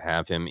happy to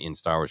have him in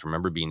Star Wars. I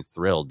remember being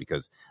thrilled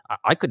because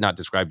I could not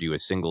describe to you a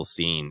single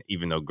scene,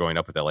 even though growing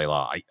up with LA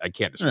Law, I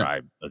can't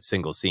describe a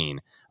single scene.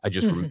 I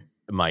just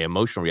my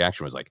emotional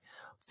reaction was like,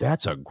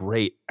 that's a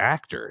great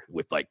actor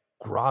with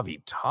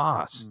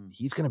gravitas.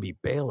 He's going to be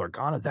Bail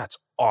Organa. That's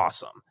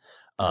awesome.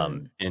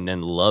 And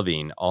then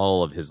loving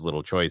all of his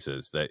little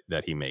choices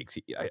that he makes.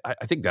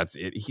 I think that's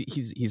it.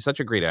 He's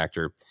such a great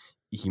actor.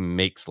 He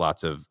makes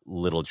lots of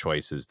little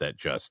choices that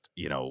just,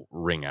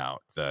 ring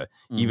out.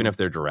 Even if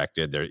they're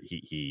directed,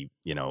 he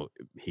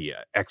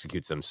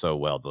executes them so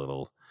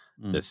well.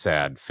 The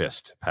sad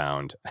fist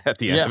pound at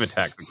the end of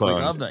Attack the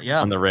Clones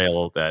on the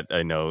rail that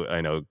I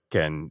know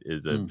Ken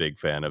is a big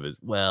fan of as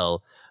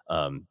well.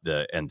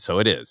 And so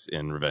it is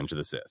in Revenge of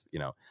the Sith,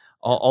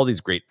 all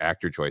these great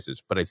actor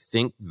choices. But I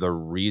think the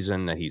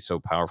reason that he's so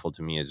powerful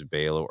to me as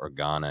Bail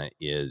Organa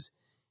is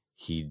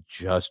he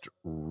just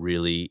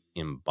really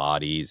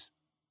embodies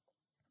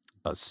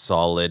a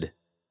solid,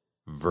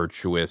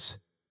 virtuous,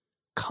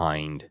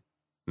 kind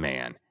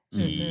man.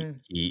 He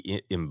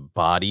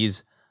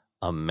embodies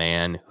a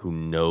man who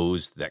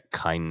knows that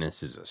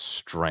kindness is a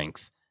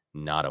strength,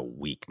 not a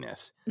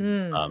weakness.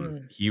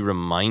 He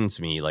reminds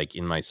me,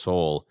 in my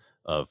soul,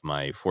 of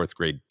my fourth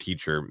grade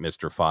teacher,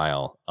 Mr.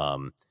 File,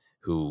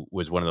 who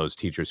was one of those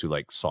teachers who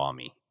saw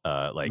me.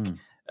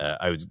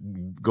 I was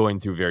going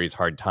through various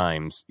hard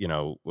times,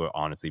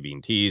 honestly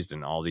being teased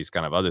and all these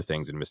kind of other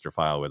things. And Mr.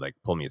 File would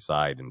pull me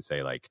aside and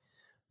say,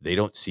 they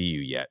don't see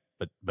you yet,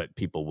 but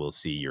people will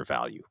see your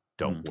value.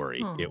 Don't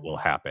worry. It will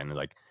happen.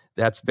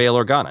 That's Bail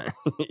Organa,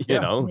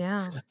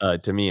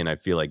 to me. And I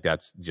feel like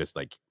that's just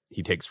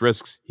he takes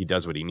risks. He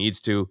does what he needs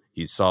to.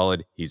 He's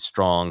solid. He's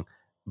strong,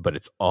 but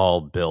it's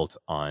all built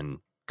on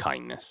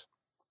kindness.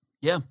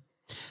 Yeah.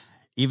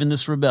 Even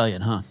this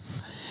rebellion, huh?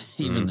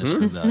 Even this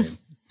rebellion.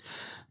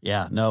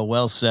 Yeah, no,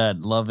 well said.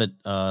 Love it.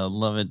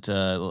 Love it.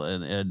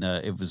 And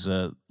it was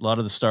a lot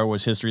of the Star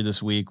Wars history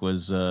this week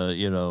was,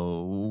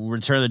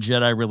 Return of the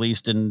Jedi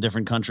released in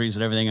different countries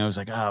and everything. I was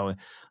like, I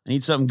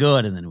need something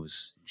good. And then it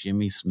was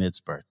Jimmy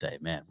Smits' birthday.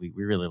 Man, we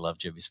really love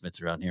Jimmy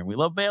Smits around here. We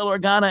love Bail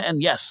Organa.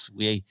 And yes,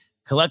 we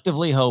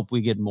collectively hope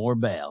we get more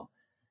Bail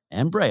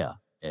and Brea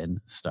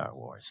in Star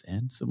Wars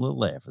and some little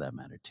Leia for that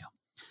matter, too.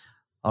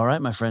 All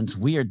right, my friends,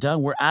 we are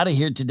done. We're out of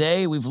here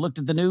today. We've looked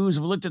at the news.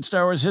 We've looked at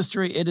Star Wars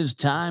history. It is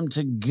time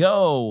to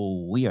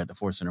go. We are the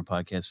ForceCenter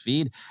podcast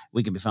feed.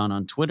 We can be found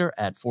on Twitter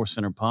at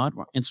ForceCenterPod,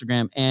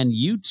 Instagram, and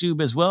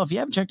YouTube as well. If you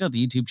haven't checked out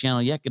the YouTube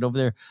channel yet, get over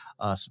there,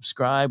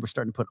 subscribe. We're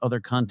starting to put other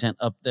content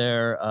up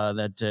there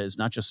that is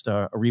not just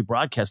a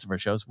rebroadcast of our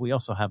shows. We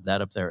also have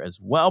that up there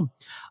as well.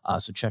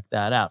 So check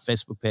that out.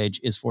 Facebook page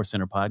is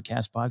ForceCenter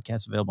Podcast.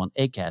 Podcast available on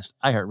Acast,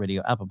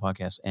 iHeartRadio, Apple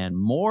Podcasts, and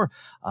more.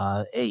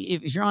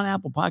 If you're on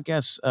Apple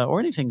Podcasts, or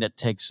anything that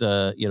takes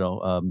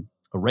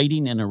a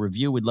rating and a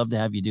review. We'd love to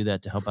have you do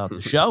that to help out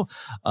the show,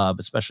 but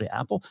especially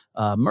Apple.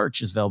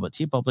 Merch is available at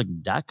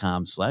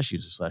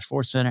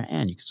tpublic.com/user/ForceCenter,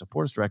 and you can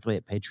support us directly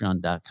at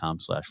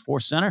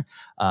patreon.com/ForceCenter.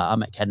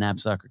 I'm at Ken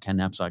Napzok or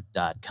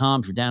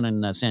kennapzok.com. If you're down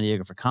in San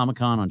Diego for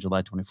Comic-Con on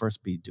July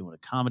 21st, be doing a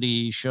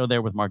comedy show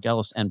there with Mark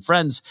Ellis and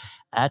friends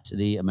at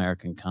the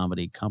American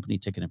Comedy Company.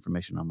 Ticket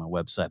information on my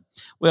website.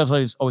 We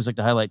also always like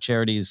to highlight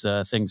charities,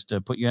 things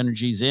to put your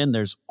energies in.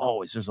 There's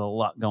a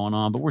lot going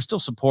on, but we're still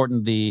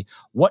supporting the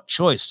What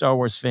Choice Star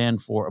Wars Fan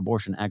for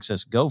Abortion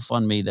Access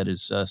GoFundMe that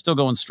is still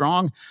going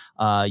strong.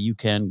 You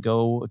can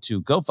go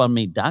to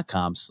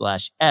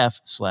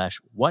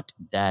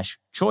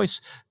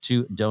gofundme.com/f/what-choice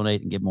to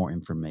donate and get more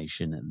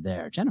information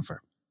there.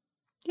 Jennifer.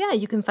 Yeah,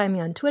 you can find me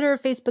on Twitter,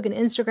 Facebook, and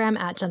Instagram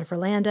at Jennifer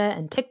Landa,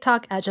 and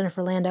TikTok at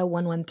Jennifer Landa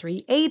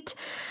 1138.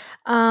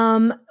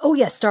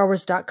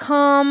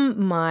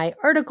 StarWars.com. My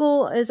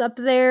article is up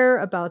there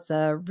about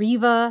the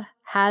Reva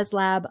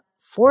HasLab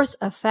Force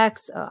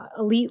Effects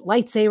Elite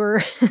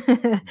Lightsaber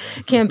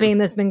campaign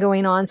that's been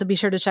going on. So be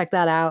sure to check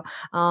that out.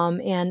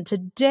 And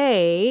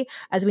today,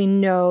 as we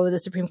know, the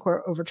Supreme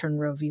Court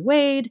overturned Roe v.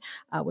 Wade,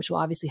 which will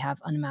obviously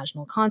have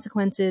unimaginable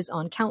consequences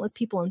on countless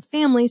people and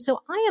families.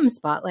 So I am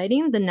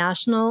spotlighting the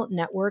National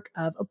Network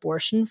of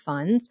Abortion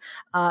Funds.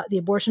 The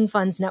Abortion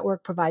Funds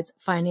Network provides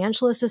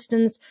financial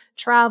assistance,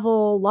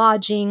 travel,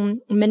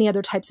 lodging, and many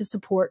other types of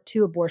support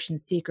to abortion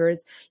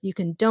seekers. You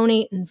can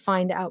donate and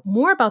find out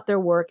more about their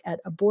work at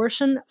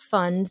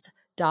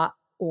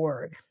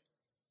abortionfunds.org.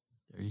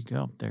 There you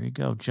go. There you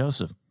go.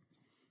 Joseph.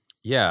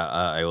 Yeah,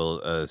 I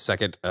will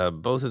second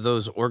both of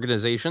those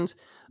organizations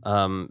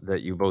that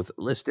you both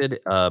listed,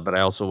 but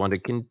I also want to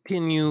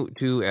continue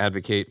to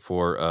advocate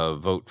for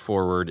Vote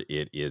Forward.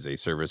 It is a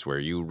service where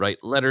you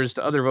write letters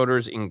to other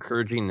voters,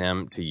 encouraging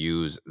them to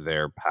use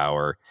their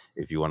power.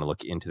 If you want to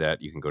look into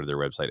that, you can go to their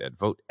website at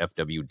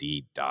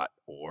votefwd.org.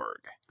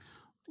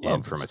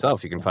 And for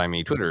myself, you can find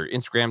me Twitter,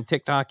 Instagram,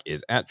 TikTok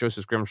is at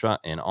Joseph Scrimshaw,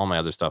 and all my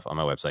other stuff on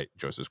my website,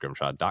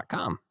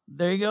 josephscrimshaw.com.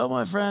 There you go,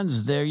 my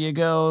friends. There you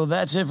go.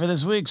 That's it for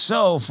this week.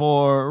 So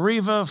for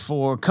Reva,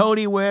 for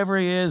Cody, wherever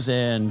he is,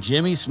 and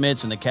Jimmy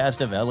Smits and the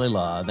cast of L.A.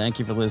 Law, thank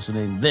you for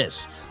listening.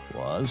 This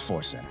was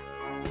ForceCenter.